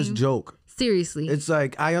a tasteless joke. Seriously. It's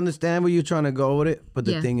like, I understand where you're trying to go with it, but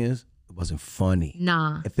the thing is, it wasn't funny.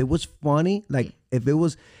 Nah. If it was funny, like if it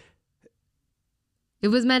was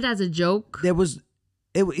meant as a joke. It was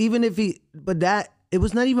not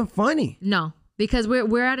even funny. No, because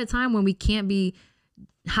we're at a time when we can't be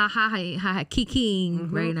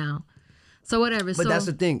kikiing right now. So whatever. But that's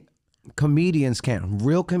the thing. Comedians can't.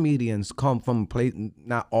 Real comedians come from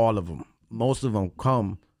not all of them. Most of them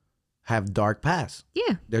have dark past.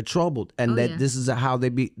 Yeah. They're troubled. And this is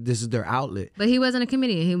this is their outlet. But he wasn't a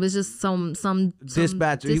comedian. He was just some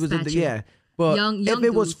dispatcher. He was but young if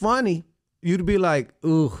it was funny, you'd be like,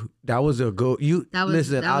 ooh, that was a good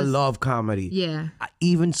I love comedy. Yeah.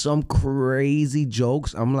 Even some crazy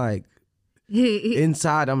jokes, I'm like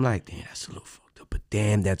inside, I'm like, damn, that's a little fucked up. But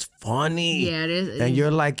damn, that's funny. Yeah, it is. And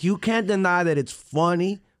you're like, you can't deny that it's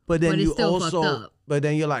funny, but then you also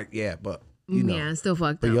then you're like, yeah, but it's still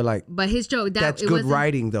fucked up. But you're like, but his joke that's good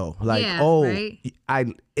writing though. Like, right?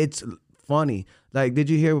 It's funny. Like, did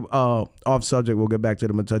you hear off subject? We'll get back to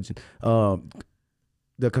the Metuchen.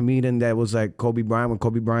 The comedian that was like Kobe Bryant. When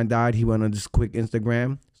Kobe Bryant died, he went on this quick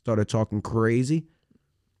Instagram, started talking crazy.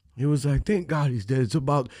 He was like, "Thank God he's dead.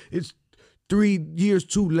 It's 3 years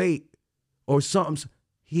too late, or something."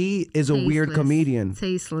 He is a weird comedian.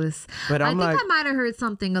 Tasteless. But I think I might have heard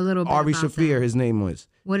something a little bit Ari about Shaffir, that. His name was.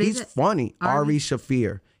 He's funny. Ari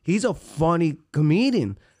Shaffir. He's a funny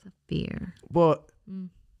comedian. Shaffir. But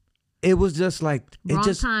it was just like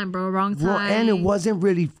wrong time, bro. Wrong time. And it wasn't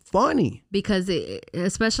really funny because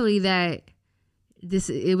especially that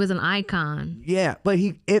it was an icon. Yeah, but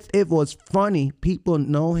if it was funny, people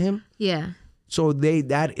know him. Yeah. So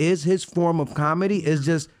that is his form of comedy. It's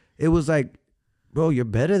just it was like, bro, you're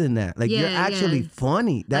better than that. Like, you're actually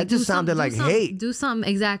funny. That just sounded hey. Do something,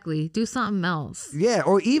 exactly. Do something else. Yeah,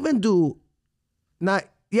 or even do, not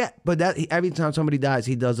Yeah, but that every time somebody dies,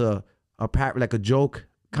 he does a like a joke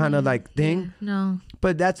kind of like thing. Yeah, no.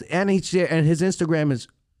 But that's and he share and his Instagram is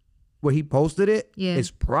where he posted it. Yeah. It's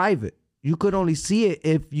private. You could only see it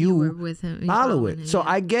if you were with him. You follow following it. him, So yeah.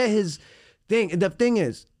 I get his thing. The thing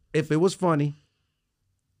is, if it was funny,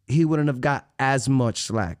 he wouldn't have got as much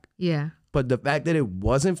slack. Yeah. But the fact that it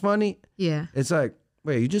wasn't funny, Yeah. it's like,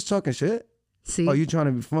 wait, you just talking shit? See, Oh, you trying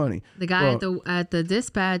to be funny? the guy at the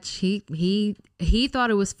dispatch, he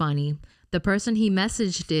thought it was funny. The person he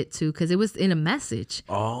messaged it to, because it was in a message.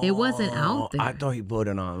 Oh, it wasn't out there. I thought he put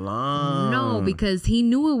it online. No, because he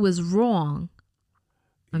knew it was wrong.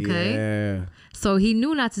 Okay. Yeah. So he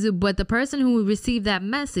knew not to do, but the person who received that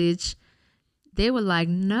message, they were like,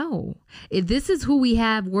 no, this is who we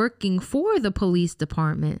have working for the police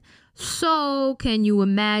department. So can you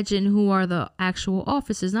imagine who are the actual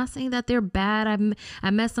officers? Not saying that they're bad. I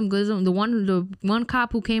met some good. The one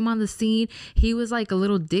cop who came on the scene, he was like a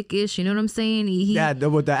little dickish. You know what I'm saying?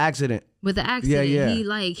 With the accident. With the accident, Yeah.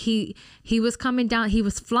 he was coming down. He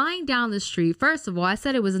was flying down the street. First of all, I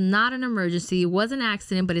said it was not an emergency. It was an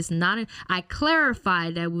accident, but it's not. I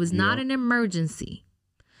clarified that it was not an emergency.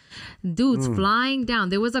 Dude's flying down.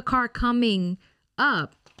 There was a car coming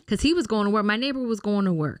up because he was going to work. My neighbor was going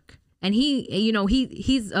to work. And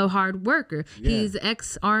he's a hard worker. Yeah. He's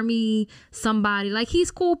ex-army somebody. Like, he's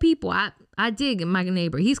cool people. I dig my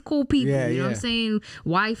neighbor. He's cool people. Yeah, you know what I'm saying?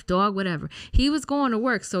 Wife, dog, whatever. He was going to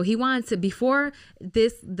work. So he wanted to, before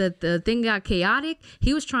the thing got chaotic,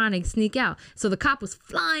 he was trying to sneak out. So the cop was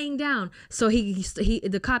flying down. So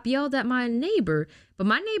the cop yelled at my neighbor, but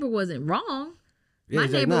my neighbor wasn't wrong. My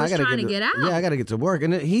he's like, neighbor was trying to get out. Yeah, I got to get to work.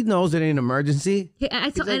 And he knows it ain't an emergency. I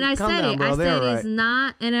He's said like, it. "Calm down, bro. I They're said all it's right."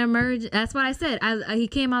 not an emergency. That's what I said. He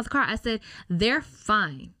came out the car. I said, they're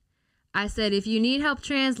fine. I said, if you need help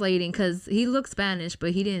translating, because he looked Spanish,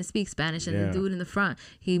 but he didn't speak Spanish. And the dude in the front,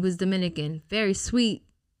 he was Dominican. Very sweet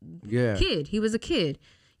kid. He was a kid.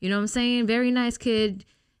 You know what I'm saying? Very nice kid.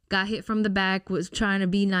 Got hit from the back, was trying to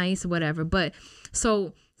be nice, whatever. But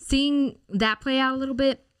so seeing that play out a little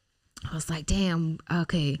bit, I was like, damn,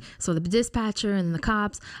 okay. So the dispatcher and the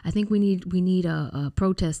cops, I think we need a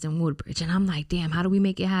protest in Woodbridge. And I'm like, damn, how do we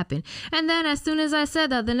make it happen? And then as soon as I said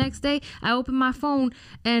that, the next day I opened my phone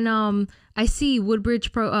and I see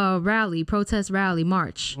Woodbridge protest rally,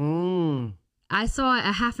 march. I saw it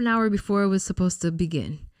a half an hour before it was supposed to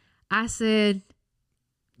begin. I said,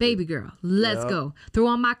 baby girl, let's go. Throw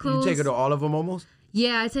on my clothes. You take her to all of them almost?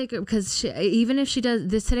 Yeah, I take her because even if she does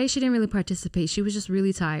this today, she didn't really participate. She was just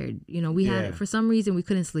really tired. You know, we had, for some reason, we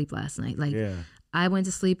couldn't sleep last night. Like, I went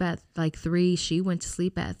to sleep at like 3. She went to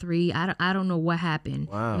sleep at 3. I don't know what happened.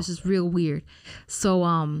 Wow. It was just real weird.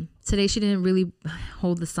 So today she didn't really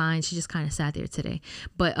hold the sign. She just kind of sat there today.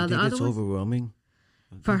 But the other it's ones, overwhelming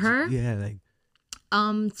for her. Yeah, like.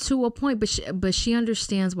 To a point, but she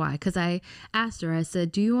understands why. Because I asked her, I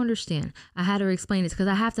said, do you understand? I had her explain it because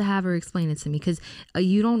I have to have her explain it to me because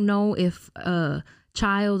you don't know if a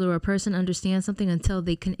child or a person understands something until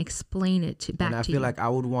they can explain it back to you. And I feel like I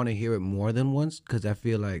would want to hear it more than once because I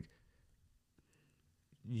feel like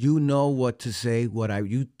you know what to say,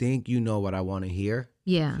 you think you know what I want to hear.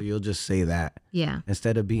 Yeah. So you'll just say that. Yeah.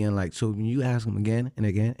 Instead of being like, so when you ask them again and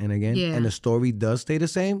again and again, Yeah. and the story does stay the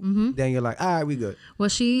same, then you're like, all right, we good. Well,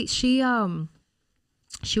 she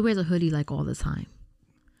wears a hoodie like all the time,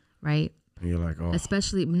 right? And you're like, oh.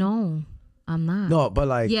 Especially, no, I'm not. No, but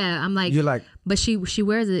like, yeah, I'm like, you're like, but she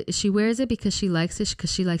wears it. She wears it because she likes it,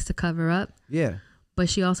 because she likes to cover up. yeah. But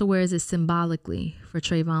she also wears it symbolically for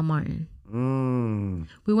Trayvon Martin.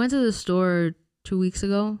 We went to the store 2 weeks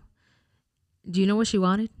ago. Do you know what she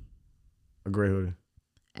wanted? A gray hoodie.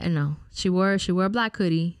 No, she wore a black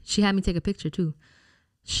hoodie. She had me take a picture too.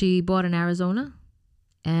 She bought an Arizona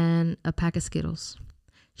and a pack of Skittles.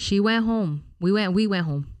 She went home. We went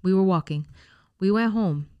home. We were walking. We went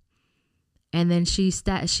home. And then she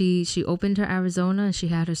opened her Arizona and she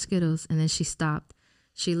had her Skittles and then she stopped.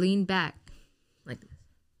 She leaned back like this.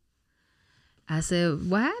 I said,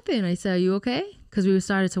 what happened? I said, are you okay? Because we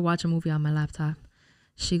started to watch a movie on my laptop.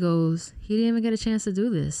 She goes, he didn't even get a chance to do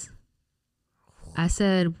this. I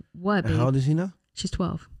said, what, babe? How old is he now? She's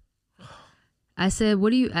 12. I said,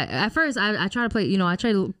 what do you, at first I try to play, I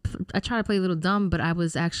try to play a little dumb, but I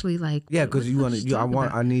was actually like, yeah, because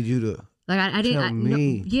I need you to. Like I didn't. Tell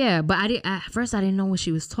me. Yeah, but I didn't. At first, I didn't know what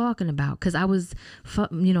she was talking about because I was, messing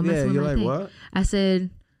with you're my like, thing. what? I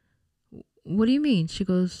said, "What do you mean?" She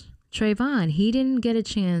goes, "Trayvon, he didn't get a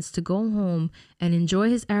chance to go home and enjoy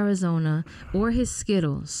his Arizona or his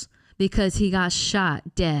Skittles because he got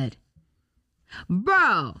shot dead,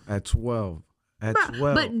 bro." At 12. at Bruh,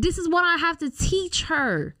 12. but this is what I have to teach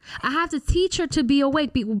her. I have to teach her to be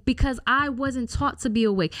awake because I wasn't taught to be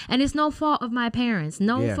awake, and it's no fault of my parents,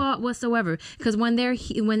 no fault whatsoever. Because when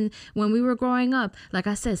when we were growing up, like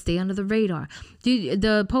I said, stay under the radar.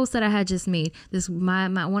 The post that I had just made, this my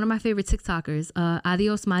one of my favorite TikTokers,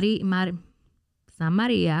 Adios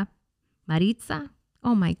Maria, Maritza.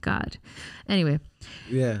 Oh my God. Anyway,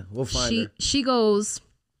 yeah, we'll find her. She goes.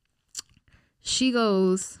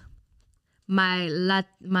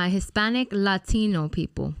 My Hispanic Latino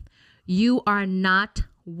people, you are not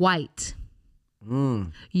white.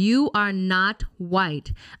 You are not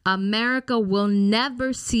white. America will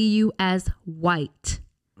never see you as white.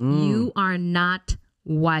 You are not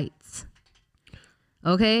white.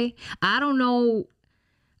 Okay? I don't know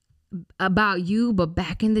about you, but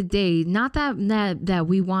back in the day, not that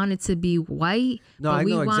we wanted to be white. No, but I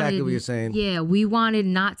we know exactly wanted, what you're saying. Yeah, we wanted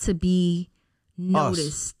not to be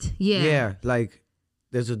noticed. Yeah, like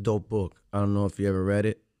there's a dope book. I don't know if you ever read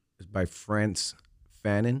it. It's by Frantz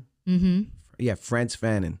Fanon. Yeah, Frantz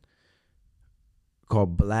Fanon,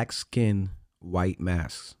 called Black Skin, White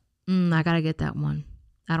Masks. I gotta get that one.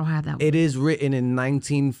 I don't have that one. It is written in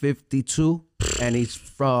 1952, and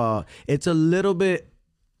it's a little bit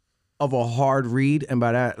of a hard read, and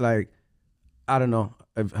by that, like, I don't know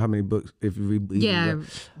how many books, if you read. Yeah.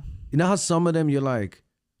 You know how some of them you're like,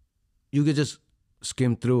 you could just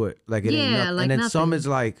skim through it, like it ain't nothing. Like and then nothing. some is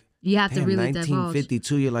like, You have to really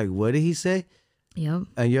 1952, you're like, what did he say? Yep.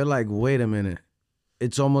 And you're like, wait a minute.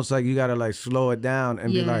 It's almost like you gotta like slow it down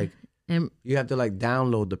and be like, and you have to like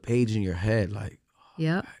download the page in your head. Like,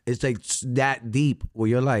 yep. it's like that deep where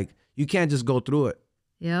you're like, you can't just go through it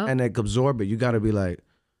Yep. and like absorb it. You gotta be like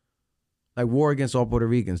War Against All Puerto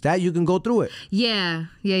Ricans. That you can go through it. Yeah.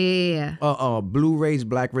 Blue Rays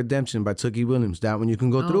Black Redemption by Tookie Williams. That one you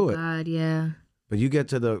can go through it. Oh God, yeah. But you get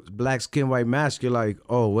to the Black Skin White Mask, you're like,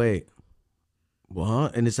 oh wait,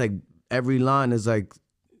 what? And it's like every line is like,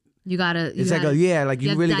 You gotta. it's like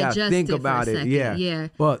you really gotta think about it. Yeah.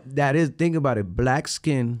 But that is, think about it. Black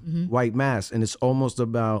Skin White Mask, and it's almost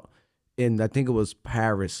about, I think it was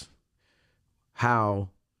Paris, how,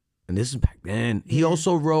 and this is back then. He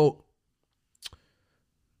also wrote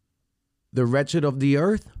The Wretched of the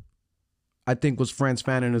Earth. I think was Frantz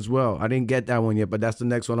Fanon as well. I didn't get that one yet, but that's the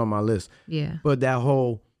next one on my list. Yeah. But that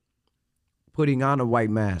whole putting on a white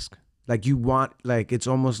mask, like you want, like it's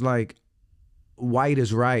almost like white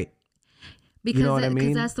is right. Because you know what I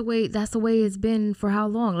mean? that's the way it's been for how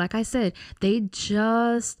long? Like I said, they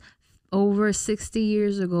just over 60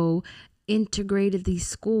 years ago integrated these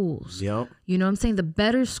schools. Yep. You know what I'm saying? The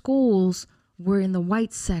better schools were in the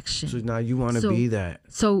white section. So now you want to be that.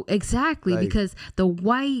 So exactly, like, because the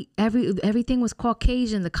white, everything was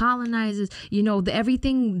Caucasian, the colonizers,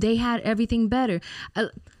 everything, they had everything better.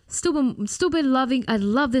 Stupid loving. I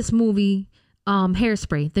love this movie,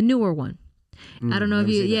 Hairspray, the newer one. I don't know if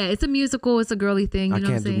it's a musical. It's a girly thing. You know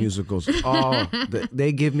can't do musicals. Oh,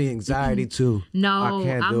 they give me anxiety too. No, I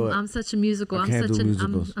can't do it. I'm such a musical. I'm such a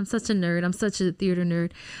nerd. I'm such a theater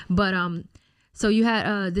nerd. But so you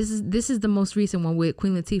had this is the most recent one with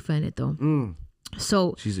Queen Latifah in it though.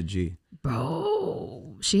 So she's a G,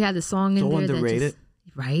 bro. She had the song in there underrated.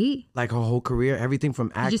 Right? Like her whole career, everything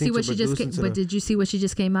from acting to producing. Did you see what she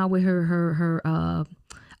just came out with her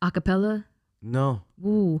acapella? No.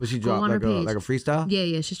 Ooh. But she dropped like a freestyle?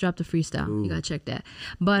 Yeah, she's dropped a freestyle. Ooh. You gotta check that.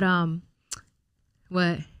 But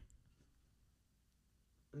what?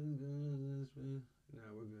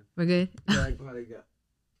 Nah, we're good. We're good? Yeah, I probably got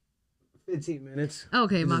 15 minutes.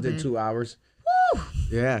 Okay, my bad. Did 2 hours. Woo!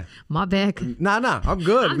 Yeah. My bad. Nah, I'm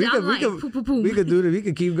good. We could do this. We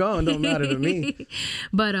could keep going. Don't matter to me.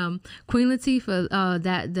 But Queen Latifah,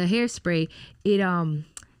 that the Hairspray, it damn,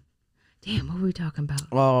 what were we talking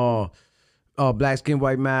about? Oh, Black Skin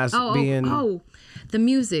White Mask being the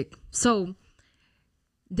music. So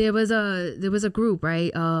there was a group,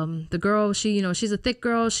 right? The girl, she's a thick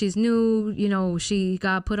girl. She's new. She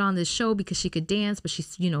got put on this show because she could dance, but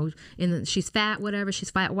she's she's fat, whatever.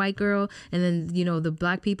 She's fat white girl, and then the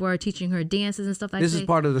black people are teaching her dances and stuff like that. This is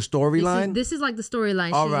part of the storyline. This is like the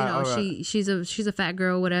storyline. All right. She's a fat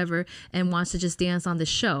girl, whatever, and wants to just dance on the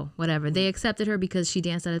show, whatever. They accepted her because she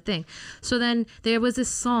danced at a thing. So then there was this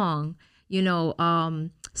song.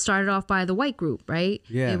 Started off by the white group, right?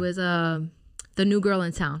 Yeah. It was the New Girl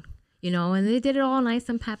in Town, and they did it all nice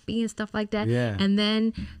and peppy and stuff like that. Yeah. And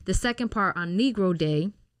then the second part on Negro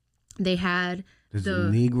Day, they had There's a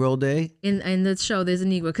Negro Day? In the show, there's a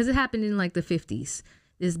Negro, because it happened in like the 50s.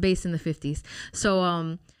 It's based in the 50s. So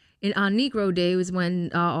on Negro Day was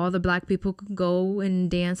when all the black people could go and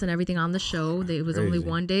dance and everything on the show. It was only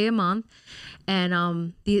one day a month.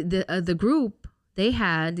 And the group,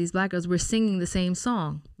 these black girls were singing the same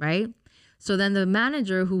song, right? So then the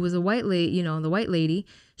manager, who was a white lady, the white lady,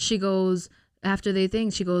 she goes, after they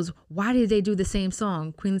think, she goes, why did they do the same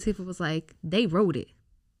song? Queen Latifah was like, they wrote it.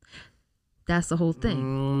 That's the whole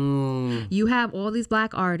thing. You have all these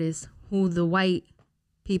black artists who the white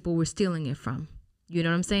people were stealing it from. You know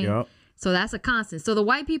what I'm saying? Yep. So that's a constant. So the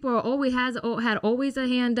white people had always a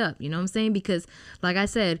hand up. You know what I'm saying? Because, like I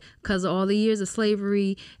said, because of all the years of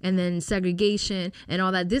slavery and then segregation and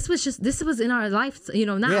all that, this was in our life.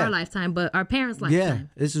 Not our lifetime, but our parents' lifetime. Yeah,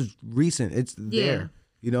 this is recent. It's there.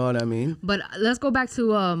 You know what I mean? But let's go back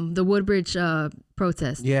to the Woodbridge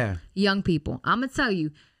protest. Yeah. Young people. I'm gonna tell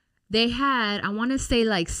you, they had, I want to say,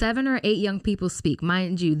 like 7 or 8 young people speak.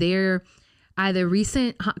 Mind you, they're either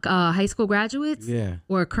recent high school graduates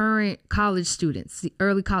or current college students,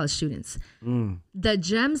 early college students. The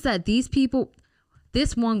gems that these people,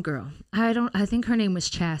 this one girl, I think her name was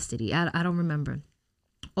Chastity. I don't remember.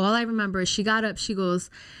 All I remember is she got up, she goes,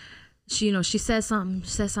 she said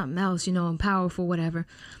something else, and powerful, whatever.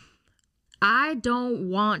 I don't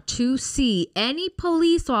want to see any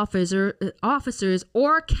police officers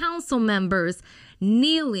or council members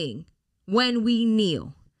kneeling when we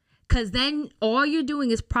kneel. Because then all you're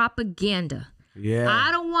doing is propaganda. Yeah. I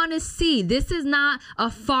don't want to see. This is not a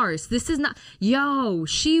farce. This is not.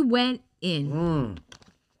 She went in.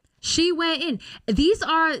 She went in.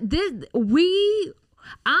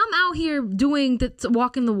 I'm out here doing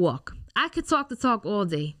walking the walk. I could talk the talk all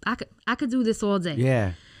day. I could do this all day.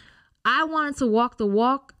 Yeah. I wanted to walk the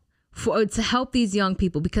walk to help these young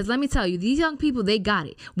people, because let me tell you, these young people, they got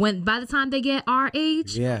it. By the time they get our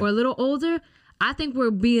age or a little older, I think we'll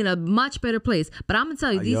be in a much better place. But I'm gonna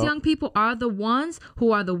tell you, these young people are the ones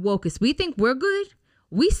who are the wokest. We think we're good.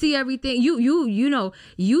 We see everything. You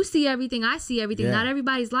see everything. I see everything. Not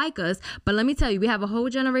everybody's like us. But let me tell you, we have a whole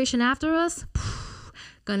generation after us.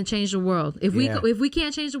 Gonna change the world. If we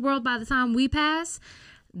can't change the world by the time we pass,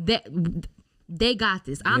 they got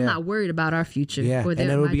this. I'm not worried about our future. Yeah, and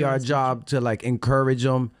it'll be our job to like encourage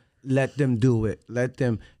them, let them do it,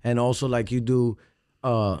 and also like you do,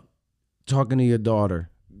 talking to your daughter,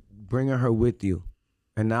 bringing her with you,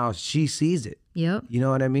 and now she sees it. Yep. You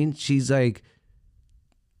know what I mean? She's like,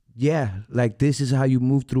 like this is how you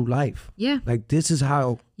move through life. Yeah. Like this is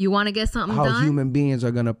how you want to get something done. How human beings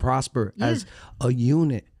are gonna prosper as a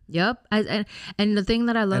unit. Yep. And the thing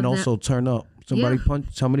that I love, and also turn up.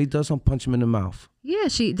 Somebody does something, punch him in the mouth. Yeah,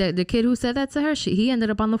 the kid who said that to her, he ended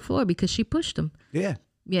up on the floor because she pushed him. Yeah.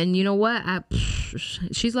 Yeah, and you know what?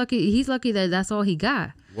 She's lucky. He's lucky that that's all he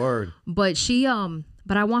got. Word. But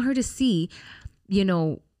but I want her to see,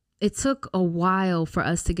 it took a while for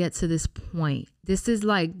us to get to this point. This was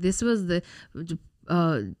the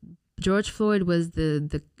George Floyd was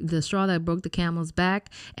the straw that broke the camel's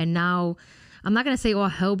back, and now I'm not gonna say all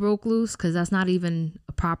hell broke loose, because that's not even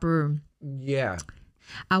a proper. Yeah.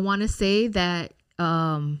 I want to say that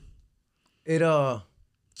the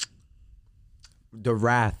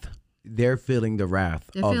wrath. They're feeling the wrath.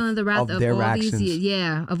 They're feeling the wrath of their all actions. these years.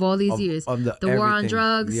 Yeah, of all these years. Of the war on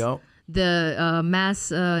drugs. Yep. The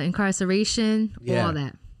mass incarceration. All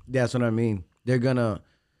that. That's what I mean. They're gonna.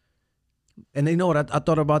 And they know what I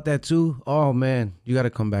thought about that too. Oh man, you got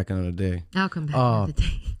to come back another day. I'll come back another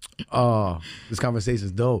day. This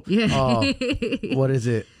conversation's dope. Yeah. What is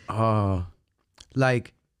it?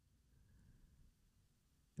 Like,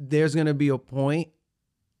 there's gonna be a point.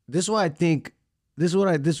 This is what I think. This is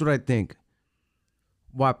what I think.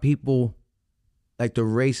 Why people, like the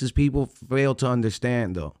racist people, fail to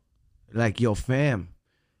understand though. Like, yo, fam,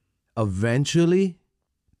 eventually,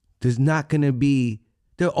 there's not gonna be.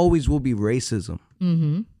 There always will be racism.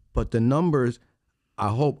 Mm-hmm. But the numbers, I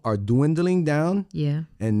hope, are dwindling down. Yeah.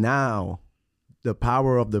 And now, the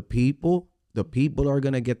power of the people are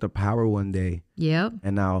going to get the power one day. Yep.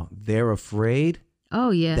 And now they're afraid.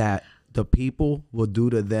 Oh, yeah. That the people will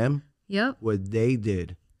do to them. Yep. What they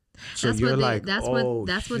did. So that's you're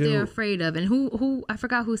what they're afraid of. And who I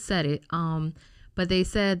forgot who said it. But they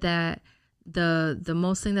said that the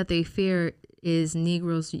most thing that they fear is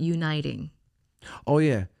Negroes uniting. Oh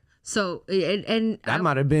yeah. So and that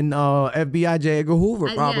might have been FBI J. Edgar Hoover,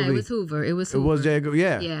 probably. Yeah, it was Hoover. It was J. Edgar.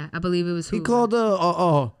 Yeah. Yeah, I believe it was Hoover. He called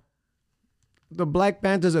the Black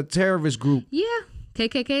Panthers a terrorist group. Yeah,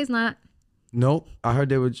 KKK is not. Nope. I heard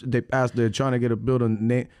they're trying to get a building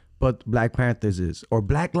name, but Black Panthers is, or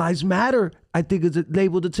Black Lives Matter. I think it's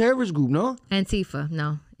labeled a terrorist group. No. Antifa.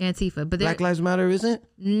 No. Antifa, but Black Lives Matter isn't?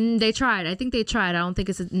 they tried. I think they tried. I don't think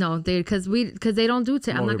it's no. They because they don't do.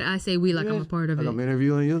 I'm not. I say we like I'm a part of it. I'm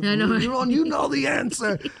interviewing you. I know. You know the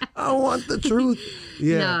answer. I want the truth.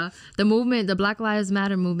 Yeah. No, the movement, the Black Lives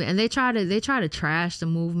Matter movement, and they try to trash the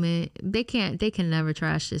movement. They can never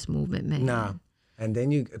trash this movement, man. Nah. And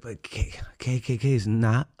then but KKK is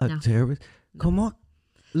not a terrorist. Come on.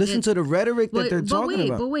 Listen to the rhetoric that they're talking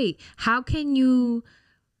about. But wait, how can you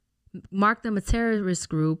mark them a terrorist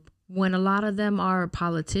group when a lot of them are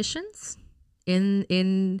politicians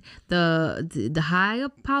in the high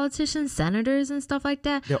up politicians, senators and stuff like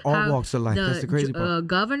that? They're all walks of life. That's the crazy part.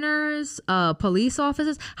 Governors, police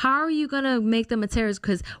officers. How are you gonna make them a terrorist?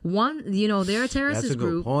 Because they're a terrorist That's a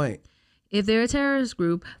group. good point. If they're a terrorist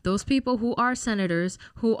group, those people who are senators,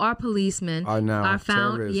 who are policemen, are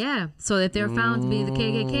found. terrorists. Yeah. So if they're found to be the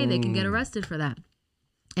KKK, they can get arrested for that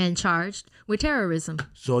and charged with terrorism.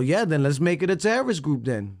 So yeah, then let's make it a terrorist group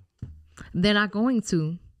then. They're not going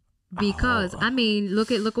to, because I mean,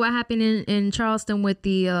 look what happened in Charleston with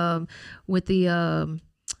the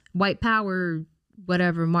white power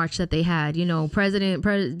whatever march that they had.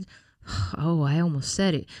 President. Oh, I almost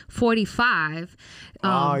said it. 45.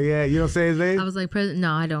 Oh yeah, you don't say his name. I was like, President.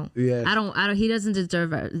 No, I don't. Yeah, I don't. He doesn't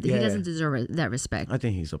deserve it. He doesn't deserve that respect. I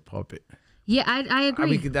think he's a puppet. Yeah, I agree. I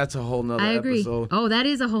mean, that's a whole nother I agree. episode. Oh, that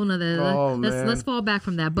is a whole nother. Let's fall back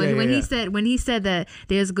from that. But when he said that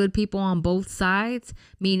there's good people on both sides,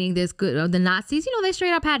 meaning there's good the Nazis. They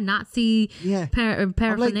straight up had Nazi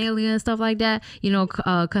paraphernalia and stuff like that.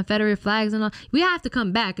 Confederate flags and all. We have to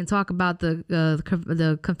come back and talk about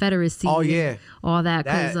the Confederacy. Oh yeah, all that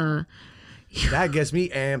because that gets me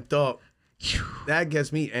amped up. That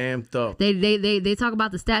gets me amped up. They talk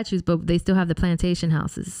about the statues, but they still have the plantation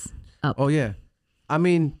houses up. Oh yeah, I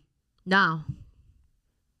mean, no.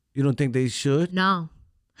 You don't think they should? No.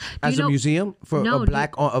 As a museum for a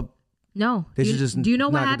black no. They should just. Do you know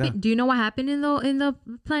what happened? Do you know what happened in the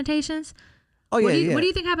plantations? Oh yeah. What do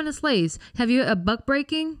you think happened to slaves? Have you a buck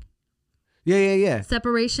breaking? Yeah.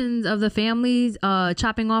 Separations of the families,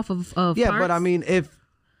 chopping off of yeah, parts? but I mean,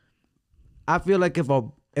 I feel like if a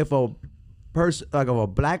person like if a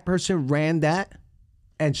black person ran that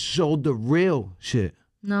and showed the real shit.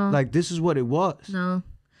 No. Like this is what it was. No.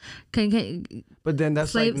 But then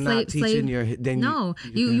that's not teaching your. Then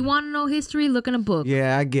you want to know history? Look in a book.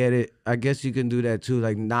 Yeah, I get it. I guess you can do that too.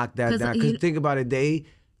 Like knock that down. Because think about it, they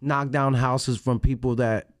knock down houses from people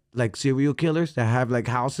that like serial killers that have like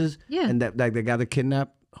houses. Yeah. And that like they got to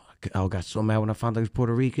kidnap. I got so mad when I found out he was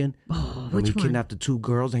Puerto Rican. Oh, when he one? kidnapped the two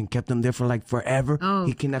girls and kept them there for like forever. Oh,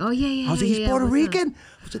 he kidnapped. Oh yeah. I was like, he's Puerto Rican.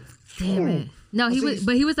 I was like, damn it. No, he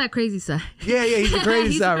was that crazy side. Yeah, he's the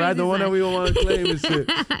crazy side, right? The one that we don't want to claim and shit.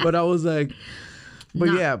 But I was like,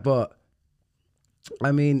 but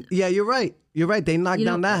I mean, yeah, you're right. You're right. They knocked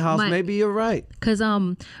down that house. Maybe you're right. Cause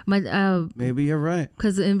maybe you're right.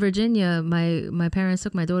 Cause in Virginia, my parents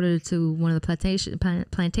took my daughter to one of the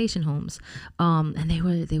plantation homes, and they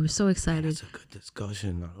were so excited. That's a good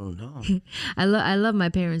discussion. I don't know. I love my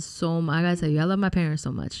parents so much. I gotta tell you, I love my parents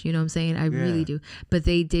so much. You know what I'm saying? I really do. But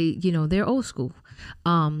they they're old school.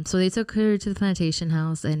 So they took her to the plantation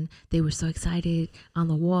house, and they were so excited. On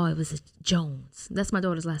the wall, it was Jones. That's my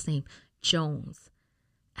daughter's last name, Jones.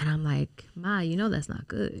 And I'm like, Ma, that's not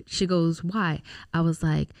good. She goes, why? I was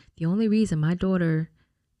like, the only reason my daughter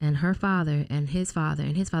and her father and his father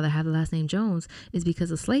have the last name Jones is because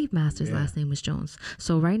the slave master's last name was Jones.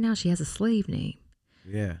 So right now she has a slave name.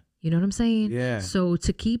 Yeah. You know what I'm saying? Yeah. So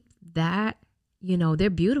to keep that, they're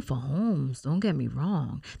beautiful homes. Don't get me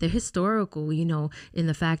wrong. They're historical, in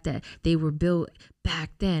the fact that they were built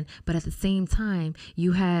back then. But at the same time,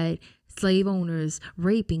 you had slave owners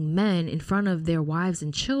raping men in front of their wives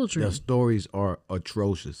and children. The stories are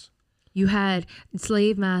atrocious. You had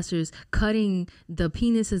slave masters cutting the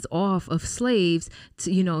penises off of slaves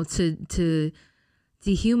to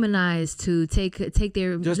dehumanize, to take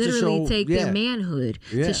their just their manhood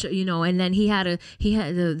to show, and then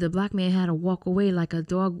the black man had to walk away like a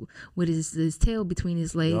dog with his tail between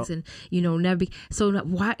his legs. And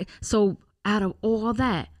so out of all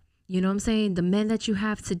that, you know what I'm saying? The men that you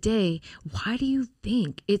have today, why do you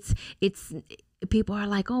think it's people are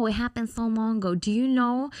like, oh, it happened so long ago? Do you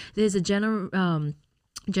know there's a generational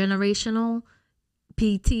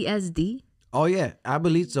PTSD? Oh yeah, I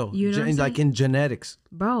believe so. You know like in genetics,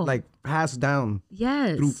 bro, like passed down,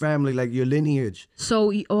 yes, through family, like your lineage.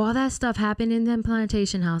 So all that stuff happened in them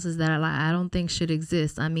plantation houses that I don't think should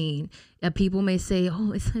exist. I mean, people may say,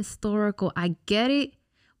 oh, it's historical. I get it.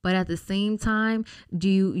 But at the same time,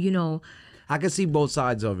 I can see both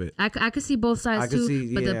sides of it. I could see both sides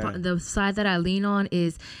too. But the side that I lean on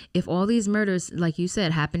is if all these murders, like you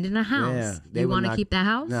said, happened in a house, they want to keep that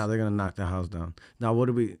house? No, they're going to knock the house down. Now, what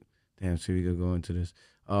do we... Damn, see, we could go into this.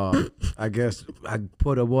 I guess I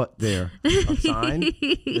put a what there? A sign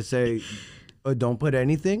to say... don't put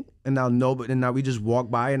anything, and now nobody, and now we just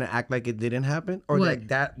walk by and act like it didn't happen, or like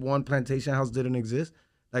that one plantation house didn't exist.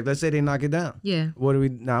 Like, let's say they knock it down. Yeah. What do we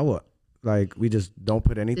now? What? Like, we just don't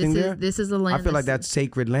put anything there. This is the land. I feel like that's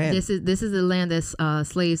sacred land. This is the land that's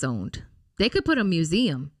slaves owned. They could put a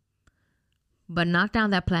museum, but knock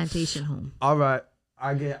down that plantation home. All right,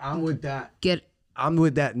 I'm with that. I'm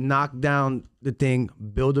with that. Knock down the thing,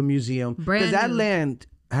 build a museum, because that land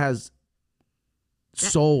has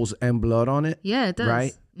souls and blood on it. Yeah, it does.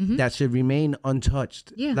 Right? Mm-hmm. That should remain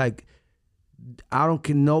untouched. Yeah. Like, I don't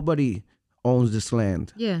care. Nobody owns this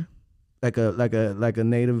land. Yeah. Like a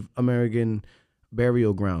Native American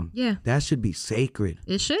burial ground. Yeah. That should be sacred.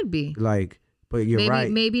 It should be. Like, but you're right.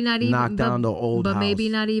 Maybe not even knock down the old house. But maybe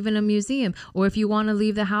not even a museum. Or if you want to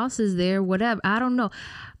leave the houses there, whatever. I don't know.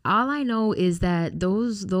 All I know is that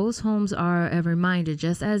those homes are a reminder,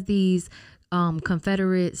 just as these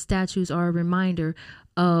Confederate statues are a reminder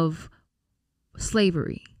of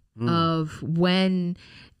slavery, of when,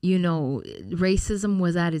 racism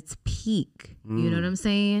was at its peak. You know what I'm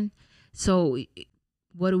saying? So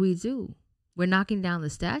what do? We're knocking down the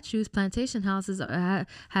statues. Plantation houses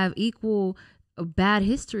have equal bad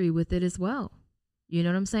history with it as well. You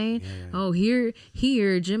know what I'm saying? Yeah. Oh,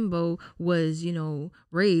 here, Jimbo was,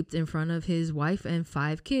 raped in front of his wife and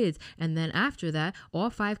 5 kids. And then after that, all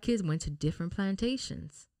 5 kids went to different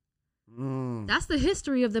plantations. That's the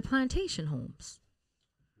history of the plantation homes.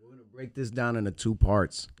 We're going to break this down into 2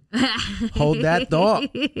 parts. Hold that thought.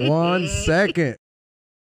 1 second.